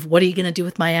of what are you going to do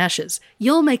with my ashes?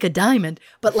 You'll make a diamond,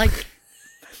 but like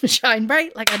shine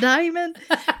bright like a diamond.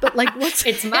 But like, what's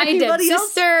it's my dead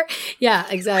sister? Yeah,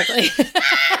 exactly.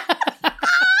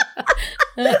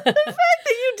 The fact that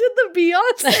you did the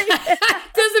Beyonce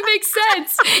doesn't make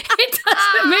sense. It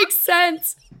doesn't make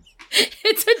sense.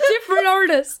 It's a different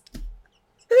artist.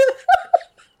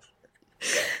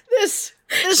 This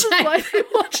is why they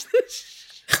watch this.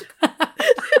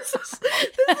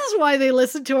 This is why they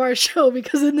listen to our show,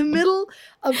 because in the middle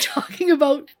of talking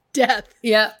about death,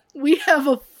 we have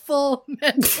a full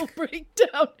mental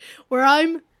breakdown where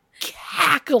I'm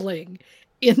cackling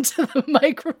into the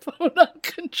microphone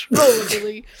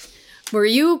uncontrollably. Where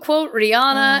you quote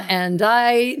Rihanna and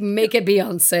I make it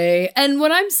Beyonce. And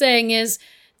what I'm saying is,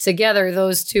 together,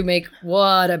 those two make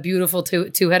what a beautiful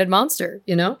two-headed monster,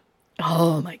 you know?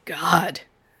 Oh my God.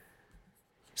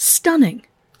 Stunning.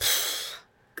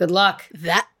 Good luck.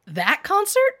 That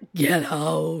concert? Get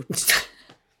out.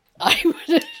 I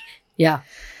would. Yeah.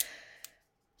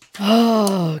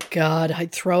 Oh God,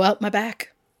 I'd throw out my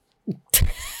back.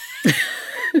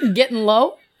 Getting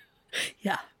low?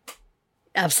 Yeah,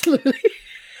 absolutely.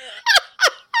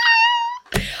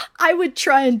 I would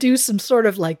try and do some sort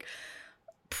of like,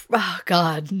 oh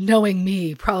God, knowing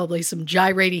me, probably some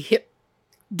gyrating hip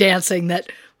dancing that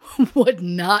would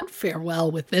not fare well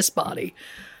with this body.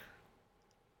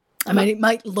 I mean, it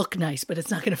might look nice, but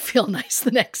it's not going to feel nice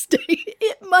the next day.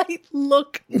 It might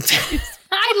look nice.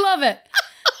 I love it.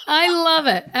 I love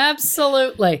it.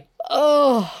 Absolutely.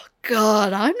 Oh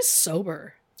God, I'm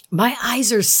sober. My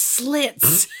eyes are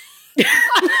slits.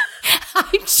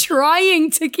 I'm trying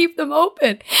to keep them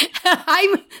open.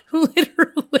 I'm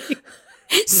literally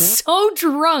so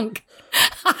drunk.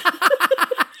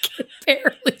 I can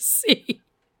barely see.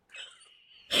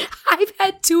 I've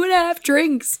had 2.5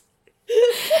 drinks.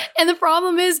 And the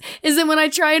problem is that when I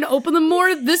try and open them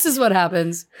more, this is what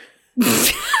happens.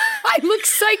 I look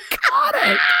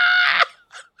psychotic.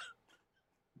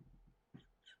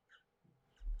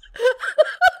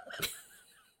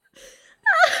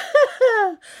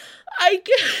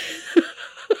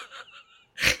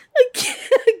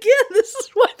 Again, this is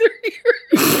why they're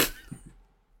here.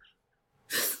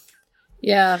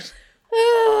 Yeah.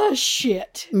 Oh,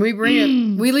 shit. We bring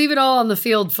it. We leave it all on the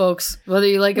field, folks, whether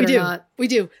you like it or not. We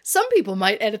do. Some people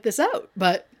might edit this out,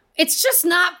 but it's just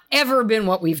not ever been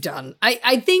what we've done.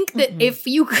 I think that if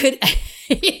you could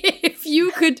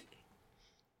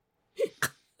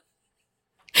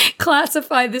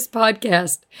classify this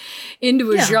podcast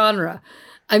into a genre.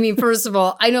 I mean, first of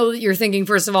all, I know that you're thinking,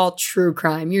 first of all, true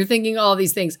crime. You're thinking all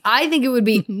these things. I think it would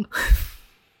be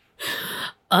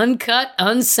uncut,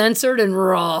 uncensored, and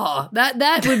raw.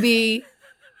 That would be,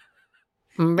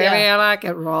 baby, I like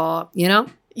it raw, you know?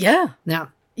 Yeah. Yeah.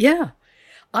 Yeah.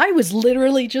 I was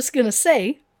literally just going to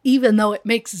say, even though it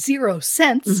makes zero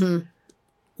sense,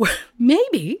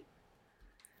 maybe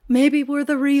we're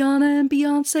the Rihanna and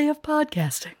Beyonce of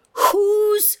podcasting.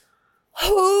 Who's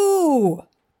who?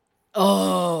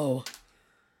 Oh,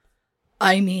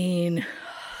 I mean,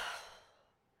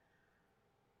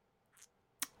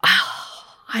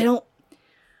 I don't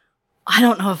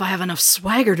know if I have enough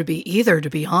swagger to be either, to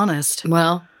be honest.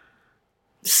 Well,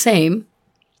 same.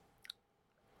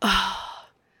 I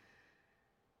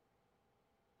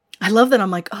love that I'm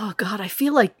like, oh God, I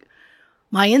feel like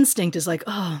my instinct is like,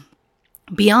 oh,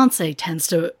 Beyonce tends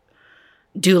to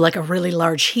do like a really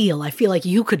large heel. I feel like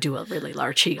you could do a really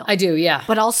large heel. I do, yeah.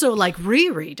 But also like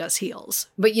Riri does heels.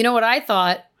 But you know what I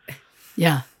thought?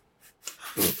 Yeah.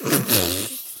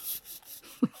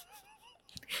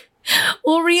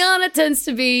 Well, Rihanna tends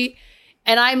to be,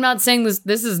 and I'm not saying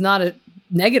this is not a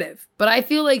negative, but I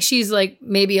feel like she's like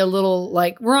maybe a little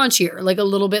like raunchier, like a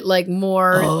little bit like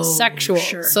more sexual.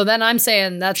 Sure. So then I'm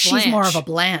saying she's Blanche. More of a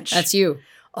Blanche. That's you.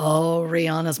 Oh,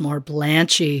 Rihanna's more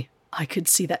Blanchy. I could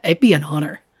see that. It'd be an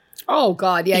honor. Oh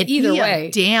God, yeah. Either way,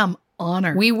 a damn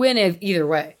honor. We win it either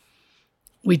way.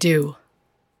 We do.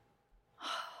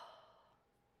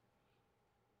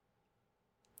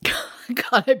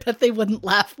 God, I bet they wouldn't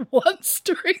laugh once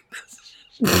during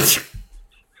this.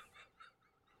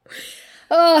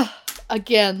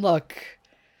 Again, look.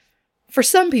 For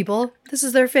some people, this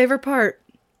is their favorite part.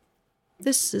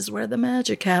 This is where the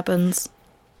magic happens.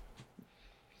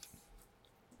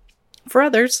 For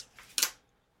others,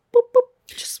 boop, boop,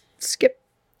 just skip.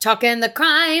 Talking the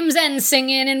crimes and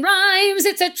singing in rhymes.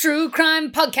 It's a true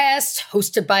crime podcast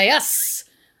hosted by us.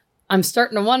 I'm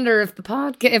starting to wonder if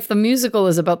the musical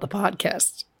is about the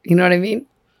podcast. You know what I mean?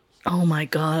 Oh my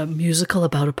God, a musical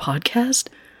about a podcast?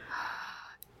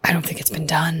 I don't think it's been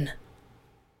done.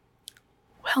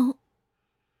 Well,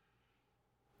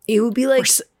 it would be like...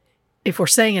 If we're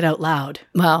saying it out loud,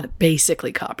 well, it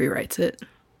basically copyrights it.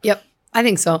 Yep, I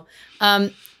think so.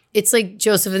 It's like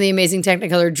Joseph and the Amazing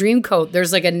Technicolor Dreamcoat.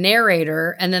 There's like a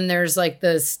narrator, and then there's like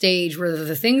the stage where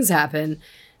the things happen.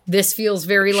 This feels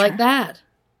very like that.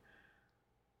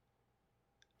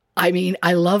 I mean,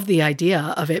 I love the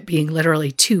idea of it being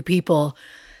literally two people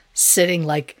sitting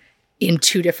like in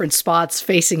two different spots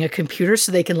facing a computer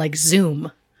so they can like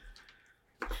zoom.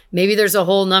 Maybe there's a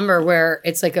whole number where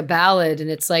it's like a ballad and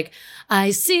it's like,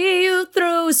 I see you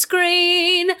through a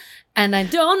screen and I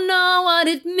don't know what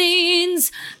it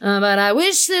means, but I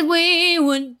wish that we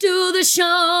would do the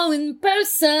show in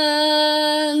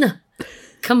person.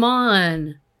 Come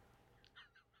on.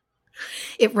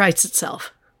 It writes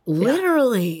itself.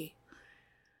 Literally.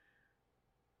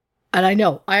 And I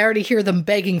know, I already hear them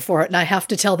begging for it, and I have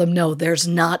to tell them, no, there's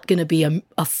not going to be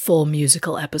a full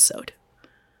musical episode.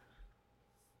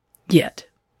 Yet.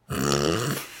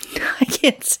 I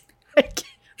can't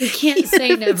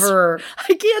say never.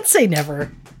 I can't say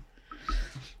never.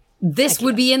 This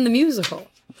would be in the musical.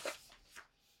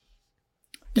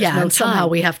 There's no and somehow time.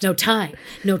 We have to.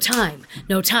 No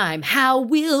time. How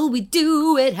will we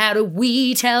do it? How do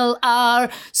we tell our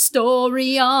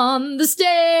story on the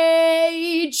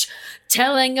stage?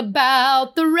 Telling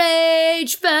about the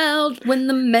rage felt when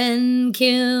the men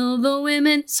kill the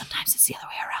women. Sometimes it's the other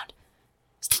way around.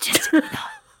 Statistically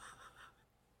not.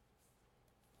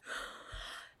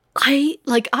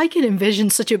 I can envision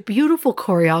such a beautiful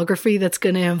choreography that's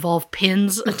going to involve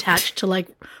pins attached to like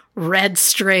red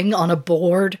string on a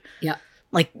board. Yeah.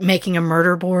 Like making a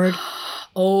murder board.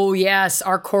 Oh, yes.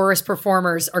 Our chorus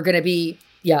performers are going to be,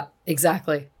 yeah,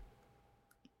 exactly.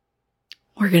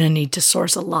 We're going to need to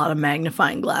source a lot of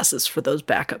magnifying glasses for those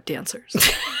backup dancers.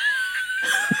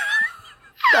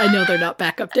 I know they're not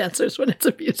backup dancers when it's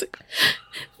a musical.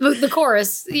 The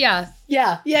chorus, yeah.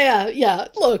 Yeah.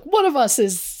 Look, one of us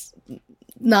is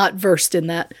not versed in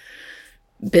that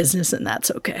business, and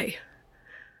that's okay.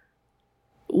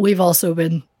 We've also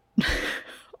been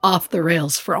off the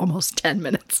rails for almost 10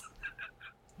 minutes.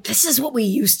 This is what we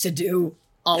used to do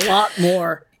a lot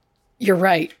more. You're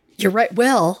right.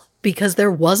 Well, because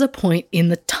there was a point in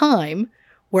the time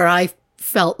where I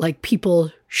felt like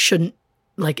people shouldn't,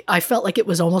 like, I felt like it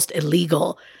was almost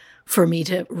illegal for me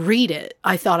to read it.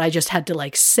 I thought I just had to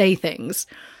like say things.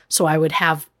 So I would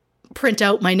print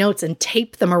out my notes and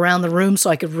tape them around the room so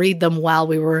I could read them while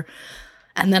we were.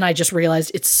 And then I just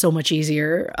realized it's so much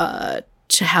easier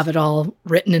to have it all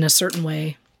written in a certain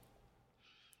way.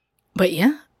 But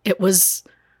yeah, it was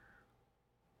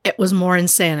more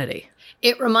insanity.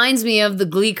 It reminds me of the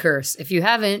Glee Curse. If you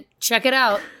haven't, check it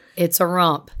out. It's a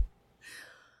romp.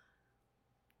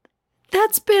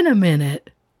 That's been a minute.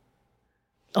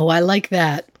 Oh, I like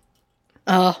that.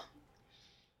 All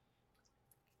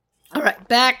right,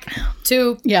 back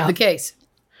to the case.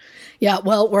 Yeah,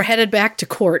 well, we're headed back to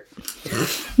court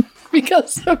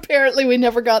because apparently we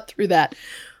never got through that.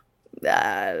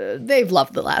 They've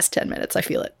loved the last 10 minutes. I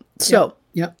feel it. So,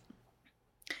 yep.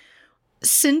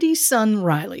 Cindy's son,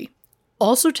 Riley,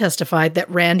 also testified that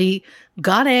Randy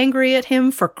got angry at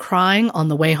him for crying on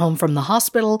the way home from the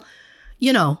hospital,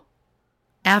 you know,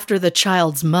 after the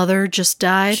child's mother just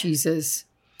died. Jesus.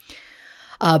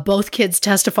 Both kids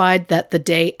testified that the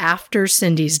day after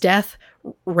Cindy's death,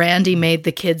 Randy made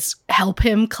the kids help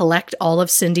him collect all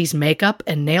of Cindy's makeup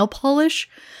and nail polish.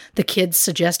 The kids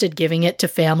suggested giving it to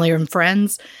family and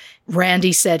friends.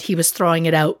 Randy said he was throwing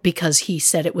it out because he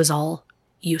said it was all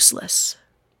useless.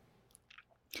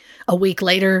 A week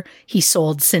later, he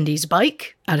sold Cindy's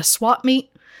bike at a swap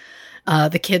meet.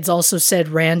 The kids also said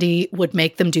Randy would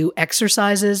make them do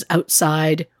exercises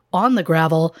outside on the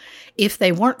gravel. If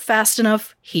they weren't fast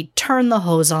enough, he'd turn the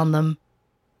hose on them,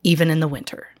 even in the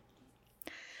winter.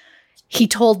 He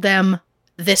told them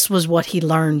this was what he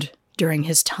learned during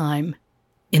his time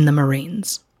in the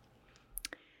Marines.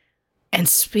 And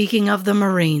speaking of the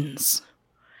Marines,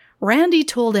 Randy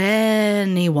told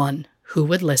anyone who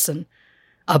would listen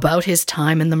about his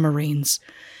time in the Marines.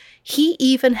 He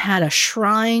even had a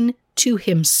shrine to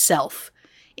himself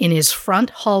in his front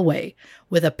hallway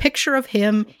with a picture of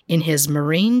him in his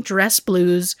Marine dress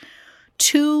blues,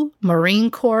 2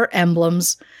 Marine Corps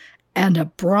emblems, and a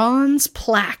bronze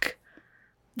plaque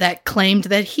that claimed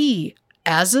that he,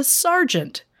 as a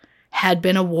sergeant, had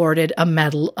been awarded a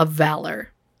Medal of Valor.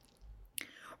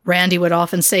 Randy would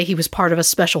often say he was part of a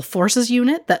special forces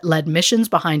unit that led missions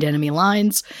behind enemy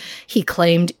lines. He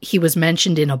claimed he was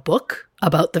mentioned in a book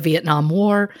about the Vietnam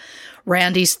War.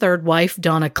 Randy's third wife,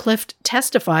 Donna Clift,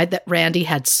 testified that Randy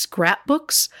had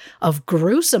scrapbooks of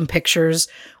gruesome pictures.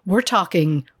 We're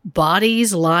talking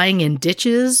bodies lying in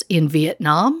ditches in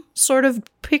Vietnam sort of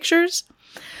pictures.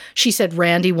 She said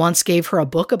Randy once gave her a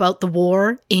book about the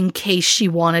war in case she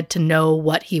wanted to know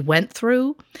what he went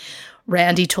through.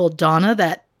 Randy told Donna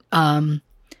that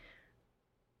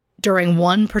during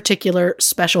one particular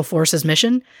Special Forces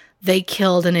mission, they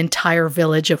killed an entire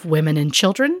village of women and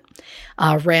children.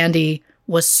 Randy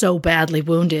was so badly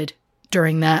wounded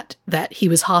during that he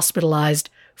was hospitalized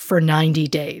for 90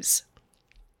 days.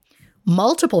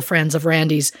 Multiple friends of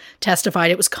Randy's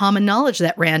testified it was common knowledge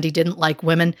that Randy didn't like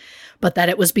women, but that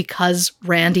it was because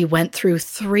Randy went through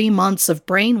 3 months of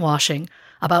brainwashing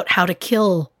about how to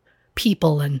kill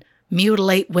people and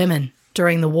mutilate women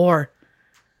during the war.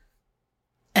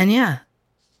 And yeah,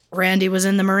 Randy was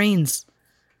in the Marines.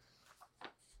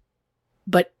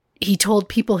 But he told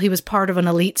people he was part of an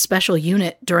elite special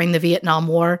unit during the Vietnam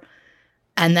War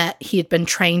and that he had been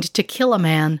trained to kill a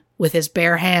man with his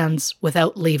bare hands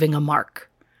without leaving a mark.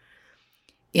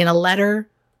 In a letter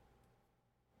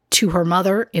to her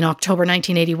mother in October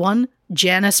 1981,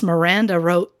 Janice Miranda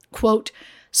wrote, quote,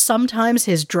 "Sometimes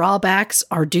his drawbacks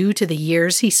are due to the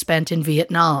years he spent in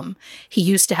Vietnam. He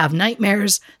used to have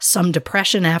nightmares, some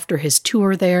depression after his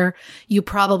tour there. You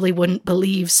probably wouldn't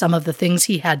believe some of the things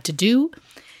he had to do.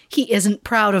 He isn't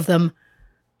proud of them,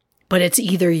 but it's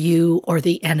either you or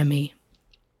the enemy."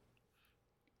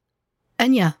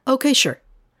 And yeah, okay, sure.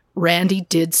 Randy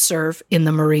did serve in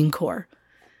the Marine Corps.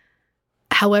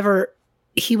 However,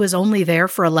 he was only there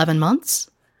for 11 months.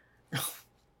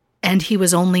 And he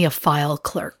was only a file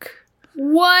clerk.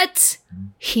 What?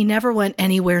 He never went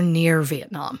anywhere near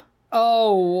Vietnam.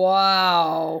 Oh,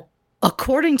 wow.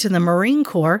 According to the Marine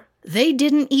Corps, they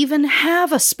didn't even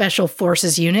have a Special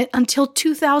Forces unit until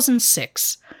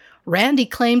 2006. Randy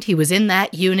claimed he was in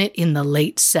that unit in the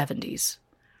late 70s.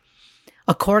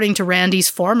 According to Randy's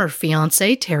former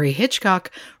fiancée, Terry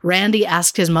Hitchcock, Randy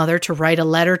asked his mother to write a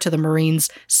letter to the Marines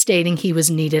stating he was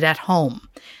needed at home.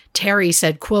 Terry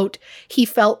said, quote, "He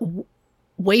felt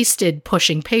wasted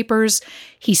pushing papers.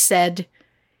 He said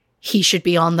he should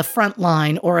be on the front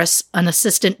line or an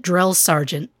assistant drill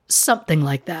sergeant, something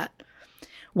like that."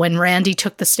 When Randy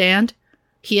took the stand,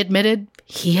 he admitted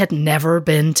he had never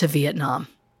been to Vietnam.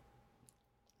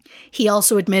 He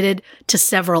also admitted to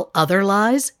several other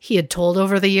lies he had told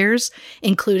over the years,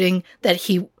 including that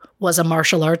he was a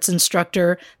martial arts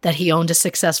instructor, that he owned a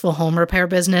successful home repair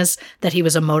business, that he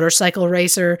was a motorcycle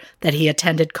racer, that he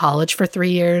attended college for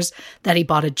 3 years, that he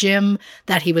bought a gym,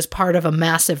 that he was part of a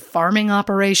massive farming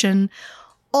operation.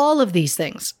 All of these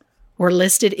things were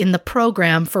listed in the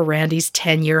program for Randy's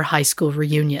 10-year high school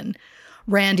reunion.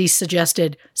 Randy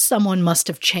suggested someone must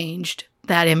have changed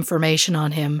that information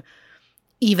on him,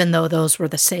 even though those were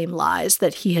the same lies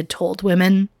that he had told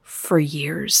women for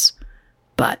years.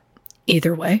 But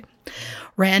either way,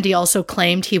 Randy also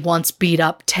claimed he once beat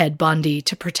up Ted Bundy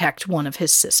to protect one of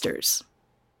his sisters.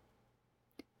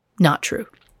 Not true.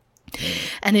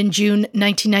 And in June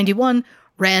 1991,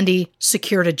 Randy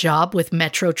secured a job with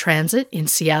Metro Transit in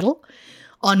Seattle.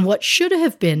 On what should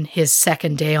have been his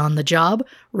second day on the job,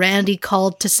 Randy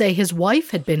called to say his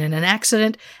wife had been in an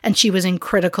accident and she was in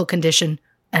critical condition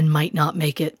and might not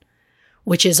make it,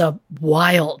 which is a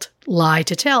wild lie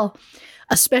to tell,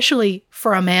 especially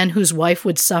for a man whose wife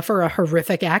would suffer a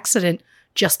horrific accident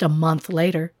just a month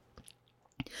later.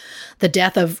 The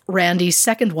death of Randy's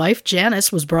second wife, Janice,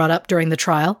 was brought up during the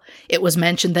trial. It was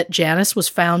mentioned that Janice was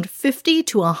found 50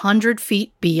 to 100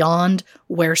 feet beyond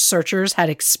where searchers had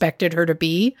expected her to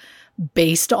be,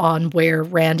 based on where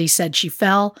Randy said she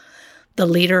fell. The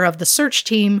leader of the search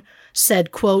team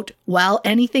said, quote, "While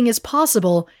anything is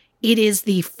possible, it is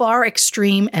the far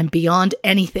extreme and beyond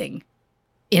anything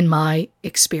in my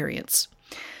experience."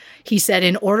 He said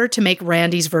in order to make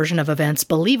Randy's version of events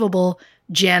believable,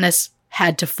 Janice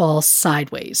had to fall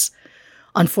sideways.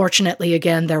 Unfortunately,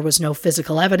 again, there was no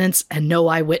physical evidence and no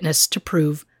eyewitness to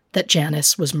prove that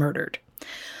Janice was murdered.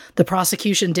 The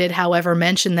prosecution did, however,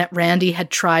 mention that Randy had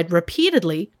tried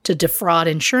repeatedly to defraud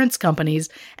insurance companies,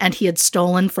 and he had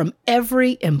stolen from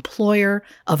every employer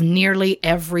of nearly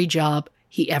every job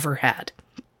he ever had.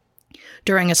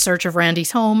 During a search of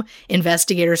Randy's home,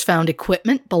 investigators found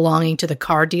equipment belonging to the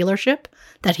car dealership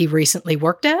that he recently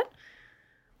worked at.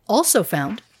 Also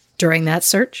found, during that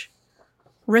search,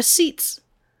 receipts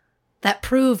that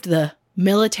proved the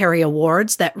military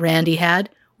awards that Randy had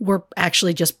were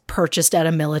actually just purchased at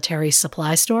a military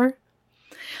supply store.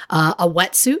 A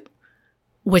wetsuit,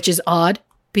 which is odd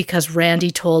because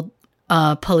Randy told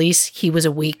police he was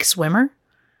a weak swimmer.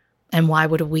 And why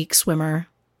would a weak swimmer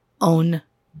own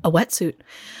a wetsuit?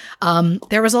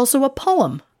 There was also a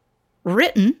poem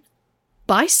written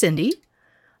by Cindy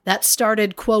that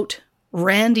started, quote,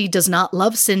 "Randy does not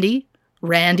love Cindy.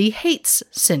 Randy hates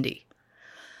Cindy."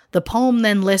 The poem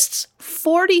then lists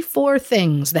 44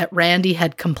 things that Randy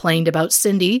had complained about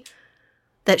Cindy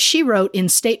that she wrote in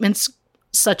statements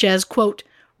such as, quote,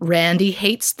 "Randy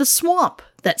hates the swamp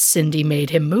that Cindy made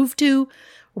him move to.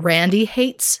 Randy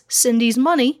hates Cindy's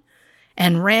money.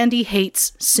 And Randy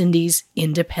hates Cindy's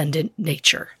independent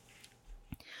nature."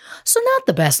 So not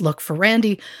the best look for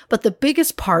Randy, but the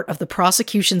biggest part of the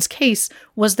prosecution's case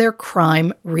was their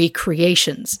crime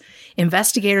recreations.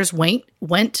 Investigators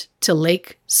went to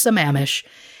Lake Sammamish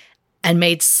and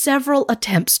made several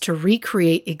attempts to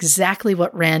recreate exactly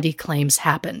what Randy claims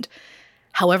happened.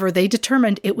 However, they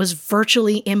determined it was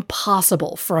virtually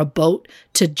impossible for a boat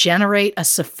to generate a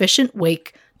sufficient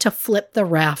wake to flip the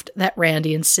raft that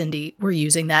Randy and Cindy were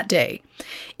using that day.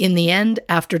 In the end,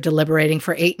 after deliberating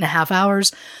for 8.5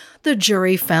 hours, the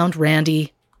jury found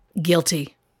Randy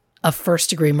guilty of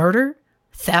first-degree murder,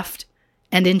 theft,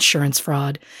 and insurance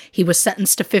fraud. He was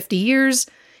sentenced to 50 years.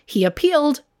 He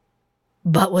appealed,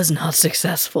 but was not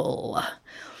successful.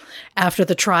 After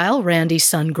the trial, Randy's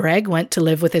son Greg went to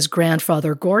live with his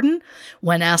grandfather Gordon.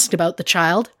 When asked about the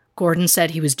child, Gordon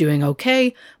said he was doing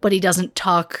okay, but he doesn't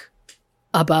talk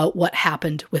about what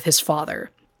happened with his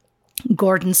father.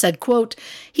 Gordon said, quote,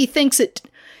 he thinks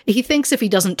if he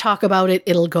doesn't talk about it,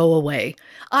 it'll go away.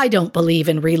 I don't believe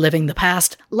in reliving the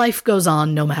past. Life goes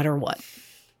on no matter what.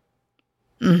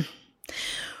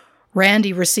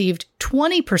 Randy received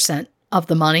 20% of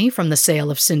the money from the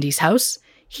sale of Cindy's house.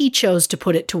 He chose to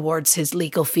put it towards his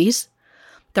legal fees.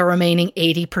 The remaining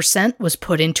 80% was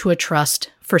put into a trust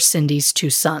for Cindy's 2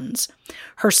 sons.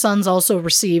 Her sons also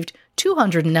received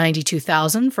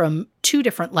 $292,000 from 2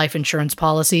 different life insurance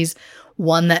policies,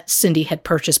 one that Cindy had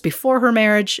purchased before her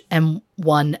marriage and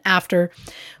one after.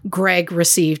 Greg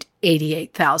received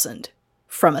 $88,000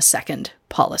 from a second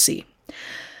policy.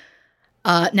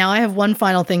 Now, I have one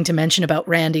final thing to mention about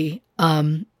Randy,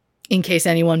 in case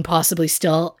anyone possibly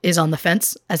still is on the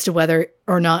fence as to whether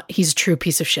or not he's a true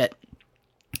piece of shit.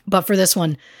 But for this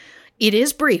one, it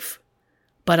is brief,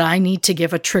 but I need to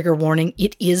give a trigger warning.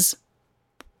 It is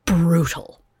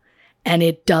brutal, and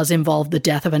it does involve the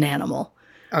death of an animal.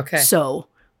 Okay. So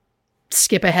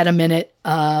skip ahead a minute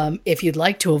if you'd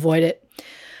like to avoid it.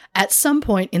 At some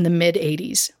point in the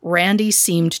mid-'80s, Randy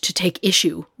seemed to take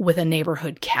issue with a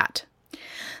neighborhood cat.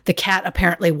 The cat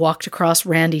apparently walked across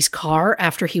Randy's car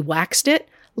after he waxed it,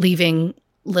 leaving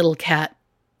little cat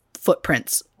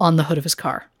footprints on the hood of his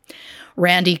car.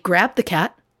 Randy grabbed the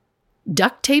cat,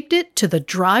 duct taped it to the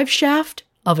drive shaft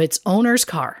of its owner's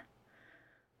car.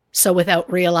 So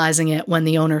without realizing it, when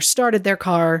the owner started their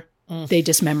car, they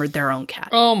dismembered their own cat.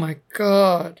 Oh my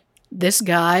God. This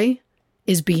guy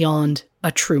is beyond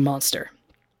a true monster.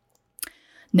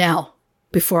 Now,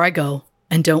 before I go,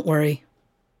 and don't worry,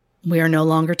 we are no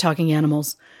longer talking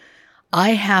animals,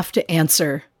 I have to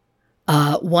answer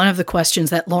one of the questions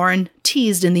that Lauren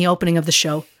teased in the opening of the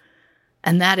show,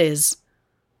 and that is,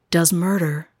 does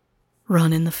murder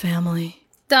run in the family?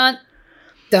 Dun,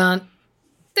 dun,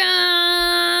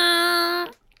 dun.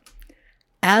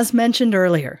 As mentioned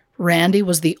earlier, Randy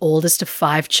was the oldest of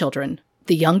 5 children.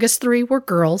 The youngest 3 were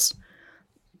girls.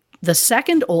 The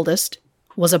second oldest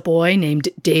was a boy named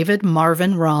David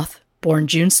Marvin Roth, born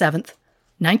June 7th,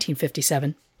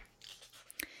 1957.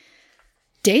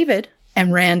 David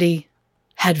and Randy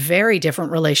had very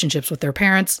different relationships with their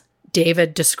parents.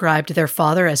 David described their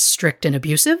father as strict and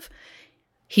abusive.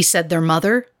 He said their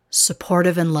mother,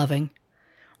 supportive and loving.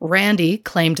 Randy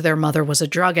claimed their mother was a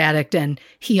drug addict, and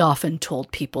he often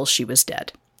told people she was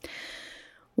dead.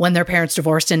 When their parents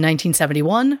divorced in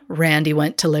 1971, Randy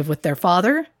went to live with their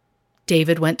father.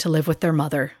 David went to live with their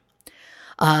mother.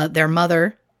 Their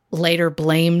mother later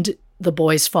blamed the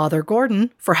boys' father,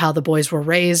 Gordon, for how the boys were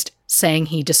raised, saying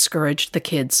he discouraged the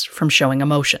kids from showing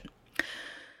emotion.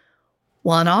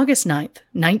 Well, on August 9th,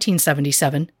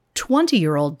 1977,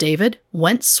 20-year-old David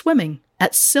went swimming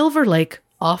at Silver Lake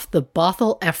off the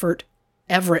Bothell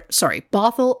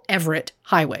Everett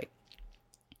Highway.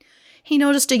 He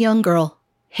noticed a young girl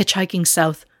hitchhiking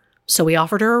south, so he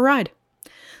offered her a ride.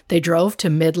 They drove to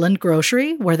Midland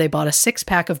Grocery, where they bought a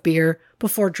 6-pack of beer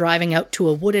before driving out to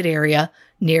a wooded area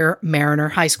near Mariner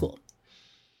High School.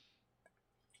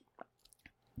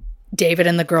 David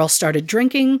and the girl started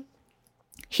drinking.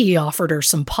 He offered her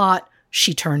some pot.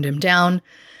 She turned him down.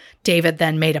 David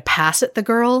then made a pass at the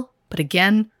girl, but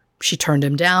again, she turned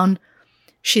him down.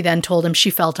 She then told him she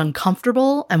felt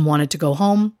uncomfortable and wanted to go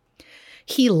home.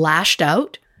 He lashed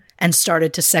out and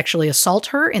started to sexually assault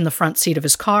her in the front seat of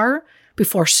his car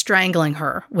before strangling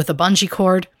her with a bungee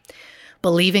cord.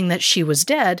 Believing that she was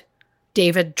dead,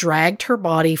 David dragged her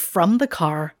body from the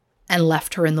car and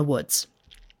left her in the woods.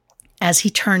 As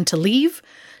he turned to leave,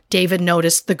 David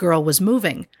noticed the girl was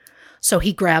moving, so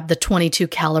he grabbed the .22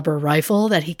 caliber rifle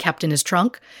that he kept in his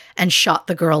trunk and shot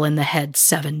the girl in the head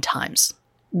 7 times.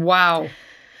 Wow.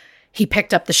 He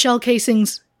picked up the shell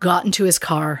casings, got into his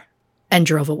car, and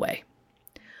drove away.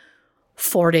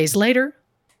 4 days later,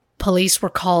 police were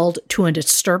called to a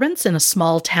disturbance in a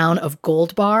small town of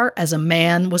Gold Bar as a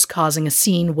man was causing a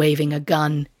scene waving a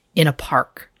gun in a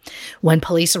park. When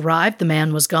police arrived, the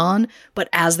man was gone, but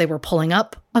as they were pulling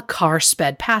up, a car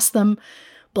sped past them.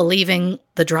 Believing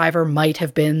the driver might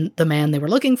have been the man they were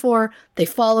looking for, they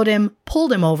followed him,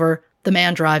 pulled him over. The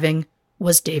man driving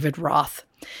was David Roth.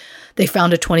 They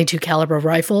found a .22 caliber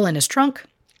rifle in his trunk,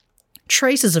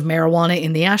 traces of marijuana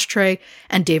in the ashtray,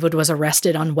 and David was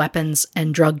arrested on weapons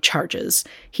and drug charges.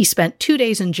 He spent 2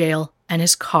 days in jail, and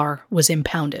his car was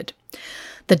impounded.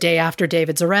 The day after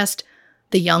David's arrest,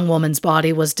 the young woman's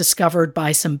body was discovered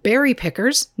by some berry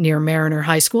pickers near Mariner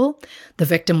High School. The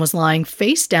victim was lying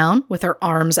face down with her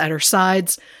arms at her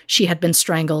sides. She had been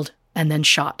strangled and then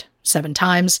shot 7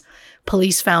 times.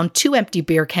 Police found 2 empty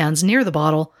beer cans near the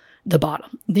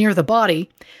body.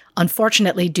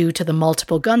 Unfortunately, due to the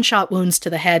multiple gunshot wounds to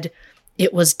the head,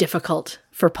 it was difficult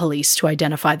for police to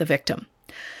identify the victim.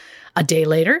 A day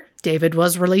later, David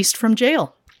was released from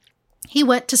jail. He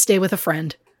went to stay with a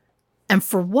friend. And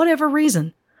for whatever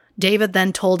reason, David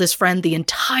then told his friend the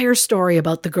entire story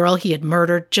about the girl he had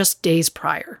murdered just days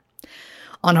prior.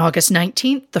 On August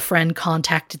 19th, the friend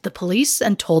contacted the police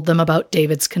and told them about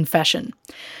David's confession.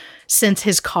 Since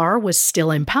his car was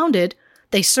still impounded,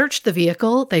 they searched the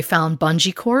vehicle. They found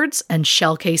bungee cords and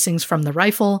shell casings from the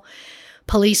rifle.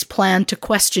 Police planned to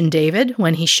question David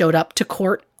when he showed up to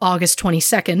court August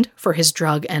 22nd for his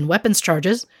drug and weapons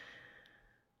charges.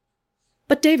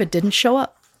 But David didn't show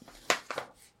up.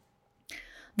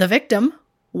 The victim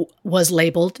was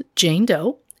labeled Jane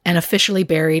Doe and officially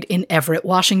buried in Everett,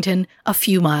 Washington, a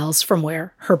few miles from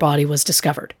where her body was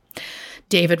discovered.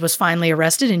 David was finally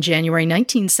arrested in January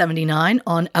 1979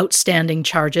 on outstanding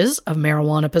charges of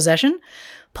marijuana possession.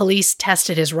 Police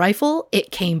tested his rifle.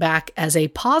 It came back as a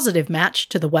positive match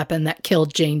to the weapon that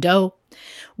killed Jane Doe.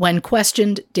 When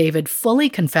questioned, David fully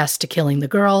confessed to killing the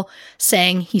girl,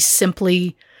 saying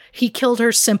he killed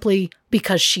her simply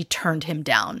because she turned him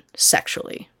down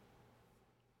sexually.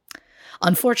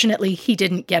 Unfortunately, he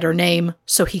didn't get her name,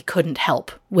 so he couldn't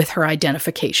help with her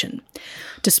identification.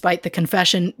 Despite the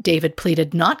confession, David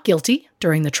pleaded not guilty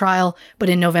during the trial, but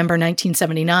in November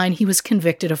 1979, he was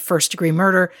convicted of first-degree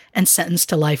murder and sentenced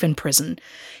to life in prison.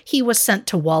 He was sent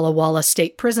to Walla Walla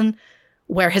State Prison,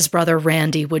 where his brother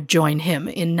Randy would join him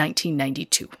in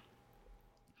 1992.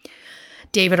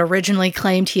 David originally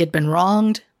claimed he had been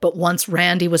wronged, but once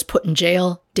Randy was put in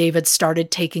jail, David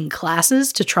started taking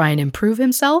classes to try and improve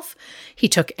himself. He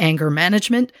took anger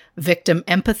management, victim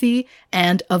empathy,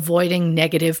 and avoiding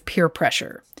negative peer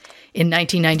pressure. In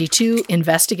 1992,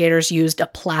 investigators used a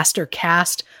plaster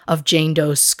cast of Jane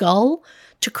Doe's skull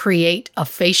to create a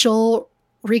facial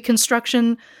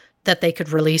reconstruction that they could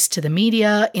release to the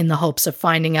media in the hopes of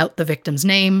finding out the victim's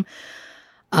name.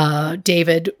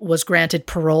 David was granted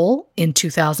parole in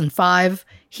 2005.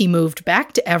 He moved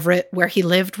back to Everett, where he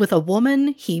lived with a woman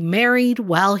he married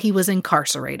while he was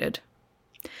incarcerated.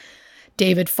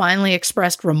 David finally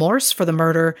expressed remorse for the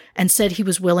murder and said he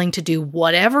was willing to do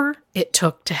whatever it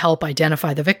took to help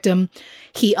identify the victim.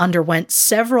 He underwent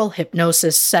several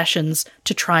hypnosis sessions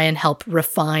to try and help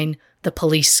refine the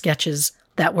police sketches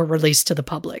that were released to the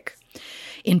public.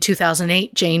 In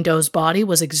 2008, Jane Doe's body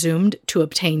was exhumed to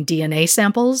obtain DNA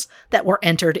samples that were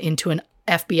entered into an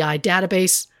FBI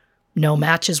database. No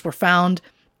matches were found.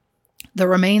 The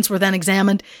remains were then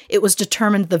examined. It was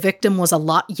determined the victim was a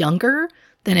lot younger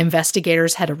than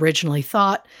investigators had originally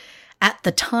thought. At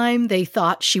the time, they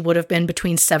thought she would have been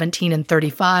between 17 and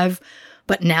 35,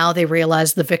 But now they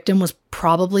realized the victim was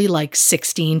probably like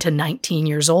 16 to 19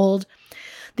 years old.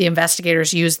 The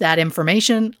investigators used that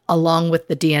information along with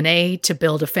the DNA to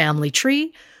build a family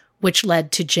tree, which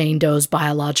led to Jane Doe's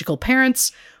biological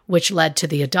parents, which led to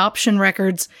the adoption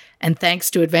records. And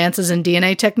thanks to advances in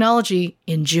DNA technology,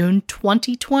 in June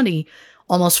 2020,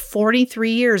 almost 43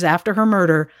 years after her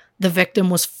murder, the victim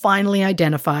was finally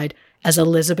identified as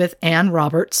Elizabeth Ann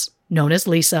Roberts, known as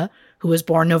Lisa, who was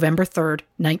born November 3rd,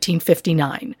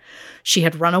 1959. She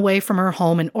had run away from her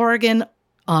home in Oregon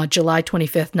on July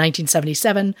 25th,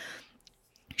 1977.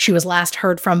 She was last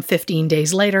heard from 15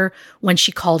 days later when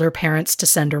she called her parents to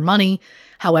send her money.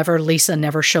 However, Lisa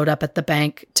never showed up at the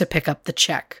bank to pick up the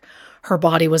check. Her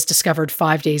body was discovered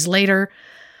 5 days later.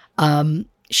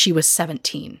 She was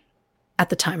 17 at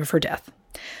the time of her death.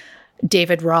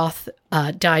 David Roth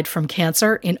died from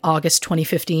cancer in August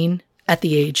 2015 at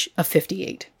the age of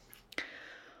 58.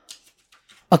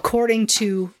 According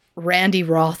to Randy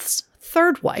Roth's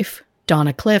third wife,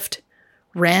 Donna Clift,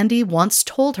 Randy once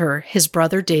told her his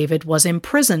brother David was in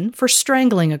prison for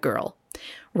strangling a girl.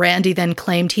 Randy then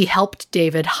claimed he helped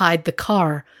David hide the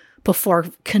car before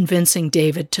convincing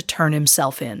David to turn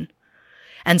himself in.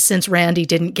 And since Randy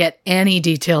didn't get any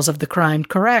details of the crime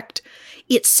correct,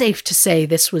 it's safe to say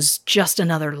this was just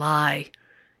another lie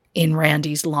in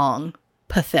Randy's long,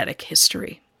 pathetic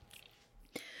history.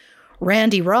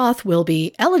 Randy Roth will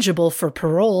be eligible for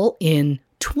parole in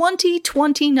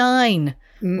 2029,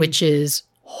 which is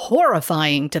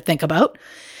horrifying to think about.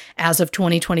 As of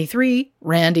 2023,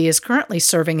 Randy is currently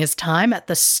serving his time at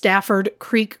the Stafford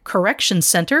Creek Correction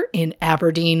Center in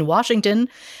Aberdeen, Washington.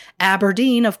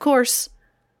 Aberdeen, of course,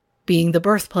 being the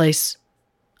birthplace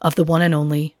of the one and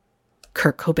only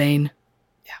Kurt Cobain.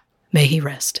 Yeah. May he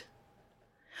rest.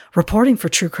 Reporting for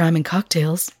True Crime and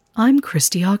Cocktails, I'm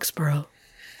Christy Oxborough.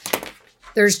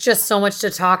 There's just so much to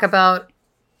talk about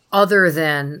other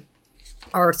than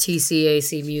our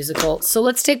TCAC musical. So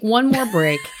let's take one more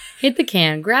break, hit the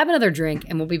can, grab another drink,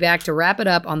 and we'll be back to wrap it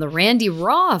up on the Randy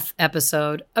Roth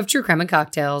episode of True Crime and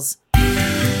Cocktails.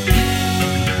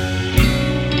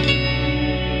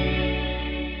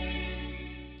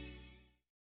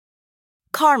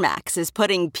 CarMax is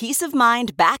putting peace of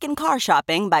mind back in car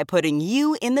shopping by putting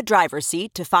you in the driver's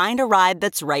seat to find a ride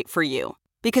that's right for you.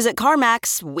 Because at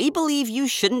CarMax, we believe you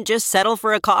shouldn't just settle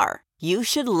for a car. You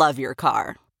should love your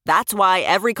car. That's why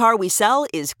every car we sell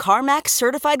is CarMax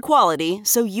certified quality,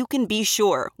 so you can be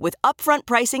sure with upfront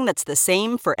pricing that's the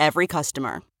same for every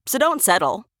customer. So don't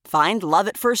settle. Find love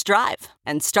at first drive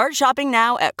and start shopping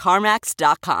now at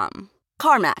CarMax.com.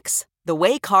 CarMax, the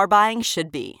way car buying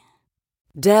should be.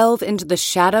 Delve into the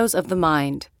shadows of the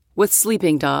mind with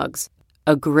Sleeping Dogs,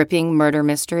 a gripping murder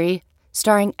mystery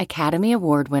starring Academy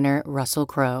Award winner Russell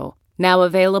Crowe. Now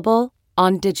available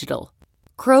on digital.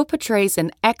 Crowe portrays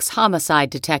an ex-homicide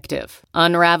detective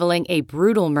unraveling a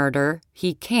brutal murder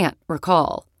he can't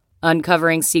recall.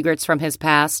 Uncovering secrets from his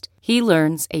past, he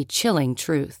learns a chilling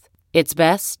truth. It's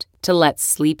best to let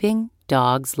sleeping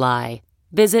dogs lie.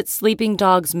 Visit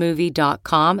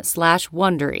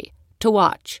sleepingdogsmovie.com/Wondery to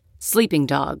watch Sleeping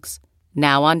Dogs,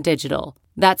 now on digital.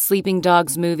 That's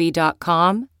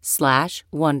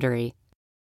sleepingdogsmovie.com/Wondery.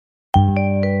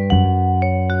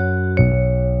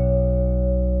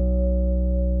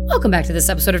 Welcome back to this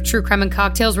episode of True Crime and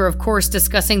Cocktails. We're, of course,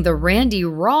 discussing the Randy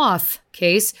Roth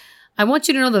case. I want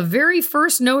you to know the very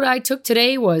first note I took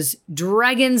today was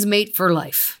Dragon's Mate for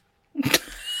Life.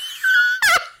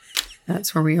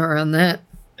 That's where we are on that.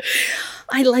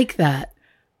 I like that.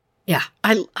 Yeah.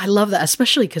 I love that,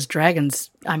 especially because dragons,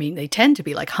 I mean, they tend to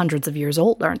be like hundreds of years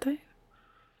old, aren't they?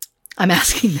 I'm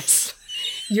asking this.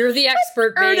 You're the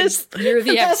expert, babe. You're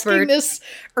the expert. Asking this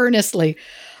earnestly.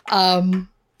 I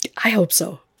hope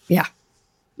so. Yeah.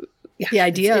 The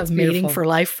idea it's of mating beautiful. for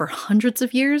life for hundreds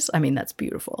of years, I mean, that's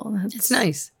beautiful. It's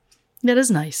nice. That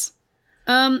is nice.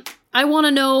 I want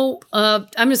to know,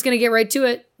 I'm just going to get right to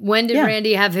it. When did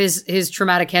Randy have his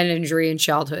traumatic head injury in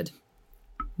childhood?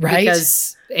 Right.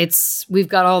 Because we've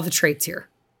got all the traits here.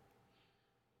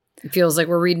 It feels like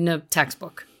we're reading a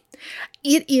textbook.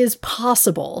 It is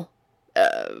possible,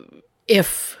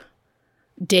 if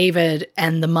David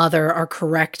and the mother are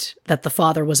correct that the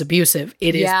father was abusive,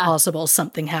 it is possible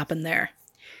something happened there.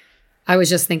 I was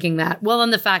just thinking that. Well,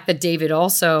 and the fact that David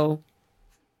also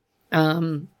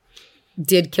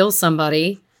did kill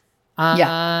somebody.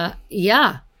 Yeah.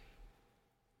 I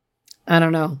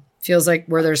don't know. Feels like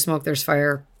where there's smoke, there's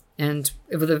fire. And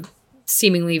with a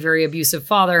seemingly very abusive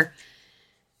father,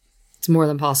 it's more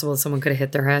than possible that someone could have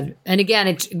hit their head. And again,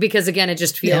 it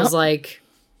just feels like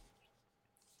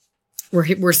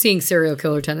we're seeing serial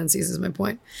killer tendencies is my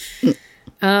point.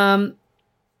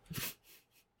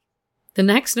 The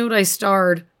next note I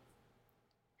starred,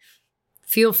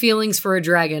 feel feelings for a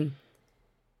dragon.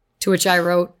 To which I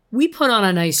wrote, we put on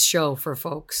a nice show for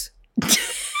folks.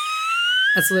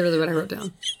 That's literally what I wrote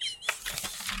down.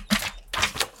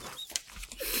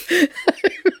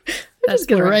 That's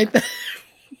going to write that.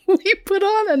 We put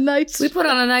on a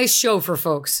nice show for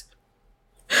folks.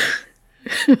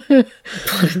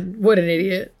 What an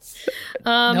idiot.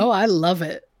 No, I love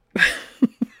it.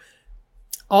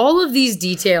 All of these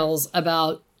details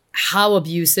about how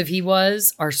abusive he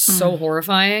was are so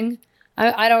horrifying.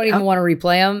 I don't even want to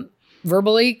replay them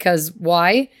verbally, because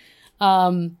why?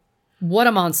 What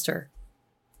a monster.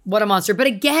 What a monster. But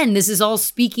again, this is all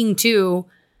speaking to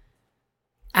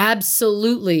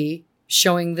absolutely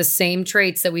showing the same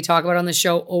traits that we talk about on the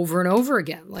show over and over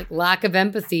again, like lack of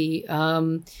empathy,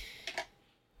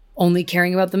 only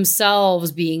caring about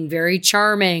themselves, being very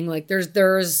charming. Like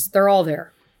they're all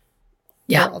there.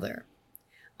 Yeah. They're all there.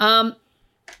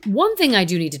 One thing I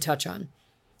do need to touch on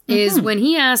is when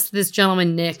he asked this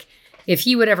gentleman, Nick, if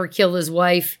he would ever kill his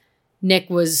wife, Nick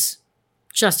was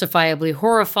justifiably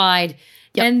horrified.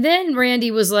 Yep. And then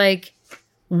Randy was like,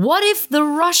 what if the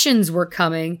Russians were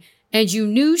coming and you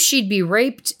knew she'd be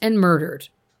raped and murdered?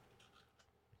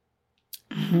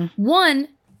 One,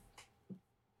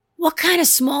 what kind of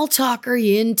small talk are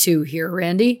you into here,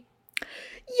 Randy?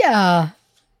 Yeah.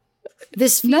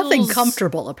 This feels nothing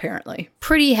comfortable, apparently.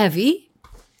 Pretty heavy.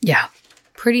 Yeah.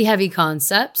 Pretty heavy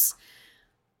concepts.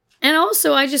 And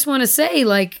also, I just want to say,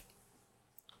 like,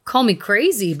 call me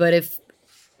crazy, but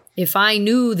if I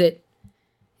knew that,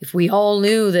 if we all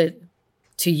knew that,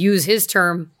 to use his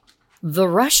term, the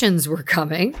Russians were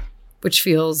coming, which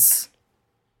feels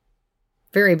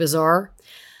very bizarre,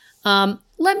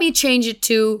 let me change it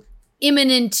to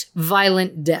imminent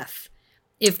violent death.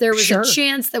 If there was a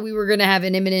chance that we were going to have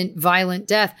an imminent violent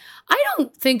death, I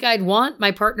don't think I'd want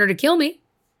my partner to kill me.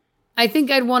 I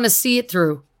think I'd want to see it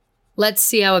through. Let's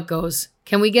see how it goes.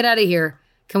 Can we get out of here?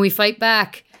 Can we fight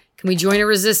back? Can we join a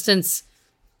resistance?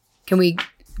 Can we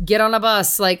get on a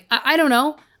bus? Like, I don't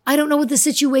know. I don't know what the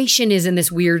situation is in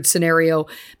this weird scenario,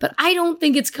 but I don't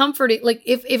think it's comforting. Like,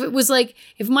 if it was like,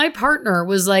 if my partner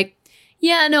was like,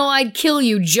 yeah, no, I'd kill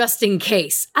you just in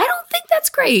case, I don't think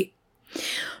that's great.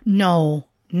 No.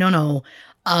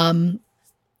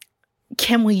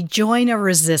 Can we join a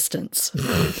resistance?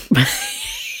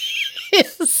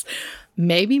 Is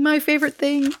maybe my favorite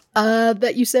thing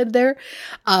that you said there.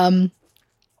 I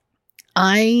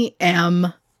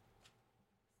am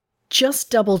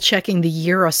just double checking the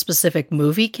year a specific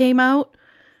movie came out.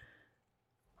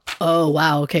 Oh,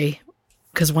 wow. Okay.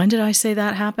 Because when did I say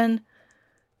that happened?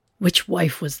 Which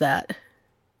wife was that?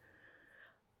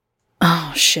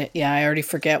 Oh, shit. Yeah, I already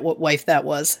forget what wife that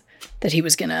was that he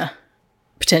was going to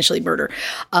potentially murder.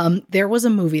 There was a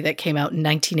movie that came out in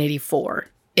 1984.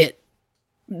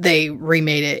 They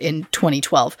remade it in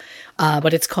 2012,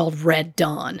 but it's called Red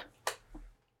Dawn.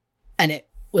 And it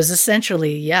was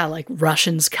essentially, like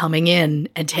Russians coming in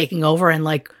and taking over and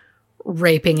like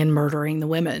raping and murdering the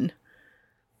women.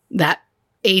 That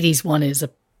 80s one is a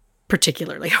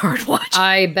particularly hard watch.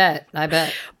 I bet.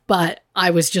 But I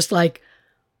was just like,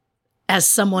 as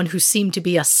someone who seemed to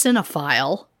be a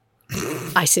cinephile,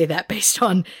 I say that based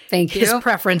on his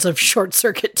preference of Short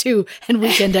Circuit 2 and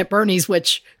Weekend at Bernie's,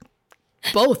 which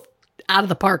both out of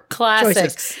the park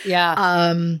classics. Choices.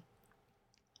 Yeah.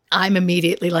 I'm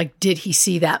immediately like, did he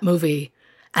see that movie?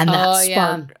 And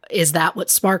that is that what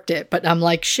sparked it? But I'm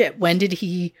like, shit, when did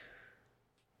he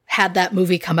had that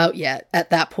movie come out yet? At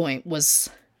that point was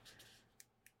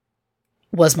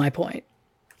my point.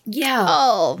 Yeah.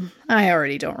 Oh, I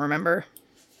already don't remember.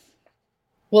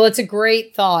 Well, it's a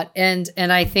great thought. And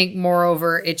I think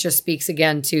moreover, it just speaks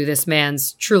again to this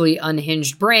man's truly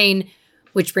unhinged brain,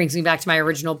 which brings me back to my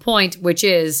original point, which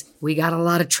is we got a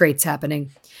lot of traits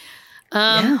happening.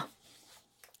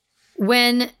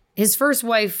 When his first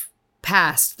wife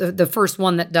passed, the first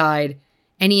one that died,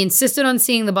 and he insisted on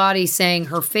seeing the body, saying,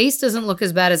 her face doesn't look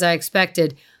as bad as I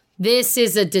expected. This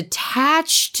is a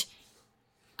detached,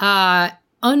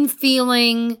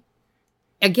 unfeeling,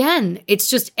 again, it's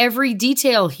just every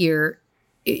detail here.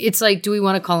 It's like, do we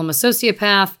want to call him a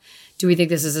sociopath? Do we think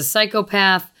this is a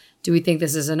psychopath? Do we think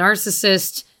this is a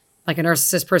narcissist, like a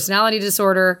narcissist personality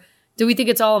disorder? Do we think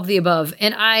it's all of the above?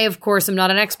 And I, of course, am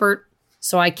not an expert,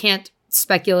 so I can't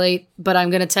speculate, but I'm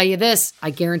going to tell you this.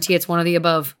 I guarantee it's one of the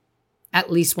above.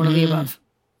 At least one of the above.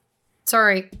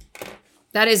 Sorry.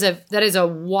 That is a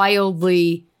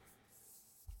wildly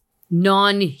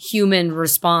non-human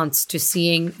response to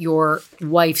seeing your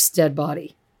wife's dead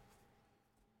body.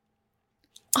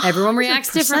 Everyone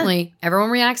reacts differently. Everyone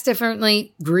reacts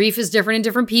differently. Grief is different in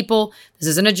different people. This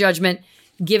isn't a judgment.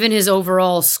 Given his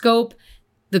overall scope,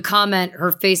 the comment,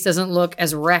 her face doesn't look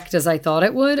as wrecked as I thought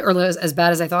it would, or as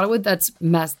bad as I thought it would. That's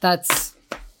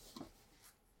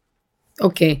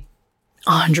okay.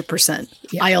 100%.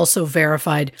 Yeah. I also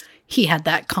verified he had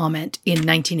that comment in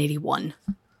 1981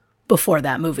 before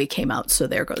that movie came out. So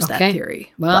there goes that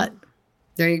theory. Well,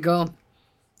 there you go.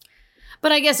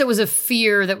 But I guess it was a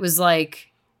fear that was like,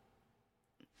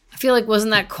 I feel like,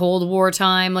 wasn't that Cold War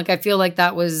time? Like, I feel like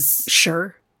that was...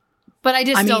 Sure. But I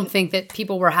don't think that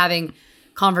people were having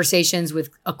conversations with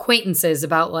acquaintances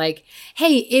about like,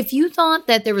 hey, if you thought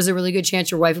that there was a really good chance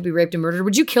your wife would be raped and murdered,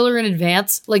 would you kill her in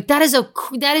advance? Like, this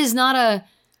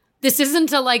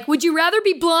isn't a like, would you rather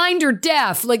be blind or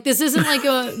deaf? Like, this isn't like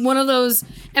one of those,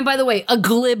 and by the way, a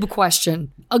glib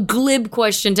question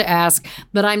to ask,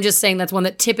 but I'm just saying that's one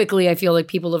that typically I feel like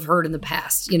people have heard in the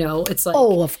past. You know, it's like,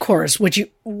 oh, of course. Would you,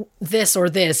 this or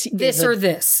this?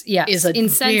 Yeah. Is a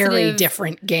very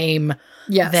different game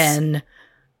than...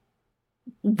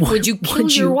 Would you kill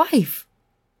your wife?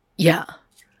 Yeah.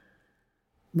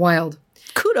 Wild.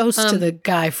 Kudos to the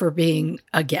guy for being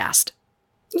aghast.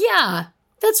 Yeah.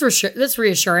 That's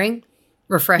reassuring.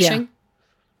 Refreshing.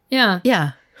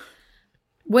 Yeah.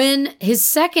 When his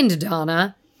second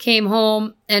Donna came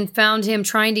home and found him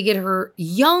trying to get her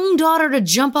young daughter to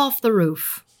jump off the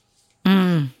roof.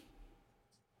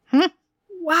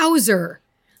 Wowzer.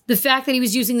 The fact that he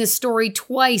was using this story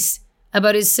twice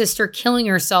about his sister killing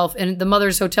herself in the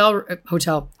mother's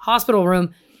hospital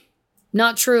room.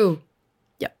 Not true.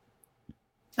 Yep.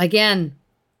 Again,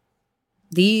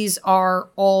 these are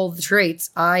all the traits.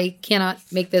 I cannot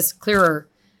make this clearer.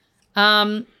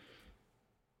 When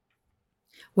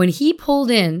he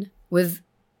pulled in with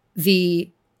the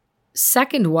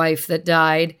second wife that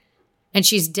died, and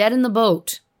she's dead in the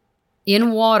boat,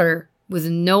 in water, with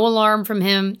no alarm from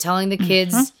him, telling the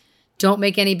kids, don't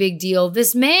make any big deal.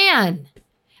 This man,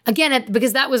 again,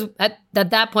 because that was at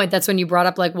that point, that's when you brought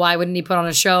up, like, why wouldn't he put on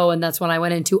a show? And that's when I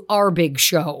went into our big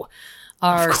show,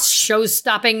 our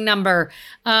show-stopping number.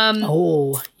 On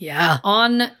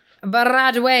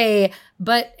Broadway.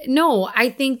 But no, I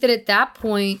think that at that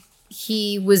point,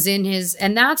 he was in his,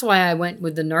 and that's why I went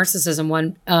with the narcissism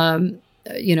one,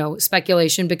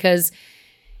 speculation, because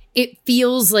it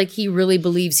feels like he really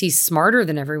believes he's smarter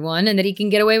than everyone and that he can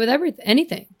get away with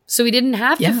anything. So he didn't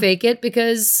have to fake it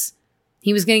because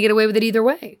he was going to get away with it either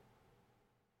way.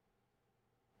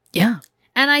 Yeah.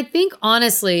 And I think,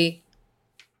 honestly,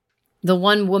 the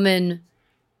one woman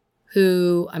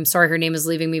who, I'm sorry, her name is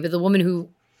leaving me, but the woman who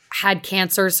had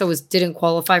cancer, so didn't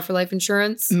qualify for life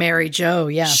insurance. Mary Jo,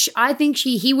 yeah. I think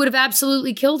he would have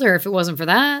absolutely killed her if it wasn't for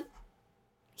that.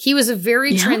 He was a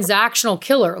very transactional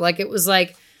killer. Like, it was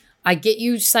like, I get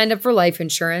you signed up for life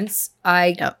insurance.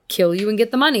 I kill you and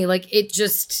get the money. Like, it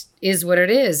just is what it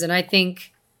is. And I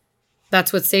think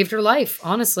that's what saved her life,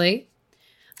 honestly.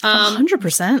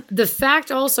 100%. The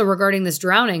fact also regarding this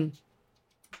drowning,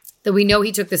 that we know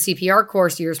he took the CPR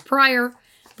course years prior,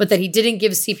 but that he didn't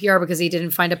give CPR because he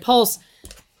didn't find a pulse.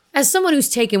 As someone who's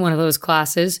taken one of those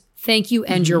classes, thank you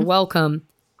and you're welcome.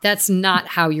 That's not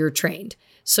how you're trained.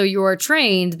 So you are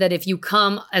trained that if you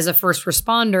come as a first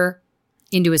responder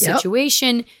into a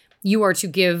situation, you are to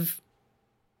give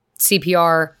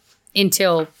CPR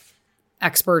until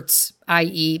experts,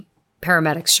 i.e.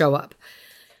 paramedics, show up.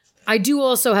 I do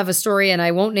also have a story, and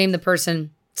I won't name the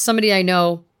person. Somebody I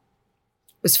know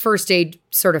was first aid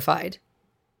certified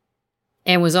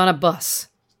and was on a bus,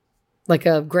 like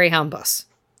a Greyhound bus.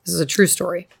 This is a true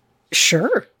story.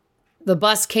 Sure. The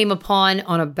bus came upon,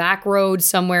 on a back road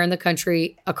somewhere in the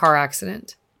country, a car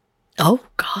accident. Oh,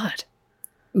 God.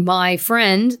 My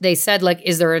friend, they said, like,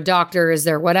 is there a doctor? Is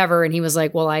there whatever? And he was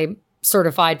like, well, I'm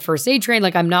certified first aid trained.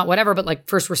 Like, I'm not whatever, but like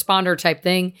first responder type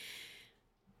thing.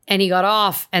 And he got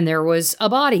off and there was a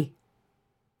body.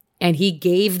 And he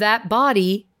gave that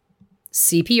body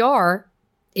CPR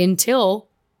until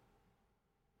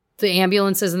the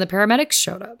ambulances and the paramedics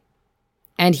showed up.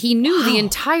 And he knew the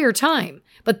entire time.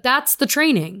 But that's the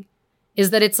training, is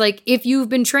that it's like, if you've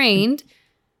been trained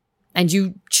and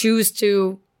you choose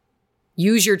to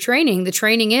use your training, the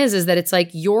training is that it's like,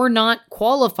 you're not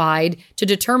qualified to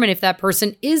determine if that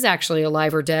person is actually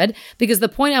alive or dead. Because the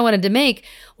point I wanted to make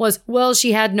was, well,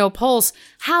 she had no pulse.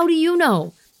 How do you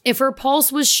know? If her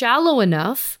pulse was shallow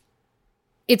enough,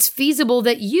 it's feasible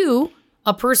that you,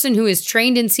 a person who is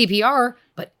trained in CPR,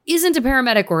 but isn't a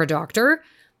paramedic or a doctor,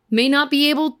 may not be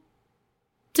able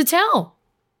to tell.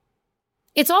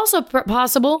 It's also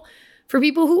possible for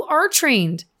people who are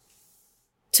trained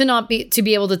to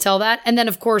be able to tell that. And then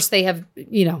of course they have,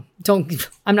 I'm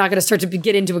not going to start to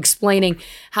get into explaining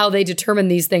how they determine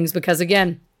these things because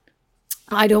again,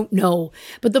 I don't know.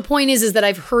 But the point is that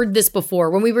I've heard this before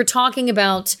when we were talking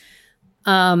about,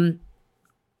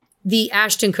 the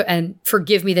Ashton, and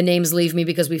forgive me, the names leave me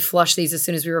because we flush these as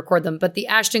soon as we record them, but the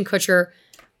Ashton Kutcher,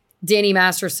 Danny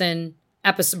Masterson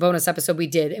bonus episode we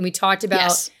did. And we talked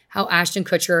about how Ashton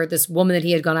Kutcher, this woman that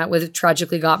he had gone out with,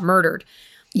 tragically got murdered.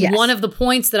 Yes. One of the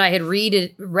points that I had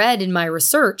read in my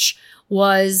research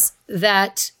was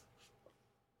that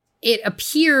it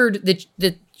appeared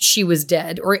that she was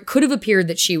dead, or it could have appeared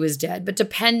that she was dead. But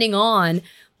depending on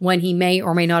when he may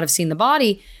or may not have seen the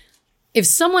body, if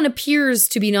someone appears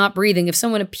to be not breathing, if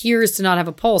someone appears to not have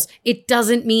a pulse, it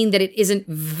doesn't mean that it isn't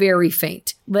very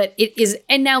faint. But it is.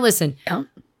 And now listen,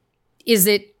 is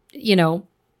it, is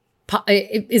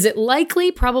it likely?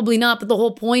 Probably not. But the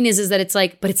whole point is that it's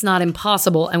like, but it's not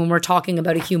impossible. And when we're talking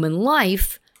about a human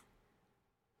life,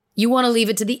 you want to leave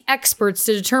it to the experts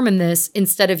to determine this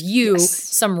instead of you,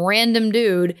 some random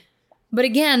dude. But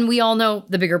again, we all know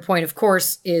the bigger point, of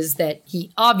course, is that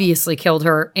he obviously killed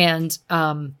her and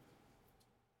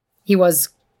he was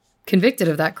convicted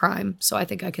of that crime. So I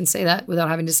think I can say that without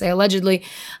having to say allegedly.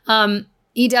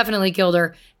 He definitely killed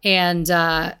her. And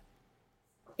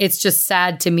it's just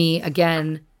sad to me,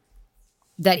 again,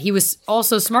 that he was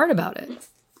also smart about it.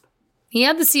 He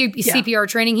had the CPR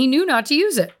training. He knew not to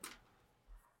use it.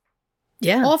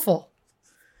 Yeah. Awful.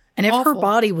 And if her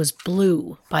body was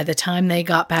blue by the time they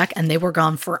got back and they were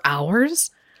gone for hours,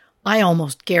 I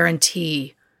almost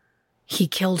guarantee he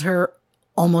killed her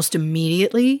almost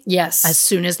immediately. Yes. As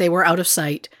soon as they were out of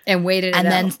sight. And waited it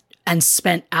out. And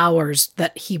spent hours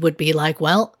that he would be like,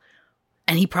 well,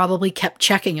 and he probably kept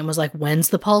checking and was like, when's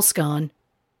the pulse gone?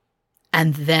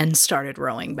 And then started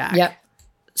rowing back. Yep.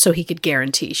 So he could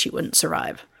guarantee she wouldn't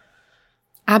survive.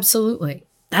 Absolutely.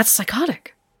 That's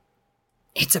psychotic.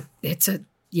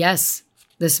 Yes.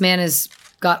 This man has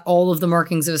got all of the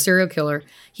markings of a serial killer.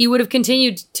 He would have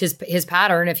continued his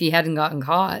pattern if he hadn't gotten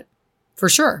caught. For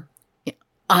sure.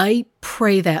 I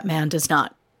pray that man does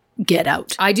not get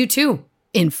out. I do too.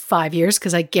 In 5 years,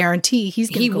 because I guarantee he's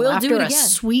going to go after a again.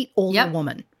 sweet older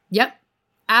woman. Yep.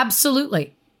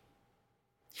 Absolutely.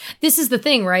 This is the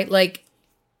thing, right? Like,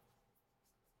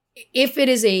 if it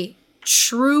is a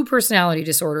true personality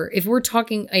disorder, if we're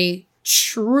talking a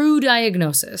true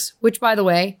diagnosis, which, by the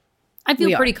way, I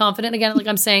feel pretty confident. Again, like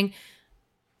I'm saying,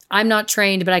 I'm not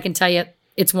trained, but I can tell you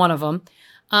it's one of them.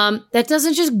 That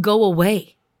doesn't just go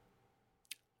away.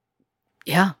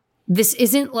 Yeah. This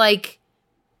isn't like,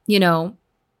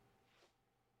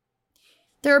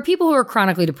 there are people who are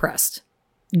chronically depressed.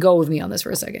 Go with me on this for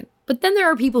a second. But then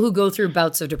there are people who go through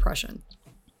bouts of depression.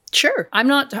 Sure. I'm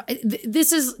not,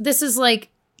 this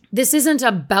isn't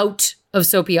a bout of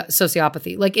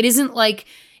sociopathy. Like, it isn't like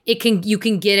you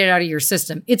can get it out of your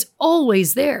system. It's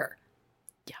always there.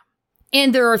 Yeah.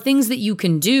 And there are things that you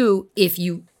can do if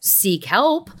you seek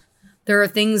help. There are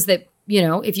things that,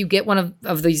 if you get one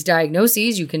of these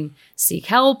diagnoses, you can seek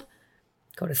help,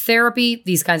 go to therapy,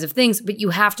 these kinds of things, but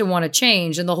you have to want to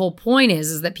change. And the whole point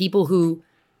is that people who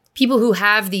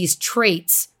have these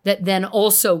traits that then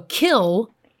also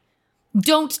kill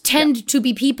don't tend to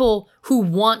be people who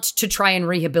want to try and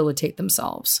rehabilitate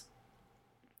themselves.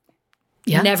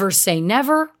 Yeah. Never say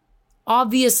never,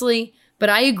 obviously, but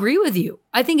I agree with you.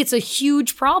 I think it's a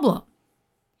huge problem.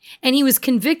 And he was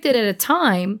convicted at a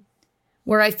time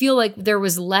where I feel like there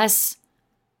was less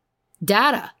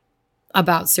data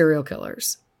about serial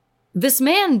killers. This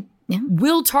man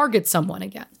will target someone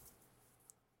again.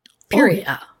 Period.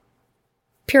 Oh, yeah.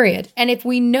 Period. And if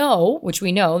we know, which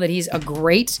we know, that he's a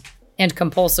great and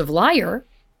compulsive liar.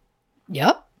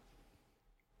 Yep.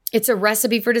 It's a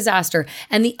recipe for disaster.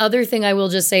 And the other thing I will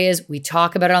just say is we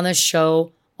talk about it on this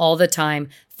show all the time.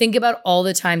 Think about all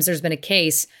the times there's been a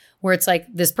case where it's like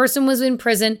this person was in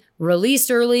prison,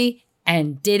 released early,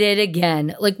 and did it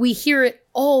again. Like, we hear it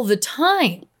all the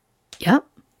time. Yep.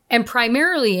 And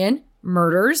primarily in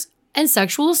murders and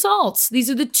sexual assaults. These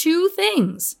are the two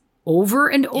things over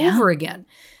and over again.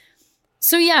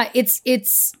 So yeah,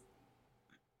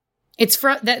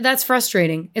 that's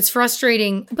frustrating. It's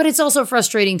frustrating, but it's also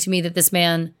frustrating to me that this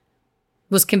man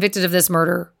was convicted of this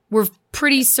murder. We're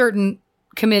pretty certain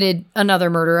committed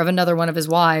another murder of another one of his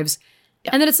wives,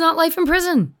 and that it's not life in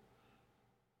prison.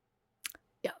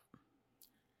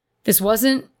 This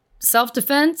wasn't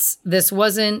self-defense. This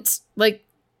wasn't like,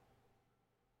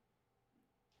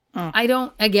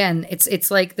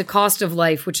 it's like the cost of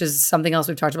life, which is something else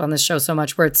we've talked about on this show so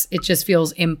much, where it just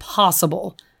feels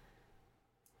impossible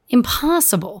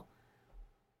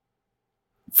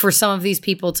for some of these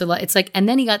people to it's like, and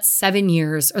then he got 7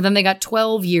 years, or then they got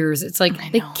 12 years. It's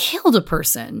like they killed a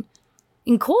person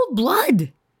in cold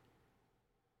blood.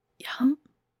 Yeah.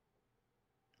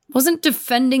 Wasn't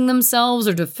defending themselves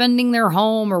or defending their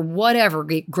home or whatever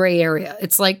gray area.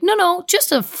 It's like, no,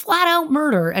 just a flat out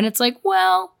murder. And it's like,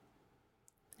 well.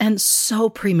 And so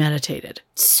premeditated.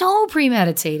 So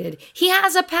premeditated. He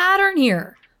has a pattern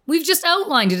here. We've just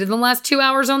outlined it in the last 2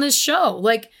 hours on this show.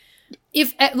 Like,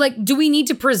 do we need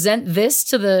to present this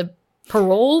to the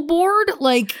parole board?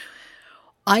 Like,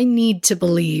 I need to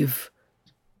believe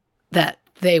that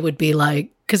they would be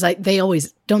like, because they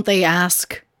always, don't they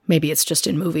ask, maybe it's just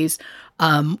in movies,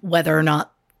 whether or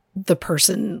not the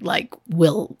person like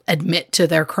will admit to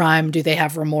their crime. Do they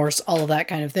have remorse? All of that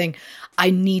kind of thing. I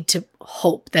need to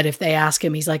hope that if they ask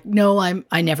him, he's like, no,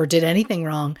 I never did anything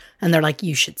wrong. And they're like,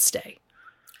 you should stay.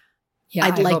 Yeah,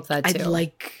 I hope that too.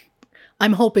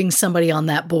 I'm hoping somebody on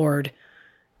that board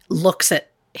looks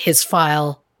at his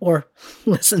file or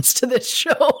listens to this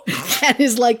show and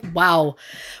is like, wow,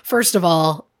 first of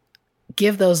all,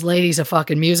 give those ladies a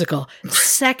fucking musical.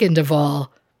 Second of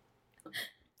all,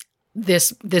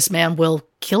 this man will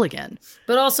kill again.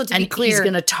 But also to be clear, he's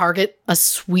going to target a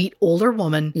sweet older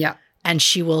woman. Yeah. And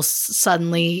she will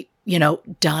suddenly,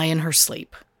 die in her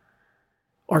sleep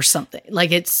or something.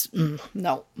 Like it's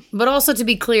no. But also to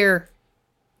be clear,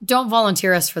 don't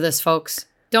volunteer us for this, folks.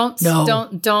 We don't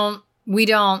want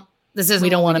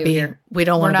to be here. We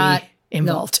don't want to be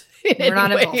involved. No, we're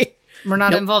not involved. We're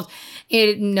not involved.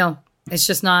 No, it's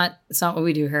just not. It's not what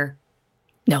we do here.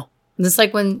 No. It's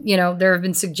like when, there have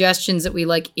been suggestions that we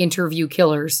like interview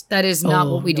killers. That is not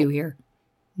what we do here.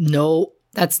 No.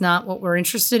 That's not what we're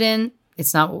interested in.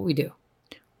 It's not what we do.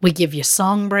 We give you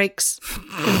song breaks.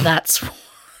 That's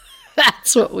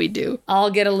what we do.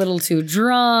 I'll get a little too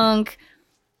drunk.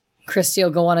 Christy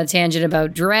will go on a tangent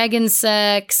about dragon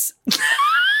sex.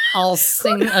 I'll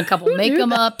sing a couple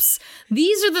make-em-ups.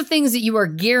 These are the things that you are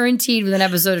guaranteed with an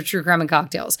episode of True Crime and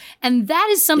Cocktails. And that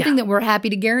is something that we're happy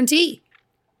to guarantee.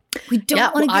 We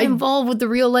don't want to get involved with the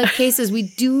real life cases. We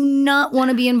do not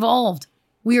want to be involved.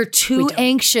 We are too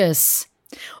anxious.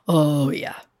 Oh,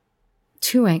 yeah.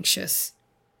 Too anxious.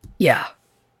 Yeah.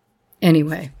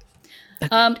 Anyway.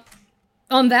 On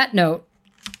that note,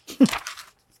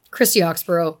 Christy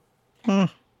Oxborough,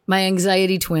 my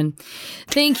anxiety twin,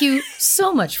 thank you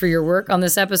so much for your work on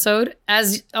this episode.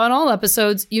 As on all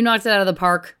episodes, you knocked it out of the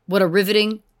park. What a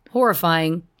riveting,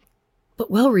 horrifying, but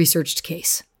well-researched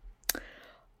case.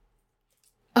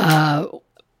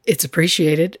 It's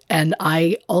appreciated. And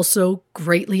I also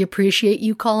greatly appreciate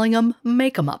you calling them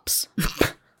make-em-ups.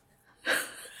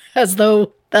 As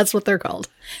though that's what they're called.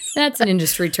 That's an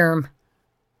industry term.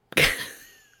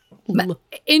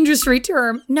 Industry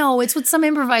term. No, it's what some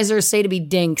improvisers say to be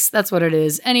dinks. That's what it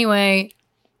is. Anyway.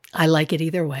 I like it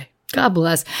either way. God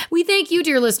bless. We thank you,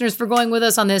 dear listeners, for going with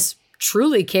us on this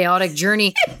truly chaotic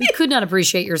journey. We could not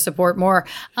appreciate your support more.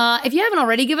 If you haven't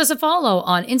already, give us a follow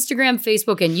on Instagram,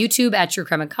 Facebook, and YouTube at True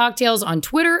Crime and Cocktails, on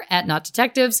Twitter at Not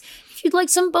Detectives. If you'd like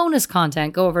some bonus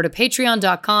content, go over to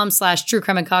patreon.com/True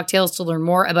Crime and Cocktails to learn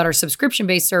more about our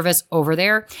subscription-based service over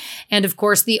there. And of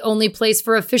course, the only place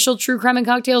for official True Crime and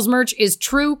Cocktails merch is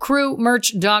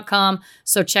truecrewmerch.com.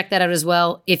 So check that out as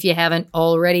well if you haven't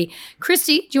already.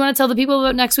 Christy, do you want to tell the people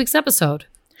about next week's episode?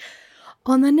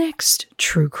 On the next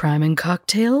True Crime and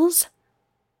Cocktails,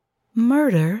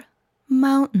 Murder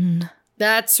Mountain.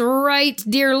 That's right,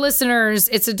 dear listeners.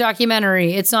 It's a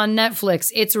documentary. It's on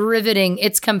Netflix. It's riveting.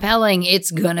 It's compelling. It's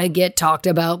gonna get talked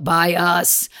about by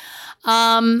us.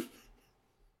 I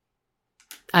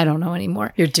don't know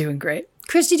anymore. You're doing great.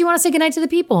 Christy, do you want to say goodnight to the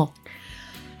people?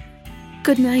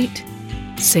 Good night,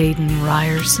 Zayden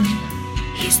Ryerson.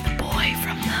 He's the boy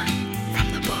from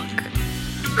the book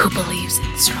who believes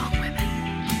in strong women.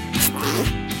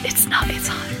 It's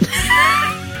hot.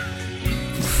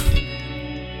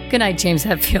 Good night, James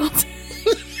Hetfield.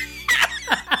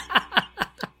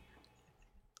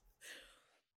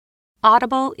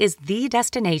 Audible is the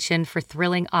destination for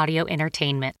thrilling audio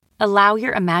entertainment. Allow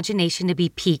your imagination to be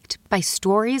piqued by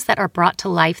stories that are brought to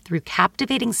life through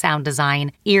captivating sound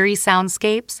design, eerie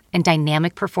soundscapes, and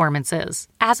dynamic performances.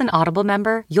 As an Audible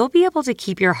member, you'll be able to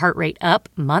keep your heart rate up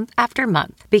month after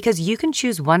month because you can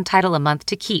choose one title a month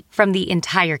to keep from the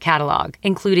entire catalog,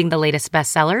 including the latest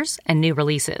bestsellers and new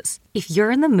releases. If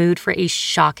you're in the mood for a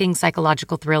shocking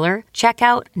psychological thriller, check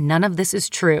out None of This Is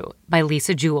True by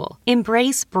Lisa Jewell.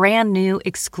 Embrace brand new,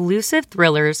 exclusive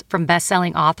thrillers from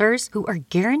best-selling authors who are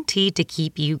guaranteed to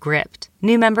keep you gripped.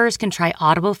 New members can try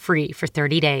Audible free for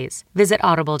 30 days. Visit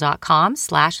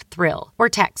audible.com/thrill or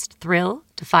text thrill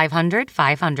to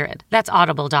 500-500. That's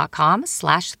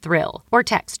audible.com/thrill or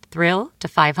text thrill to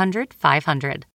 500-500.